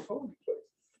place, most holy place.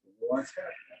 One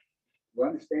tabernacle.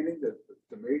 Understanding the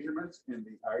measurements and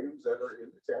the items that are in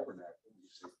the tabernacle. You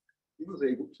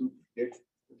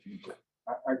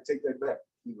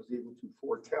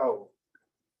foretell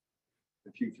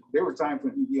the future. There were times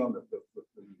when he'd be on the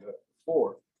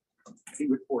floor, he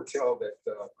would foretell that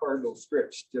Cardinal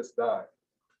Stretch just died.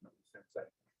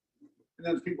 And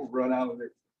then people run out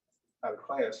of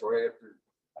class right after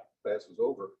class was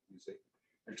over, you see,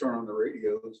 and turn on the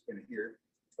radios and hear,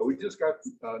 oh, we just got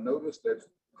notice that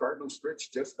Cardinal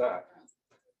Stretch just died.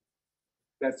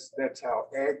 That's how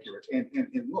accurate. And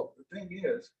look, the thing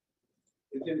is,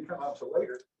 it didn't come out till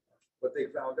later, but they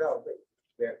found out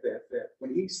that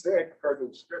when he said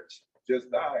Cardinal Stretch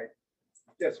just died,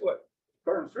 guess what?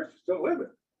 Cardinal Stretch is still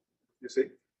living. You see,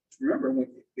 remember when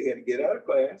they had to get out of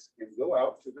class and go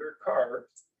out to their cars,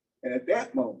 and at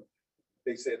that moment,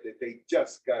 they said that they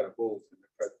just got a bulletin in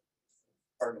the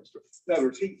Cardinal Stretch. In other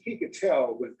words, he could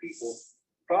tell when people,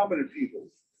 prominent people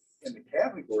in the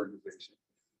Catholic organization,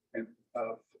 and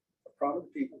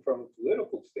prominent people from a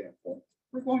political standpoint,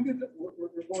 we're going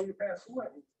to pass away.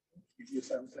 You see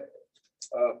what I'm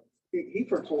saying? He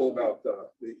foretold about the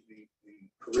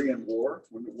Korean War,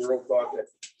 when the world thought that,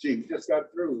 gee, we just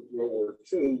got through World War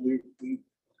II, we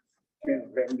can't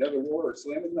have another war,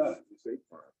 slamming none, you see.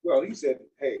 Well, he said,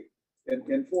 hey,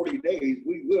 in 40 days,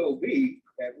 we will be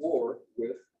at war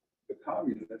with the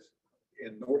communists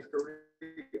in North Korea,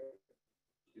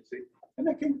 you see. And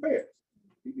that came fast,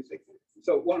 you see.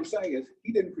 So what I'm saying is,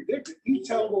 he didn't predict it. He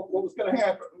told what was going to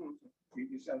happen. You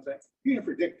see what I'm saying? He didn't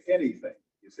predict anything,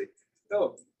 you see.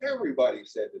 No, everybody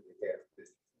said that they had a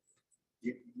vision.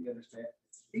 You understand?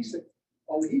 He said,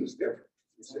 only he was different,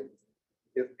 you see.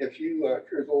 If you,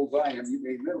 here's old Zion, you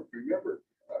may remember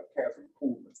Catherine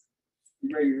Kuhlman. You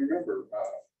may remember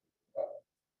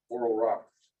Oral Roberts.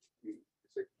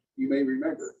 You may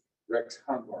remember Rex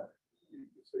Hungar.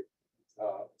 You see.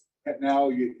 And now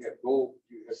you have Joel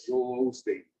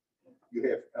Osteen. You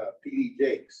have P.D.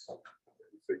 Jakes.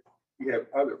 You have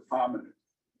other prominent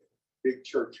big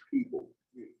church people.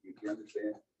 You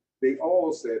understand? They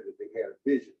all said that they had a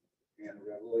vision and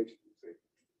a revelation.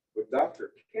 But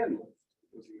Dr. Kendall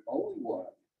was the only one.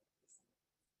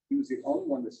 He was the only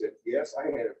one that said, yes, I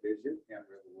had a vision and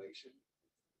revelation.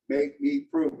 Make me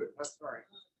prove it. That's right.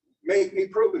 Make me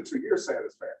prove it to your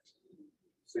satisfaction.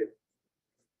 See,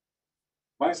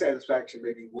 my satisfaction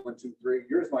may be 1, 2, 3.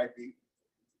 Yours might be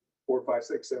 4, 5,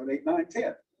 6, 7, 8, 9, 10.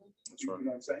 That's right. You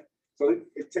know what I'm saying? So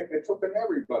it took an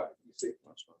everybody, you see.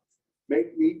 That's right.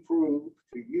 Make me prove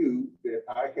to you that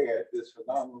I had this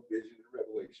phenomenal vision and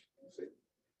revelation, you see.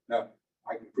 Now,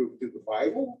 I can prove it through the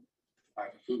Bible. I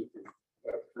can prove it through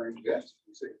current events,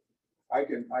 you see. I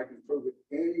can prove it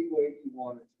any way you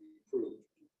want it to be proved.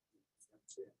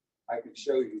 I can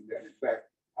show you that, in fact,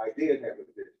 I did have a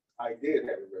vision. I did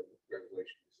have a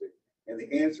revelation, you see. And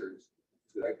the answers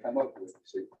that I come up with, you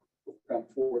see, will come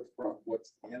forth from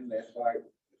what's in that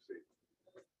Bible, you see.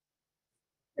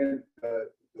 And the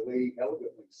lady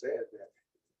elegantly said that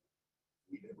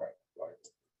we didn't write the Bible.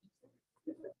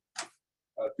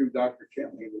 Through Dr.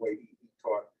 Kentley, the way he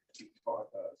taught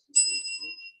us, you see,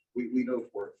 we know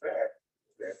for a fact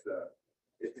that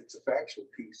it's a factual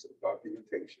piece of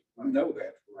documentation. We know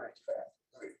that for a fact.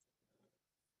 Right?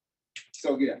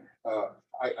 So again,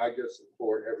 I just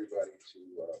implore everybody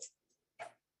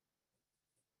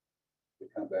to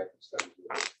come back and study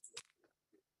this.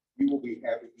 You will be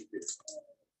happy you did.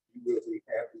 You will be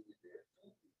happy you did.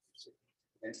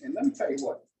 And let me tell you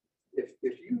what, if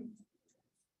you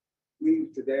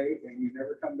leave today and you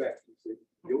never come back, you see,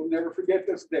 you'll never forget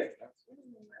this day.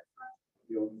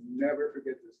 You'll never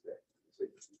forget this day. You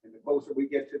see? And the closer we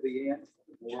get to the end,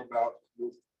 the more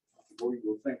you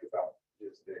will think about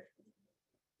this day.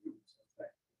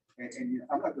 And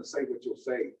I'm not going to say what you'll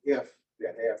say if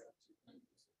that happens.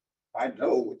 I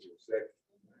know what you'll say.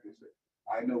 You see?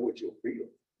 I know what you'll feel.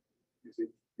 You see,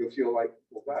 you'll feel like,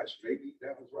 well, gosh, maybe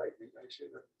that was right. Maybe I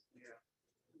should have. Yeah.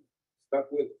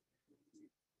 Stuck with it.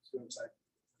 See what I'm saying?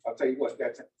 I'll tell you what,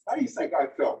 how do you think I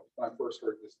felt when I first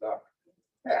heard this doctrine?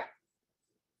 Yeah.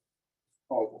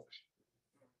 Oh, gosh.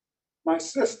 My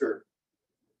sister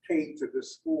came to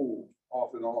this school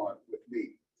off and on with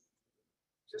me.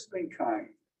 Just being kind.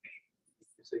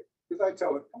 You see, because I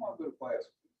tell her, come on, go to class.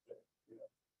 You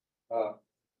know,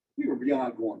 we were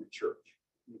beyond going to church.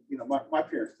 You know, my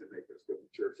parents didn't make us go to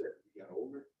church after we got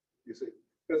older. You see,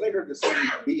 because they heard the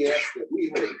same BS that we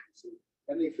heard. You see,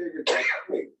 and they figured that,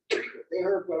 hey, if they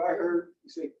heard what I heard, you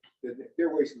see,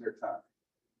 they're wasting their time.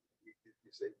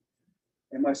 You see,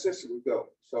 and my sister would go.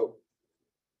 So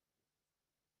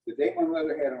the day my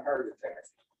mother had a heart attack,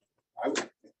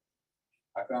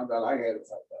 I found out I had a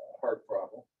heart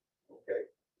problem. Okay,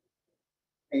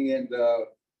 and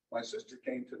my sister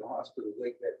came to the hospital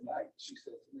late that night. She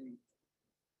said to me,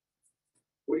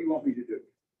 "What do you want me to do?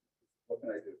 What can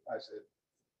I do?" I said,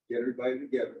 get everybody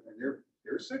together, and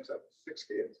there's 6 of us, 6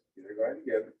 kids, get everybody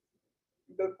together,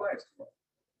 and go to class tomorrow.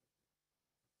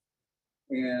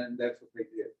 And that's what they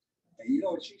did. And you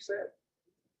know what she said?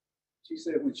 She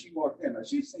said when she walked in, now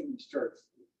she's seen these charts.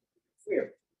 We have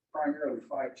primarily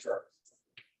 5 charts.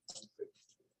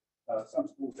 Some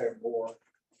schools have more.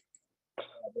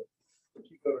 But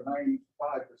if you go to 95%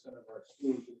 of our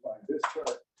schools, you find this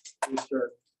chart, this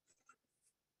chart,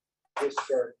 this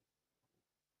chart,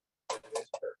 and this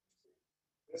chart.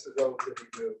 This is relatively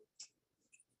new.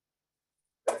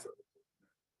 That's what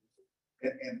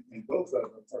and both of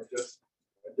them are just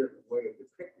a different way of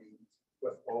depicting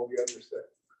what all the others say.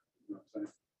 You know what I'm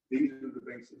saying? These are the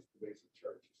basic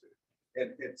charts, you see.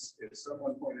 And it's, as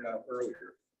someone pointed out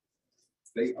earlier,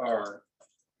 they are,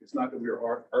 it's not that we are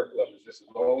art lovers. This is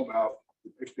all about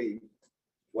depicting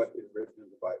what is written in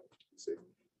the Bible, you see.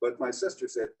 But my sister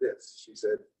said this, she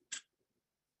said,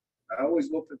 I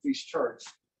always looked at these charts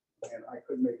and I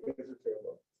couldn't make heads or tail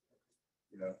of it.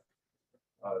 You know,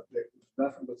 there was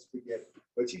nothing but spaghetti.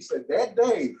 But she said that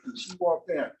day when she walked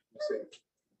in, you see,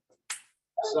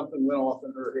 something went off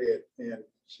in her head and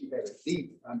she had a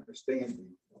deep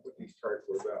understanding of what these charts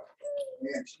were about.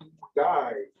 And she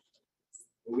died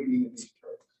believing in these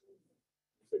charts.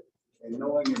 And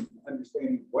knowing and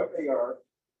understanding what they are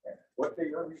and what they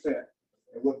represent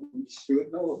and what we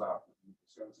should know about them. You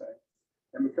see what I'm saying?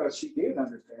 And because she did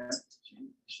understand,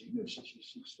 she knew she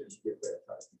shouldn't get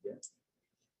baptized again.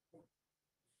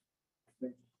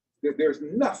 There's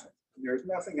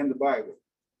nothing in the Bible.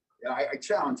 And I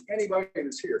challenge anybody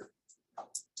that's here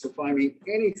to find me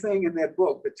anything in that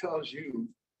book that tells you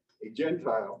a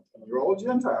Gentile, and you're all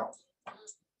Gentiles.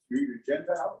 You're either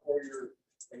Gentile or you're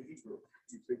a Hebrew.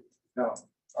 You see? Now,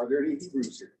 are there any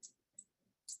Hebrews here?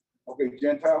 Okay,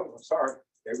 Gentile, I'm sorry.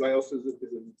 Everybody else is a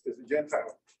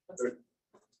Gentile.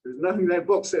 There's nothing in that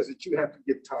book says that you have to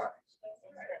give tithes.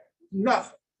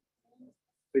 Nothing.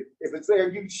 If it's there,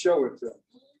 you show it to them.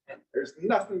 There's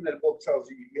nothing that the book tells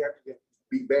you you have to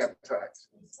be baptized.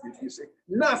 You see,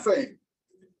 nothing.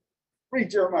 Read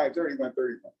Jeremiah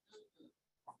 31:31.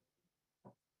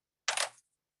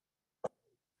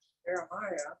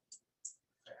 Jeremiah.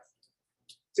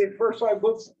 See, the first five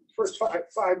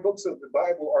books of the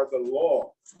Bible are the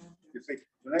law. You see,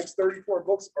 the next 34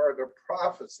 books are the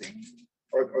prophecy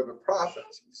or the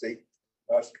prophets. You see,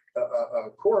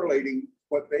 correlating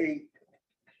what they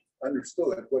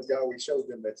understood, what Yahweh showed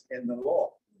them that's in the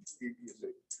law. You see,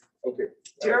 okay.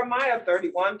 Jeremiah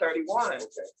 31:31. Okay.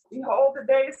 Behold, the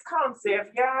days come, saith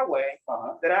Yahweh,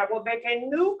 Uh-huh. that I will make a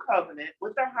new covenant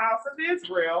with the house of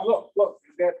Israel. Look,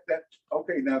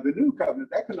 okay, now the new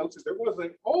covenant, that connotes that there was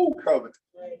an old covenant.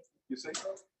 You see,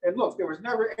 and look, there was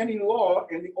never any law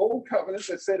in the old covenant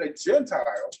that said a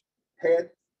Gentile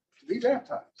had to be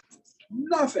baptized.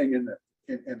 Nothing in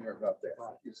there about that.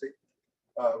 You see,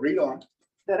 read on.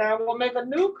 That I will make a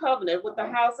new covenant with the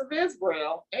house of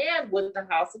Israel and with the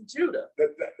house of Judah.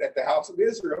 That the house of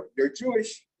Israel, they're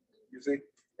Jewish. You see,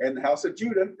 and the house of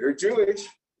Judah, they're Jewish.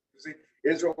 You see,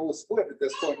 Israel was split at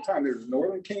this point in time. There's a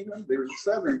northern kingdom, there's a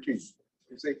southern kingdom.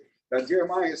 You see, now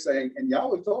Jeremiah is saying, and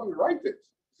Yahweh told him to write this.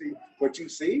 See, what you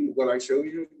see, what I show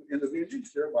you in the vision,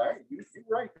 Jeremiah, you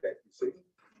write that, you see.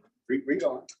 Read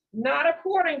on. Not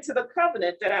according to the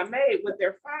covenant that I made with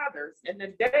their fathers in the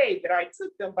day that I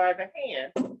took them by the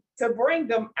hand to bring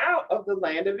them out of the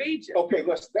land of Egypt. Okay,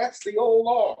 that's the old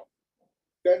law.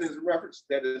 That is a reference,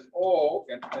 that is all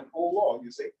an old law,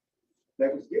 you see.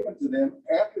 That was given to them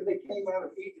after they came out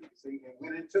of Egypt, see, and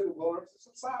went into the wilderness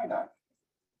of Sinai.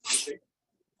 You see?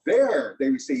 There they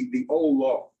received the old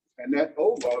law. And that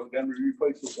old law is then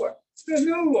replaced with what? The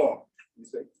new law. You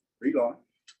see, read on.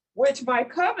 Which my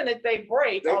covenant they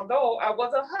break, although I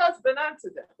was a husband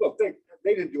unto them. Look, they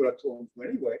didn't do what I told them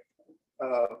anyway.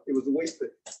 It was a waste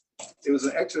it was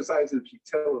an exercise in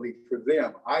futility for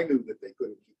them. I knew that they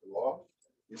couldn't keep the law.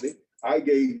 You see, I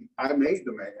made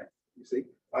the man. You see,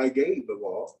 I gave the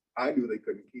law. I knew they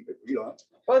couldn't keep it. Read on.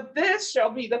 But this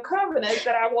shall be the covenant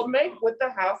that I will make with the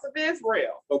house of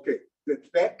Israel. Okay,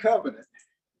 that covenant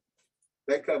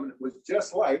was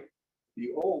just like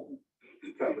the old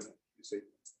covenant, you see.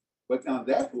 But now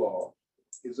that law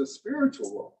is a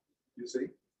spiritual law, you see.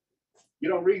 You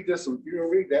don't read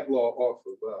that law off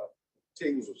of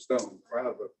tables of stone, or out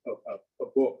of a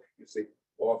book, you see,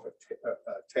 off a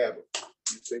tablet,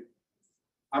 you see.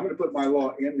 I'm going to put my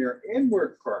law in their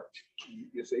inward part,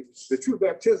 you see. The true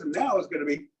baptism now is going to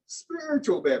be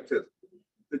spiritual baptism.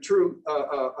 The true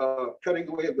cutting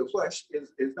away of the flesh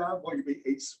is now going to be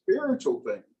a spiritual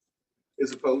thing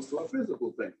as opposed to a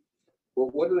physical thing. Well,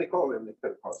 what do they call them? They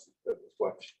cut across the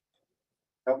flesh.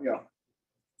 Help me out.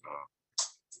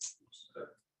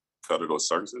 Gotta go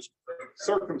circumcision.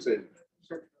 Circumcision.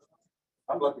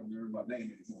 I'm lucky to remember my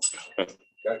name anymore.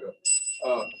 Gotta go.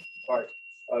 All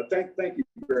right, thank you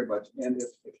very much. And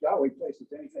if Yahweh places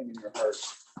anything in your heart,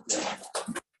 then,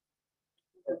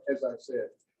 as I said,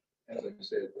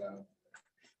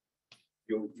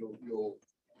 you'll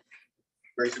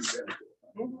greatly benefit.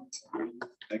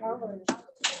 Thank you.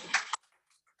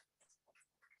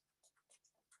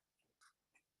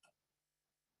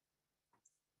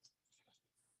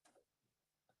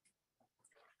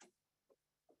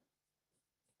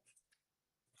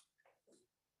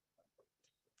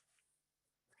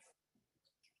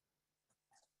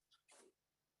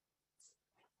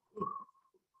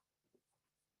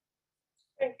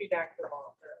 Thank you, Dr.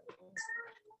 Walker.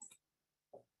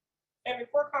 And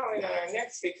before calling on our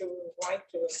next speaker, we would like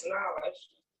to acknowledge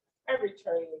a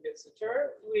returning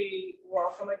visitor. We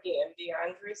welcome again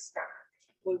DeAndre Scott.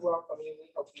 We welcome you. We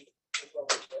hope you will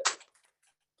enjoy it.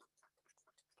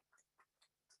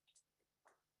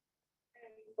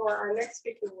 And for our next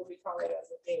speaker, we'll be calling on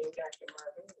the Dean, Dr.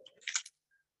 Marvin Williams.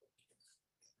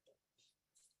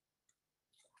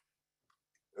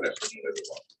 Good afternoon,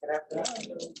 everyone. Good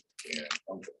afternoon. And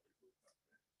I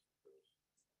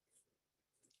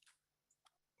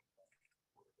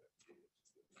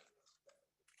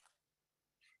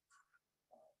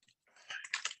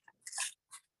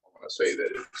want to say that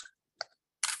it's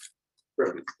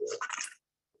privilege to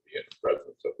be in the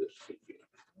presence of this speaker.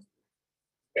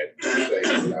 And to say,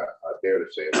 I dare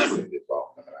to say, and I say this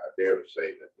often, and I dare to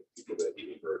say that the people that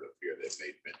you heard up here, that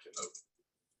made mention of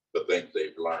the things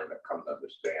they've learned and come to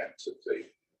understand since they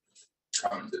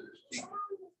come to this team.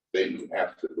 They knew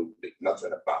absolutely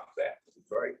nothing about that,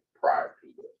 right, prior to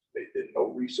this. They did no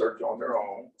research on their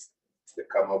own to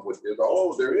come up with this,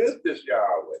 oh, there is this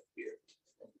Yahweh here.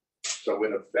 So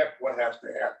in effect, what has to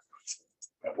happen,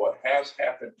 and what has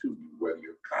happened to you, whether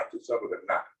you're conscious of it or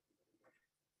not,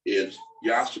 is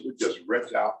Yahshua just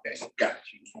reached out and got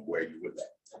you from where you were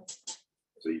at.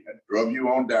 See, and drove you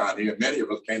on down here. Many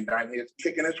of us came down here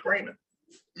kicking and screaming.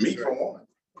 Me for one.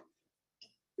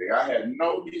 See, I had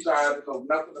no desire to know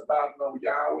nothing about no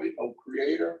Yahweh, no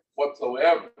creator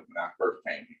whatsoever when I first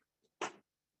came here.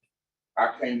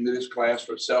 I came to this class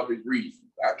for selfish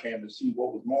reasons. I came to see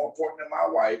what was more important than my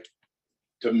wife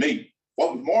to me.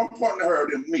 What was more important to her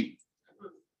than me.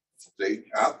 See,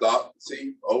 I thought,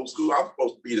 see, old school, I'm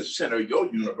supposed to be the center of your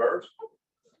universe.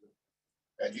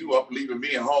 And you up leaving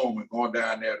me at home and going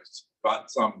down there to spot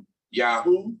some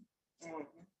Yahoo.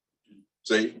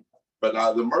 See, but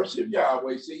the mercy of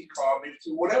Yahweh, see, he called me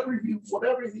to whatever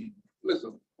he,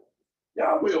 listen,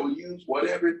 Yahweh will use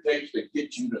whatever it takes to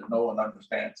get you to know and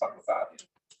understand something about him.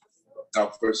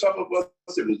 Now, for some of us,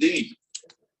 it was easy.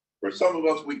 For some of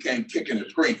us, we came kicking and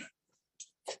screaming.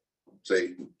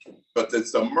 See, but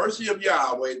it's the mercy of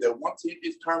Yahweh that once he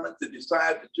determined to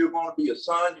decide that you're going to be a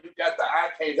son, you got the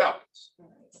I can't help it.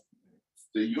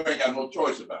 See, you ain't got no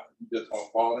choice about it. You just gonna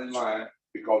fall in line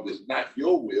because it's not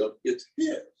your will, it's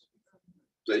his.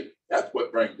 See, that's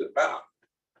what brings it about.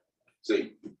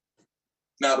 See,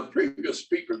 now the previous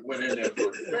speakers went in there and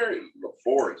were very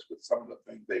laborious with some of the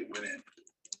things they went into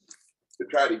to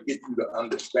try to get you to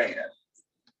understand,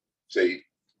 see,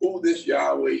 who this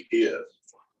Yahweh is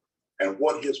and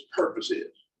what his purpose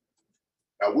is.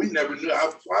 Now, we never knew,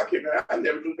 I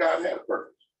never knew God had a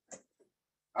purpose.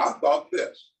 I thought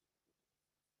this.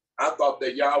 I thought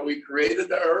that Yahweh created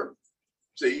the earth,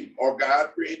 see, or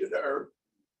God created the earth,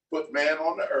 put man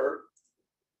on the earth,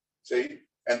 see,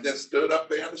 and then stood up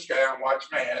there in the sky and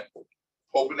watched man,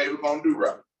 hoping they were going to do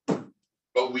right.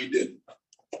 But we didn't.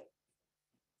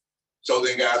 So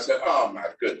then God said, oh my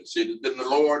goodness, see, then the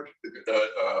Lord,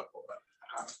 I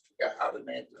forgot how the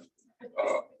name is.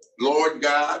 Lord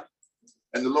God,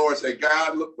 and the Lord said,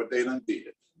 God, look what they done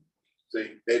did.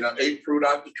 See, they done ate fruit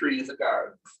out the tree in the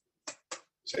garden.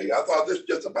 See, I thought this was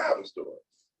just a Bible story.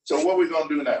 So what are we gonna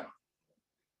do now?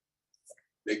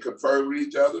 They conferred with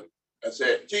each other and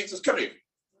said, Jesus, come here.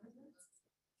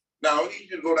 Now I need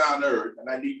you to go down to earth and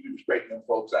I need you to straighten them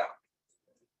folks out.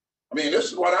 I mean,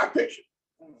 this is what I pictured.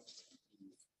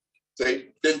 See,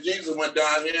 then Jesus went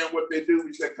down here and what they do,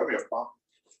 we said, come here, Father.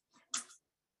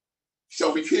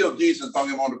 So we killed Jesus and hung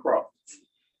him on the cross.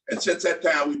 And since that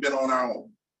time, we've been on our own.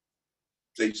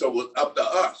 See, so it's up to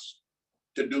us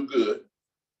to do good,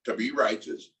 to be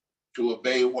righteous, to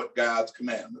obey what God's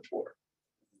commandments were.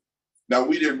 Now,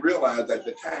 we didn't realize at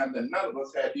the time that none of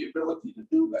us had the ability to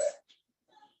do that.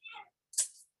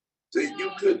 See,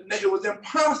 it was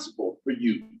impossible for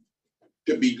you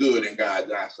to be good in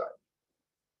God's eyesight.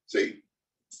 See,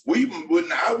 I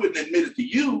wouldn't admit it to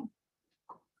you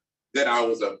that I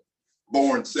was a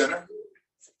born sinner.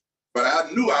 But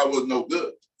I knew I was no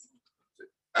good.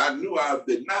 I knew I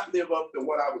did not live up to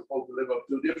what I was supposed to live up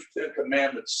to. This 10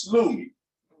 commandments slew me.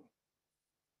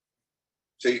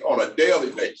 See, on a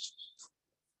daily basis.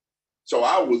 So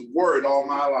I was worried all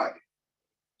my life.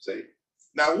 See,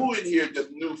 now who in here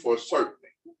just knew for certain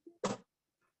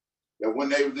that when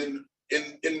they was in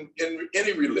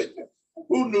any religion,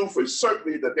 who knew for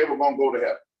certain that they were going to go to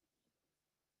heaven?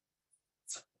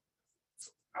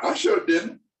 I sure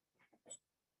didn't.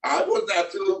 I was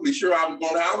absolutely sure I was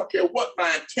going to. I don't care what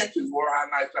my intentions were, how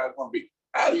nice I was going to be.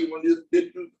 I even used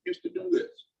to do this.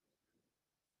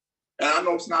 And I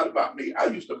know it's not about me. I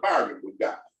used to bargain with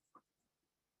God.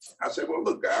 I said, well,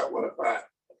 look, God, what if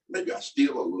maybe I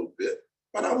steal a little bit,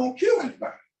 but I won't kill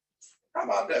anybody. How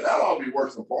about that? That'll all be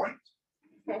worth some points.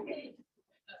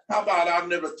 How about I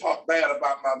never talk bad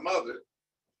about my mother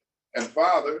and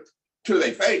father to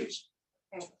their face?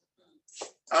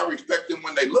 I respect them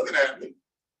when they looking at me.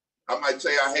 I might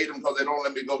say I hate them because they don't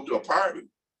let me go to a party.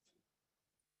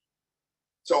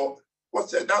 So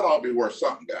what's that? That'll all be worth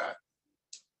something, God.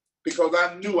 Because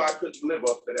I knew I couldn't live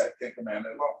up to that 10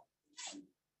 commandment law.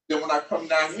 Then when I come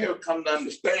down here, come to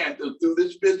understand through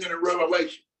this vision and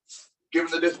revelation,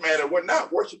 given to this man, that we're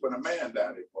not worshiping a man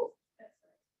down here, folks.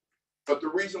 But the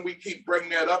reason we keep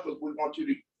bringing that up is we want you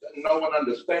to know and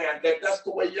understand that that's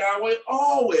the way Yahweh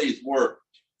always worked.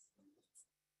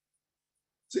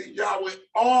 See, Yahweh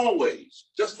always,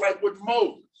 just like with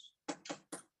Moses.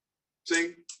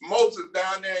 See, Moses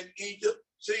down there in Egypt,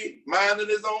 see, minding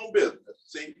his own business.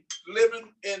 See,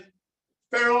 living in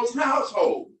Pharaoh's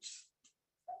household,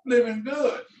 living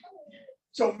good.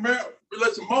 So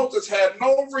listen, Moses had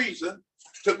no reason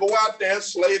to go out there and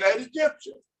slay that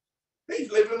Egyptian.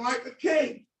 He's living like a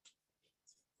king.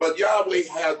 But Yahweh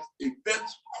has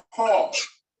events pause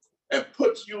and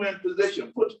puts you in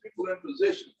position, puts people in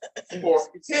position for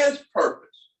his purpose.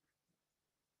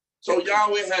 So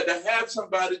Yahweh had to have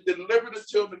somebody deliver the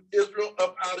children of Israel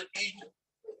up out of Egypt.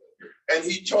 And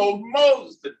he chose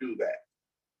Moses to do that.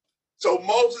 So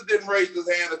Moses didn't raise his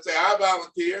hand and say, I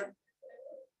volunteer.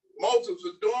 Moses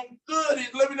was doing good.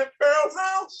 He's living in Pharaoh's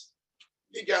house.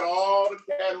 He got all the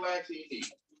Cadillacs he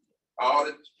needed. All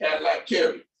the Cadillac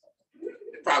Cherry.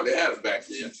 They probably had it back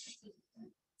then.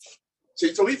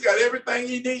 See, so he's got everything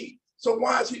he needs. So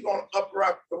why is he going to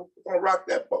rock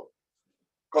that boat?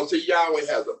 Because Yahweh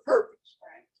has a purpose.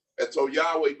 Right. And so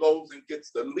Yahweh goes and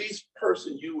gets the least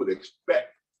person you would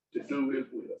expect to do his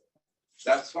will.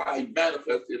 That's why he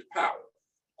manifests his power.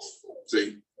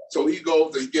 See, so he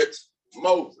goes and gets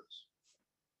Moses.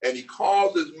 And he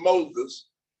causes Moses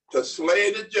to slay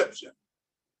an Egyptian.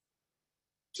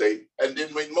 See, and then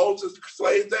when Moses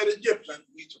slays that Egyptian,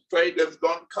 he's afraid that it's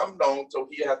going to come down, so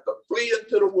he has to flee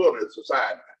into the wilderness of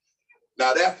Sinai.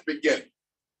 Now that's the beginning.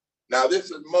 Now this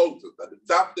is Moses, the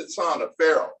adopted son of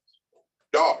Pharaoh's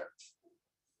daughter.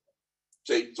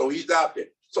 See, so he's out there.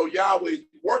 So Yahweh's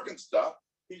working stuff.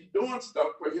 He's doing stuff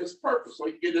for his purpose, so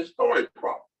he can get his story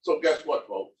from. So guess what,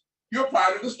 folks? You're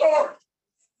part of the story.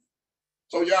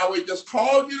 So Yahweh just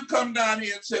called you to come down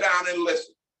here and sit down and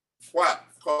listen. Why?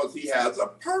 Because he has a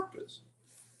purpose.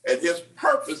 And his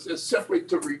purpose is simply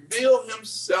to reveal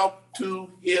himself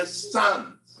to his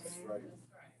sons. Right.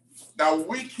 Now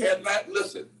we cannot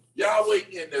listen. Yahweh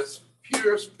in this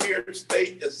pure spirit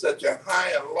state is such a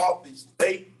high and lofty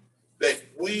state that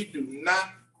we do not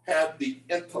have the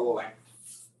intellect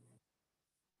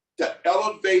to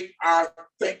elevate our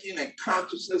thinking and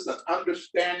consciousness and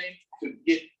understanding to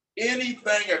get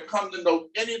anything or come to know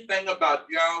anything about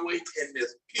Yahweh in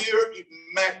this pure,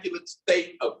 immaculate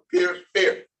state of pure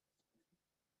spirit.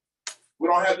 We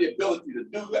don't have the ability to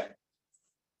do that.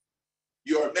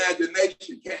 Your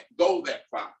imagination can't go that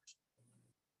far.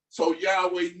 So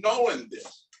Yahweh knowing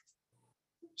this,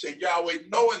 Yahweh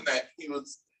knowing that he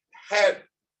had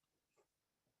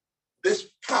this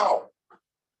power,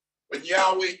 when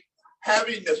Yahweh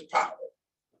having this power,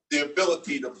 the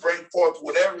ability to bring forth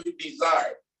whatever he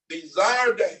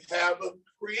desired to have a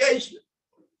creation.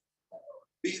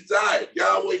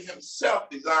 Yahweh himself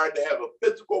desired to have a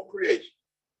physical creation.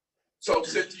 So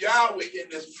since Yahweh in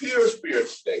this pure spirit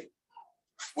state,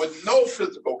 with no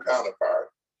physical counterpart,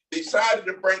 decided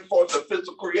to bring forth a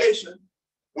physical creation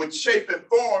with shape and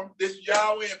form, this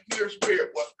Yahweh in pure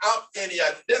spirit, without any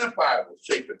identifiable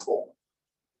shape and form,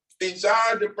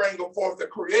 desired to bring forth a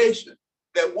creation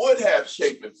that would have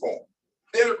shape and form.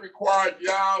 Then it required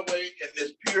Yahweh in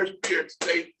this pure spirit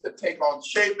state to take on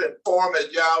shape and form as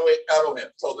Yahweh Elohim.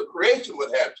 So the creation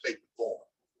would have shape and form.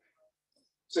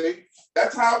 See,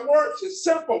 that's how it works. It's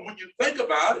simple when you think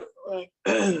about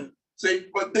it. See,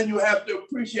 but then you have to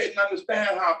appreciate and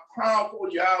understand how powerful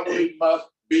Yahweh must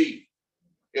be.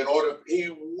 in order, he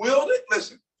willed it.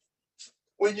 Listen,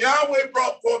 when Yahweh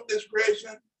brought forth this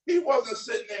creation, he wasn't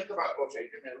sitting there and about, okay,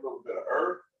 give me a little bit of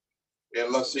earth,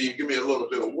 and let's see, give me a little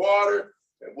bit of water,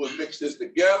 and we'll mix this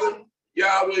together.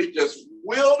 Yahweh just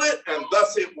willed it, and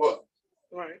thus it was.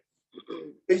 Right.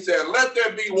 He said, let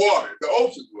there be water. The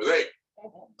oceans were there.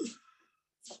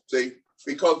 See,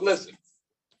 because listen,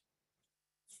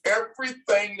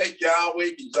 everything that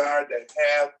Yahweh desired to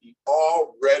have, he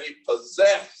already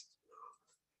possessed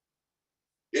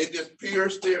in this pure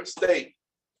state.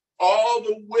 All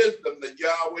the wisdom that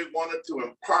Yahweh wanted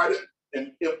to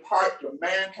impart to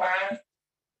mankind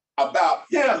about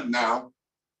him now,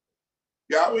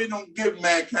 Yahweh don't give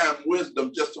mankind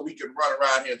wisdom just so we can run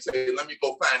around here and say, let me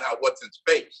go find out what's in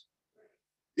space.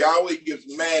 Yahweh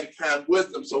gives mankind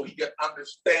wisdom so he can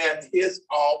understand his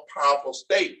all-powerful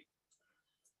state.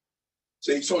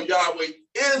 See, so Yahweh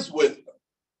is wisdom.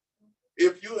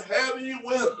 If you have any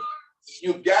wisdom,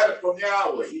 you got it from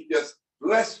Yahweh. He just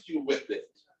blessed you with it.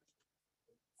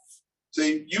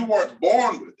 See, you weren't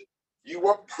born with it. You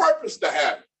were purposed to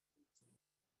have it.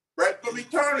 Right from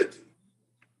eternity.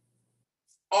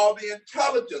 All the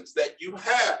intelligence that you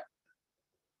have,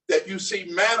 that you see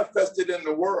manifested in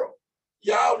the world.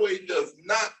 Yahweh does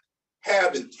not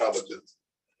have intelligence.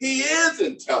 He is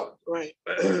intelligent. Right.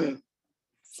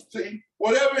 See,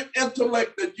 whatever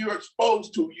intellect that you're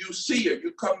exposed to, you see it,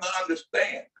 you come to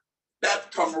understand.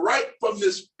 That come right from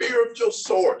this spiritual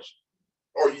source,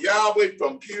 or Yahweh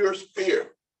from pure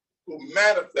spirit, who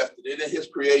manifested it in his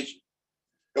creation.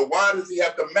 And why does he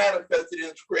have to manifest it in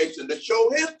his creation? To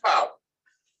show his power,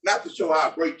 not to show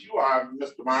how great you are,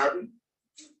 Mr. Marvin.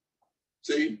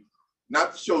 See,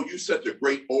 not to show you such a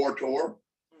great orator.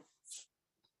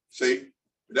 See,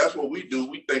 that's what we do.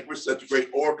 We think we're such a great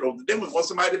orator. Then we want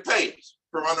somebody to pay us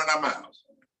for running our mouths.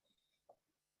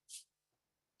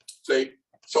 See,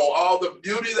 so all the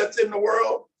beauty that's in the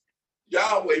world,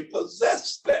 Yahweh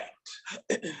possessed that.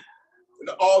 And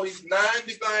all these 9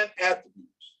 divine attributes,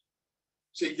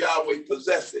 see, Yahweh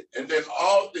possessed it. And then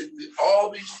all these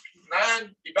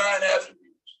 9 divine attributes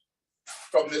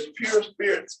from this pure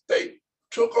spirit state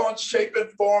took on shape and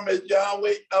form as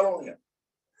Yahweh Elohim.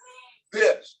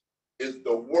 This is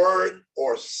the word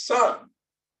or son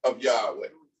of Yahweh.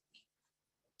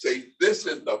 See, this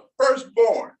is the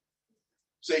firstborn,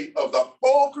 see, of the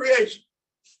whole creation.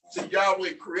 See,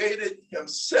 Yahweh created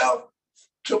himself,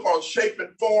 took on shape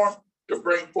and form to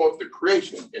bring forth the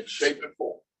creation in shape and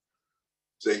form.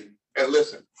 See, and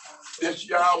listen, this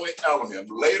Yahweh Elohim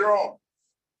later on,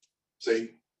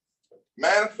 see,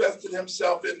 manifested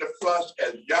himself in the flesh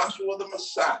as Yahshua the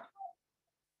Messiah.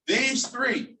 These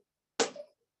 3,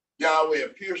 Yahweh in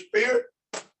pure spirit,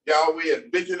 Yahweh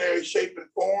in visionary shape and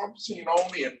form, seen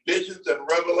only in visions and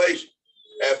revelation,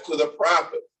 as to the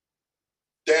prophet,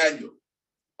 Daniel,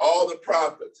 all the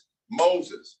prophets,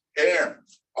 Moses, Aaron,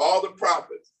 all the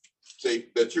prophets, see,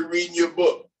 that you read in your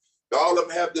book, all of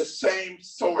them have the same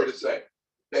story to say.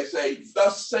 They say,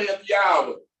 thus saith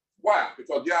Yahweh. Why?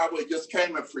 Because Yahweh just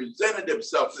came and presented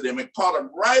himself to them and caught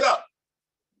them right up.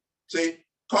 See,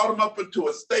 caught them up into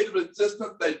a state of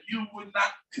existence that you would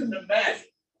not couldn't imagine.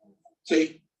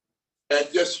 See, and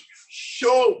just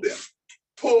showed them,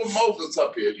 pulled Moses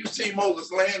up here. You see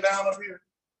Moses laying down up here?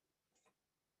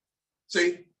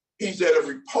 See, he's at a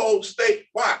repose state.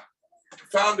 Why?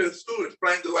 The founder of the school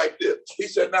explained it like this. He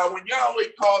said, now when Yahweh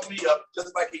called me up,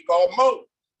 just like he called Moses.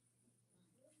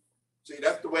 See,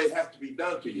 that's the way it has to be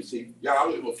done to you. See,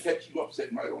 Yahweh will catch you up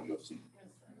sitting right on your seat.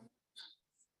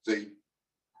 See,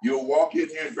 you'll walk in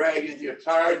here, drag in here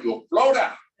tired, you'll float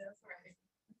out.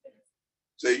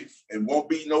 See, and won't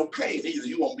be no pain either.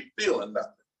 You won't be feeling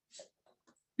nothing.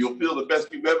 You'll feel the best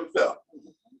you've ever felt.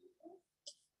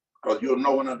 Because you'll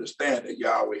know and understand that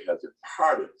Yahweh has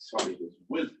imparted some of his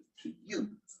wisdom to you.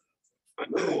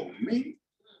 Oh, me?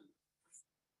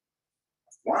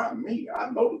 Why me?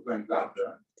 I know the things I've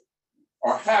done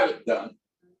or haven't done.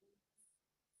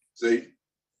 See,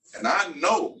 and I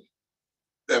know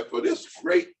that for this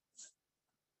great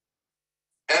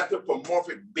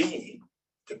anthropomorphic being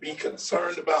to be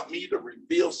concerned about me, to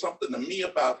reveal something to me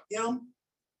about him,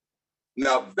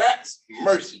 now that's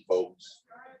mercy, folks.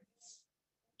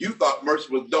 You thought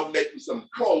mercy was donating some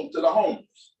clothes to the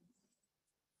homeless.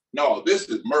 No, this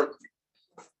is mercy.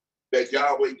 That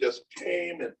Yahweh just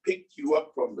came and picked you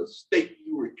up from the state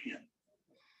you were in.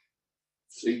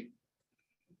 See,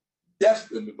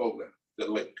 destined to go to the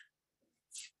lake.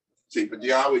 See, but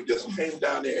Yahweh just came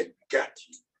down there and got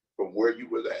you from where you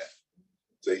was at.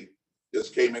 See,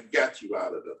 just came and got you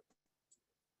out of the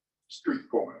street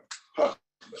corner, hustling,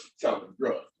 selling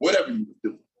drugs, whatever you were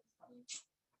doing.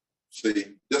 See,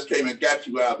 just came and got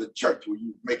you out of the church where you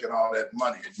were making all that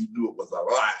money and you knew it was a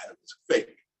lie, it was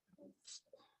fake.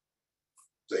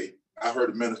 See, I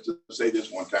heard a minister say this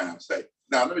one time, say,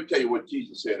 now let me tell you what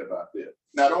Jesus said about this.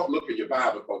 Now don't look at your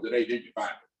Bible because it ain't in your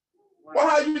Bible. Well,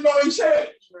 how you know he said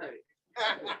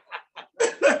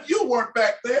it? You weren't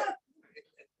back there.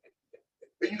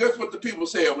 And that's what the people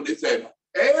said when they said,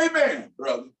 amen,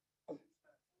 brother.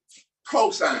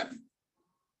 Co-signing.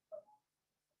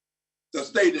 The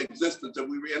state of existence that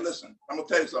we read. Listen, I'm gonna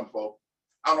tell you something, folks.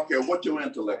 I don't care what your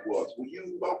intellect was. When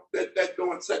you let that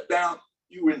go and sit down,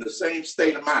 you were in the same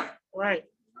state of mind. Right.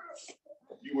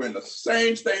 You were in the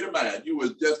same state of mind. You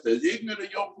was just as ignorant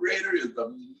of your creator as the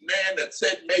man that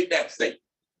made that state.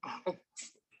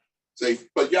 See,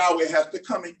 but Yahweh has to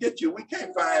come and get you. We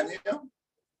can't find him.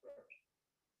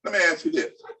 Let me ask you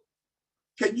this.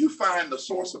 Can you find the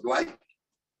source of light?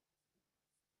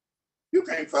 You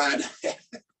can't find it.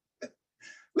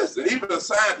 Listen, even the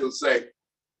scientists say,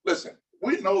 listen,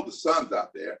 we know the sun's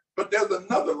out there, but there's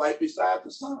another light besides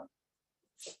the sun.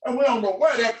 And we don't know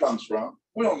where that comes from.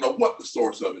 We don't know what the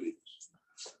source of it is.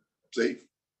 See,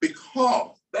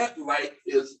 because that light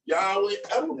is Yahweh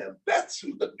Elohim. That's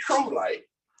who the true light,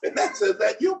 and that says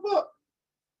that in your book.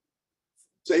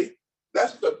 See,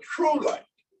 that's the true light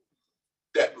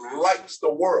that lights the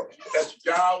world. That's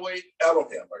Yahweh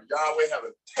Elohim, or Yahweh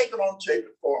having taken on shape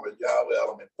and form as Yahweh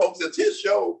Elohim. Folks, it's his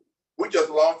show. We just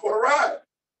along for the ride.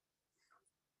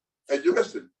 And you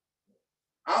listen,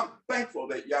 I'm thankful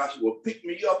that Yahshua picked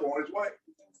me up on his way.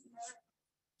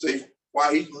 See,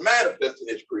 why he's manifesting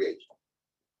his creation.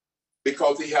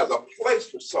 Because he has a place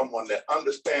for someone that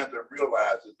understands and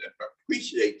realizes and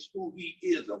appreciates who he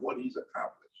is and what he's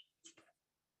accomplished.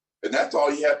 And that's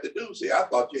all you have to do. See, I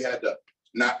thought you had to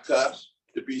not cuss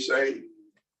to be saved.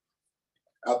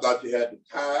 I thought you had to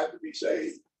tithe to be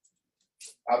saved.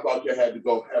 I thought you had to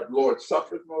go have Lord's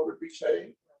Supper in order to be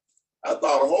saved. I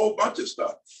thought a whole bunch of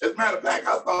stuff. As a matter of fact,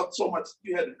 I thought so much,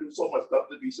 you had to do so much stuff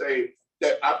to be saved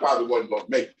that I probably wasn't going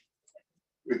to make it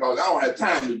because I don't have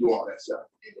time to do all that stuff.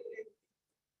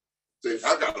 See,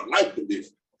 I got a life to live.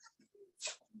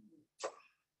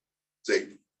 See,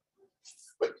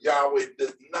 but Yahweh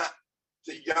does not,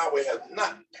 see, Yahweh has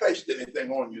not placed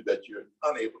anything on you that you're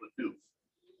unable to do.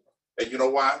 And you know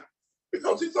why?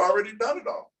 Because he's already done it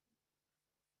all.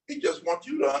 He just wants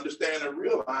you to understand and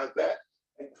realize that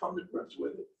and come to grips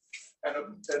with it and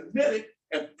admit it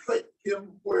and put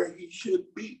him where he should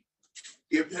be.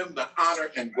 Give him the honor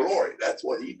and glory. That's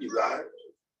what he desires.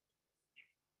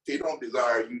 He don't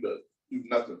desire you to do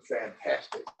nothing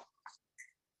fantastic.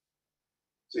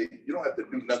 See, you don't have to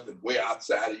do nothing way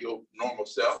outside of your normal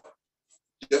self.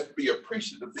 Just be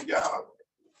appreciative of Yahweh.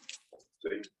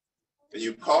 See, and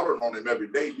you call it on him every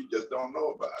day, you just don't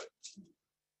know about it.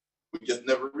 We just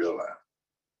never realize.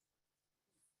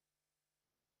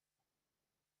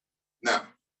 Now,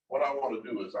 what I want to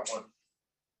do is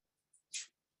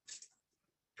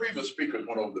previous speakers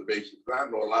went over the basics, but I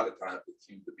know a lot of times it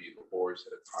seems to be laborious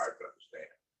and it's hard to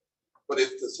understand. But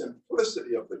it's the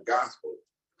simplicity of the gospel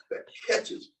that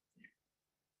catches you.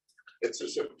 It's the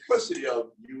simplicity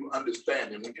of you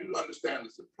understanding. When you understand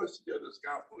the simplicity of this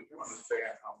gospel, you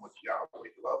understand how much Yahweh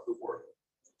loved the world,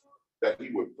 that he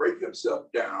would break himself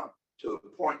down to the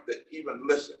point that even,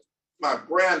 listen, my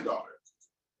granddaughter.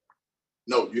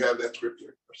 No, you have that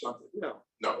scripture or something? No.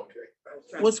 No,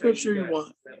 okay. What scripture you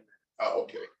want? Oh,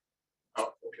 okay.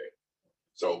 Oh, okay.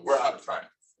 So we're out of time.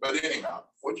 But anyhow,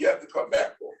 what you have to come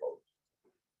back for, folks,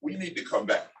 we need to come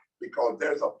back because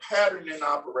there's a pattern in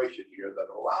operation here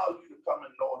that allows you to come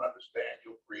and know and understand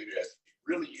your creator as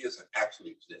he really is and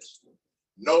actually exists.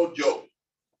 No joke.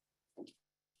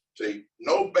 See,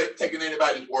 no taking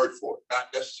anybody's word for it, not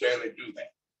necessarily do that.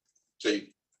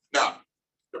 See, now,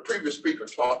 the previous speaker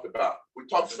we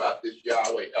talked about this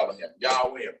Yahweh Elohim,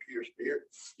 Yahweh in pure spirit,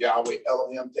 Yahweh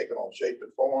Elohim taking on shape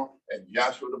and form, and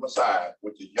Yahshua the Messiah,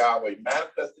 which is Yahweh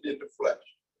manifested in the flesh.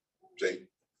 See,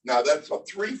 now that's a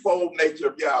threefold nature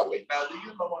of Yahweh. Now, do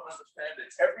you know and understand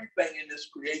that everything in this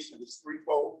creation is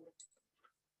threefold?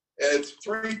 And it's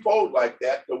threefold like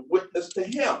that to witness to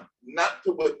him, not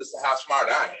to witness to how smart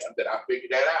I am that I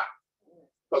figured that out.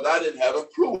 Because I didn't have a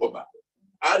clue about it.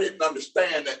 I didn't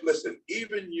understand that, listen,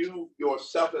 even you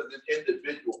yourself as an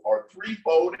individual are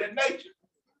threefold in nature.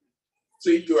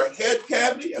 See, you're a head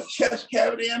cavity, a chest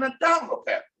cavity, and a abdominal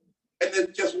cavity. And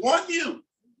there's just one you.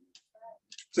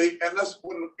 See, and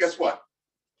guess what?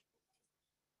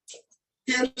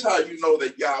 Here's how you know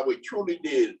that Yahweh truly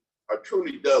did or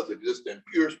truly does exist in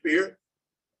pure spirit,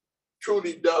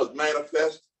 truly does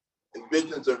manifest in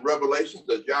visions and revelations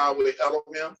of Yahweh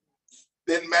Elohim.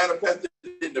 then manifested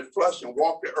in the flesh and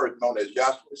walked the earth, known as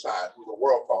Yahshua Messiah, who the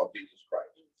world called Jesus Christ.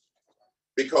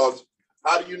 Because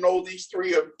how do you know these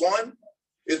three are one?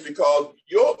 It's because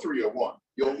your three are one.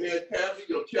 Your head cavity,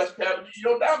 your chest cavity,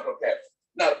 your abdominal cavity.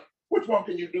 Now, which one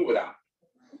can you do without?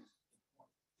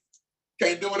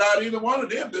 Can't do without either one of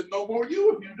them. There's no more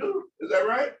you if you do. Is that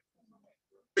right?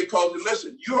 Because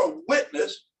listen, you're a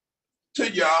witness to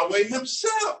Yahweh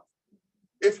himself.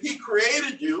 If he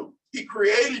created you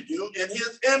in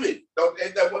his image.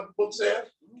 Ain't that what the book says?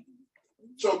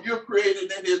 So if you're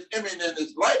created in his image and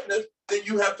his likeness, then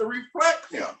you have to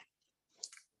reflect him.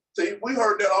 See, we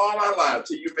heard that all our lives.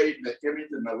 See, you're made in the image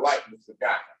and the likeness of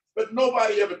God. But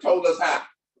nobody ever told us how.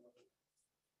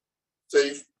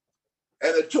 See?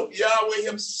 And it took Yahweh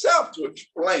himself to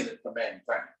explain it to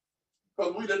mankind.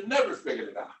 Because we'd have never figured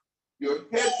it out. Your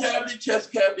head cavity,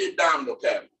 chest cavity, abdominal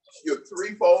cavity. You're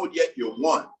threefold, yet you're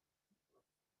one.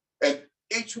 And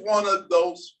each one of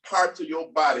those parts of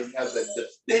your body has a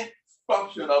distinct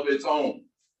function of its own.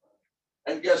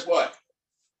 And guess what?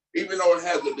 Even though it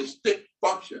has a distinct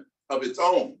function of its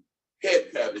own,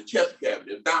 head cavity, chest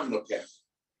cavity, abdominal cavity,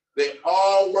 they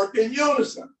all work in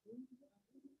unison.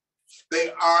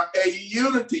 They are a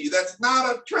unity. That's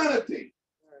not a trinity.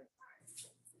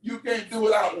 You can't do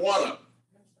without one of them.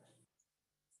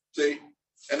 See?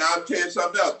 And I'll tell you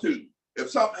something else too.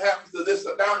 If something happens to this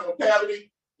abdominal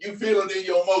cavity, you feel it in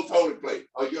your most holy place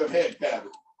or your head cavity.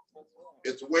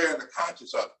 It's wearing the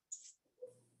conscience of it.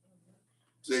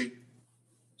 See?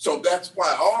 So that's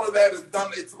why all of that is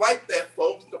done. It's like that,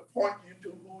 folks, to point you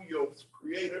to who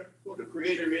the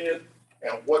creator is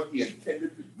and what he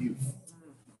intended for you.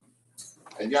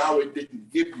 And Yahweh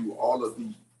didn't give you all of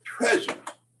these treasures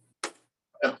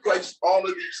and place all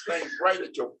of these things right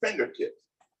at your fingertips.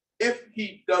 If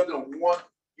he doesn't want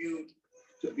you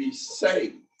to be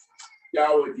saved,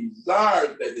 Yahweh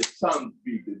desires that his son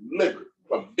be delivered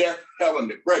from death, hell, and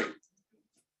the grave.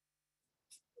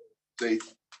 See,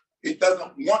 he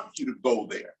doesn't want you to go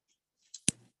there.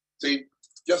 See,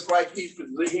 just like he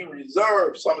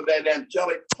reserved some of that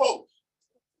angelic host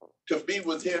to be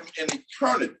with him in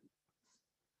eternity.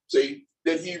 See,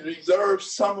 that he reserved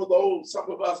some of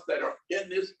us that are in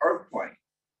this earth plane.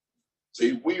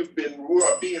 See, we are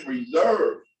being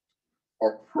reserved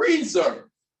or preserved.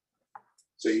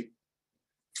 See,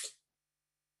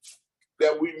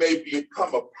 that we may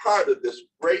become a part of this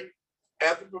great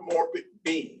anthropomorphic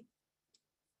being.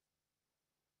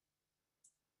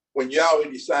 When Yahweh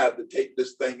decided to take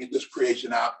this thing and this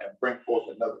creation out and bring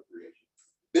forth another creation.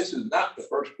 This is not the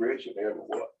first creation there ever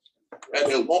was,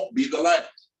 and it won't be the last.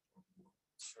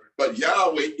 But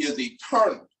Yahweh is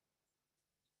eternal.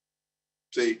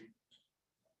 See,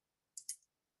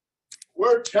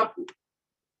 we're temple.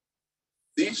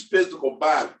 These physical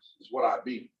bodies is what I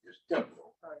mean, is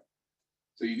temporal.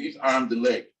 See, these arms and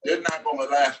legs, they're not going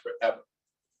to last forever.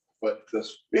 But the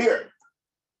spirit,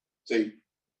 see,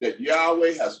 that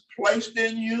Yahweh has placed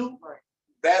in you,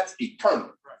 that's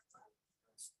eternal.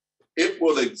 It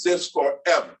will exist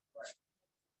forever.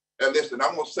 And listen,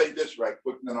 I'm going to say this right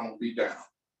quick, and then I'm going to be down.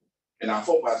 And I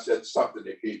hope I said something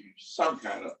that gave you some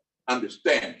kind of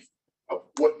understanding of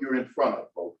what you're in front of,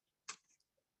 folks.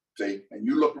 See, and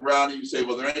you look around and you say,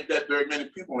 well, there ain't that very many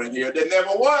people in here. There never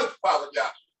was, Father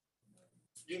Joshua.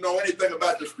 You know anything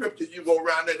about the scripture, you go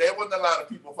around there wasn't a lot of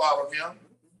people following him.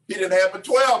 He didn't have but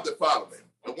 12 that followed him.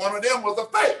 And one of them was a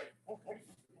fake.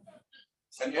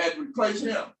 And you had to replace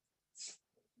him.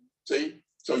 See?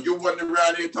 So you're wandering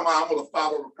around here talking about, I'm going to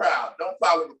follow the crowd. Don't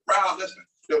follow the crowd. Listen,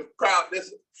 the crowd,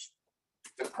 listen.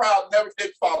 The crowd never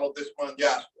did follow this one,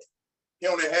 Yahshua. He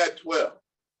only had 12.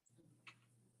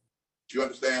 You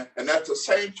understand? And that's the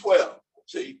same 12,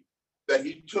 see, that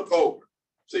he took over,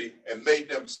 see, and made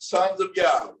them sons of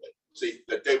Yahweh, see,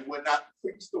 that they would not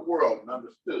preach the world and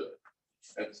understood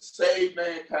and save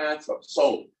mankind from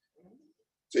souls.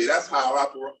 See, that's how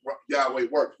Yahweh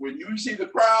works. When you see the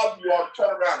crowd, you ought to turn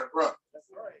around and run. That's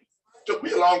right. Took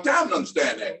me a long time to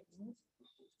understand that.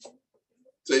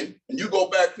 See, and you go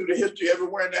back through the history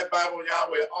everywhere in that Bible,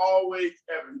 Yahweh always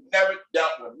never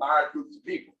dealt with large groups of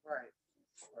people. Right.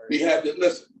 He had to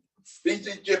listen. These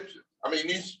Egyptians,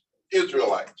 these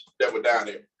Israelites that were down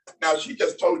there. Now, she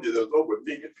just told you there was over 1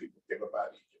 million people came about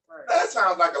Egypt. Right. That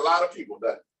sounds like a lot of people,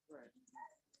 doesn't it? Right.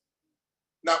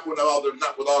 Not with all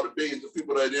the billions of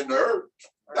people that are in the earth.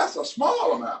 Right. That's a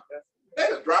small amount.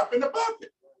 They're a drop in the bucket.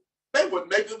 They would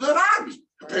make a good army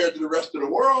compared to the rest of the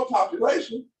world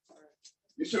population.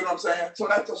 You see what I'm saying? So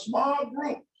that's a small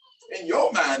group. In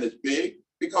your mind, it's big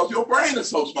because your brain is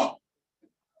so small.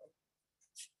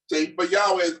 See, but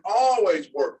Yahweh has always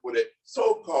worked with a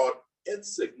so-called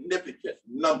insignificant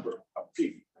number of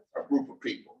people. a group of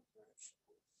people.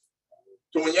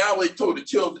 So when Yahweh told the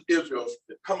children of Israel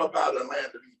to come up out of the land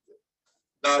of Egypt,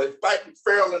 now they're fighting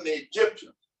Pharaoh and the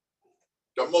Egyptians,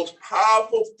 the most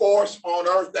powerful force on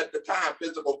earth at the time,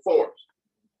 physical force.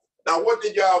 Now, what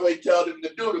did Yahweh tell them to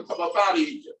do to come up out of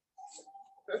Egypt?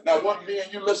 Now, what me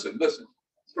and you, listen,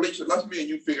 Felicia, let's me and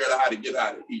you figure out how to get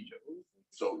out of Egypt.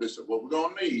 So listen, what we're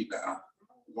gonna need now,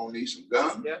 we're gonna need some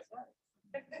guns.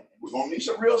 We're gonna need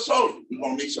some real soldiers. We're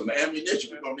gonna need some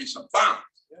ammunition. We're gonna need some bombs.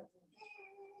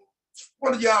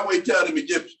 What did Yahweh tell them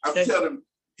Egyptians? I'm telling them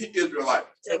Israelites.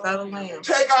 Take out a lamb.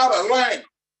 Take out a lamb.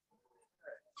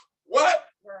 What?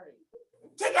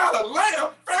 Take out a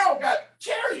lamb? Pharaoh got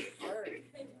chariots.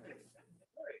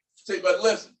 See, but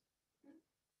listen,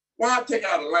 why take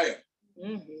out a lamb?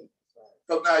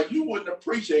 Because now you wouldn't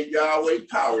appreciate Yahweh's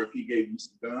power if he gave you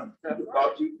some guns. You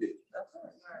thought you did.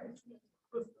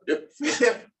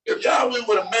 If Yahweh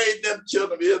would have made them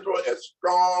children of Israel as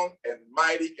strong and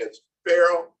mighty as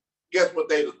Pharaoh, guess what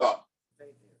they'd have thought?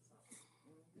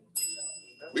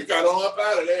 We got on up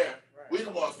out of there. We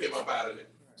didn't want to come up out of there.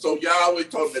 So Yahweh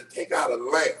told them to take out a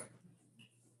lamb.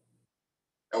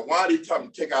 And why did he tell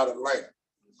them to take out a lamb?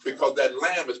 Because that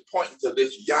lamb is pointing to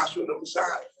this Yahshua the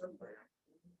Messiah.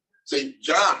 See,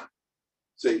 John,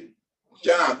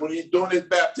 when he's doing his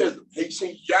baptism, he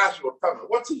sees Joshua coming.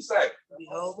 What's he say?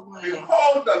 Behold the lamb.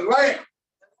 Behold the lamb.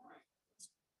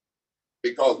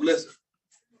 Because listen,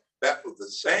 that was the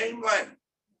same lamb.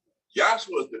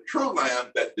 Joshua is the true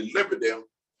lamb that delivered them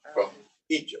from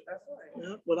Egypt.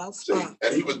 Yeah, without See, spot.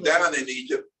 and he was down in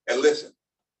Egypt. And listen,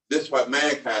 this is why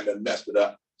mankind done messed it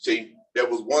up. See, there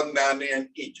was one down there in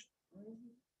Egypt.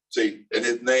 See, and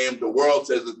his name, the world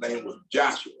says his name was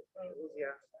Joshua.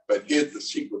 But here's the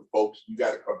secret, folks. You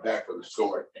got to come back for the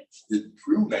story. His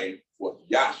true name was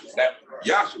Yahshua. That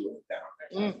Yahshua was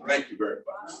down. Thank you very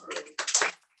much.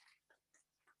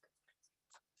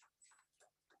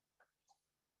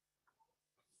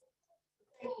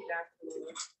 Thank you, Dr.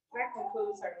 Lewis. That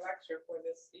concludes our lecture for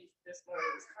this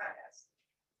morning's class.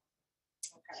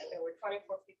 Okay, there were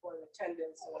 24 people in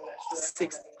attendance, so I'm not sure.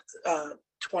 how many.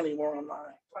 20 were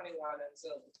online. 21 on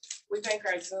Zoom. We thank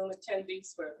our Zoom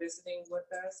attendees for visiting with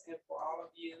us and for all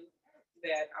of you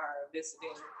that are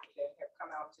visiting, that have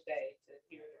come out today to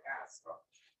hear the gospel.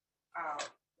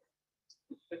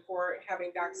 Before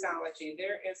having doxology,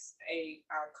 there is a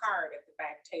card at the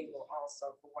back table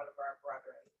also for one of our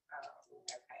brethren who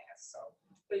have passed. So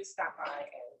please stop by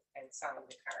and sign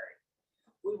the card.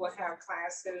 We will have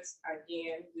classes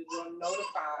again. We will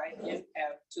notify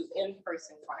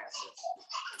in-person classes.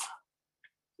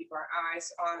 Keep our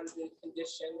eyes on the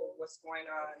condition of what's going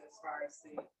on as far as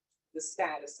the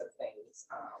status of things,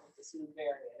 this new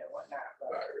variant and whatnot.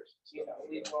 But,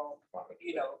 we will,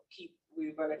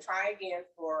 we're going to try again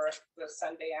for the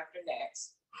Sunday after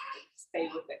next.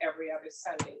 Stay with the every other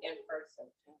Sunday in person,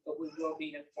 but we will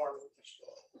be informing for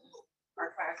sure.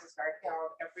 Our classes are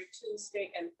held every Tuesday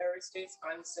and Thursdays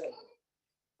on Zoom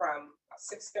from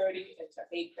 6:30 until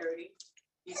 8:30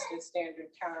 Eastern Standard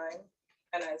Time.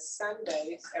 And on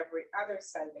Sundays, every other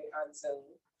Sunday on Zoom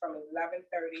from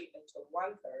 11:30 until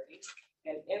 1:30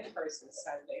 and in-person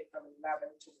Sunday from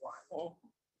 11 to 1.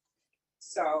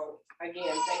 So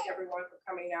again, thank everyone for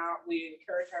coming out. We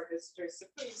encourage our visitors to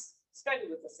please study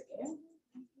with us again.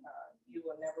 You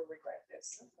will never regret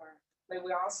this. May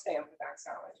we all stand for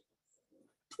doxology.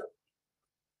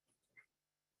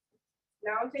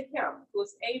 Now unto him who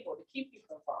is able to keep you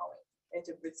from falling and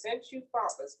to present you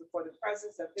faultless before the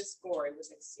presence of his glory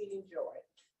with exceeding joy.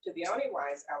 To the only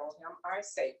wise Elohim, our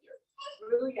Savior,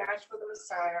 through Yahshua the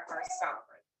Messiah, our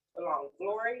sovereign, belong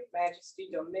glory, majesty,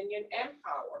 dominion, and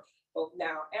power, both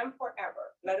now and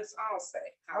forever. Let us all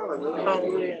say, hallelujah.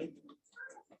 Hallelujah.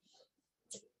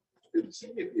 Good to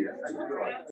see you here.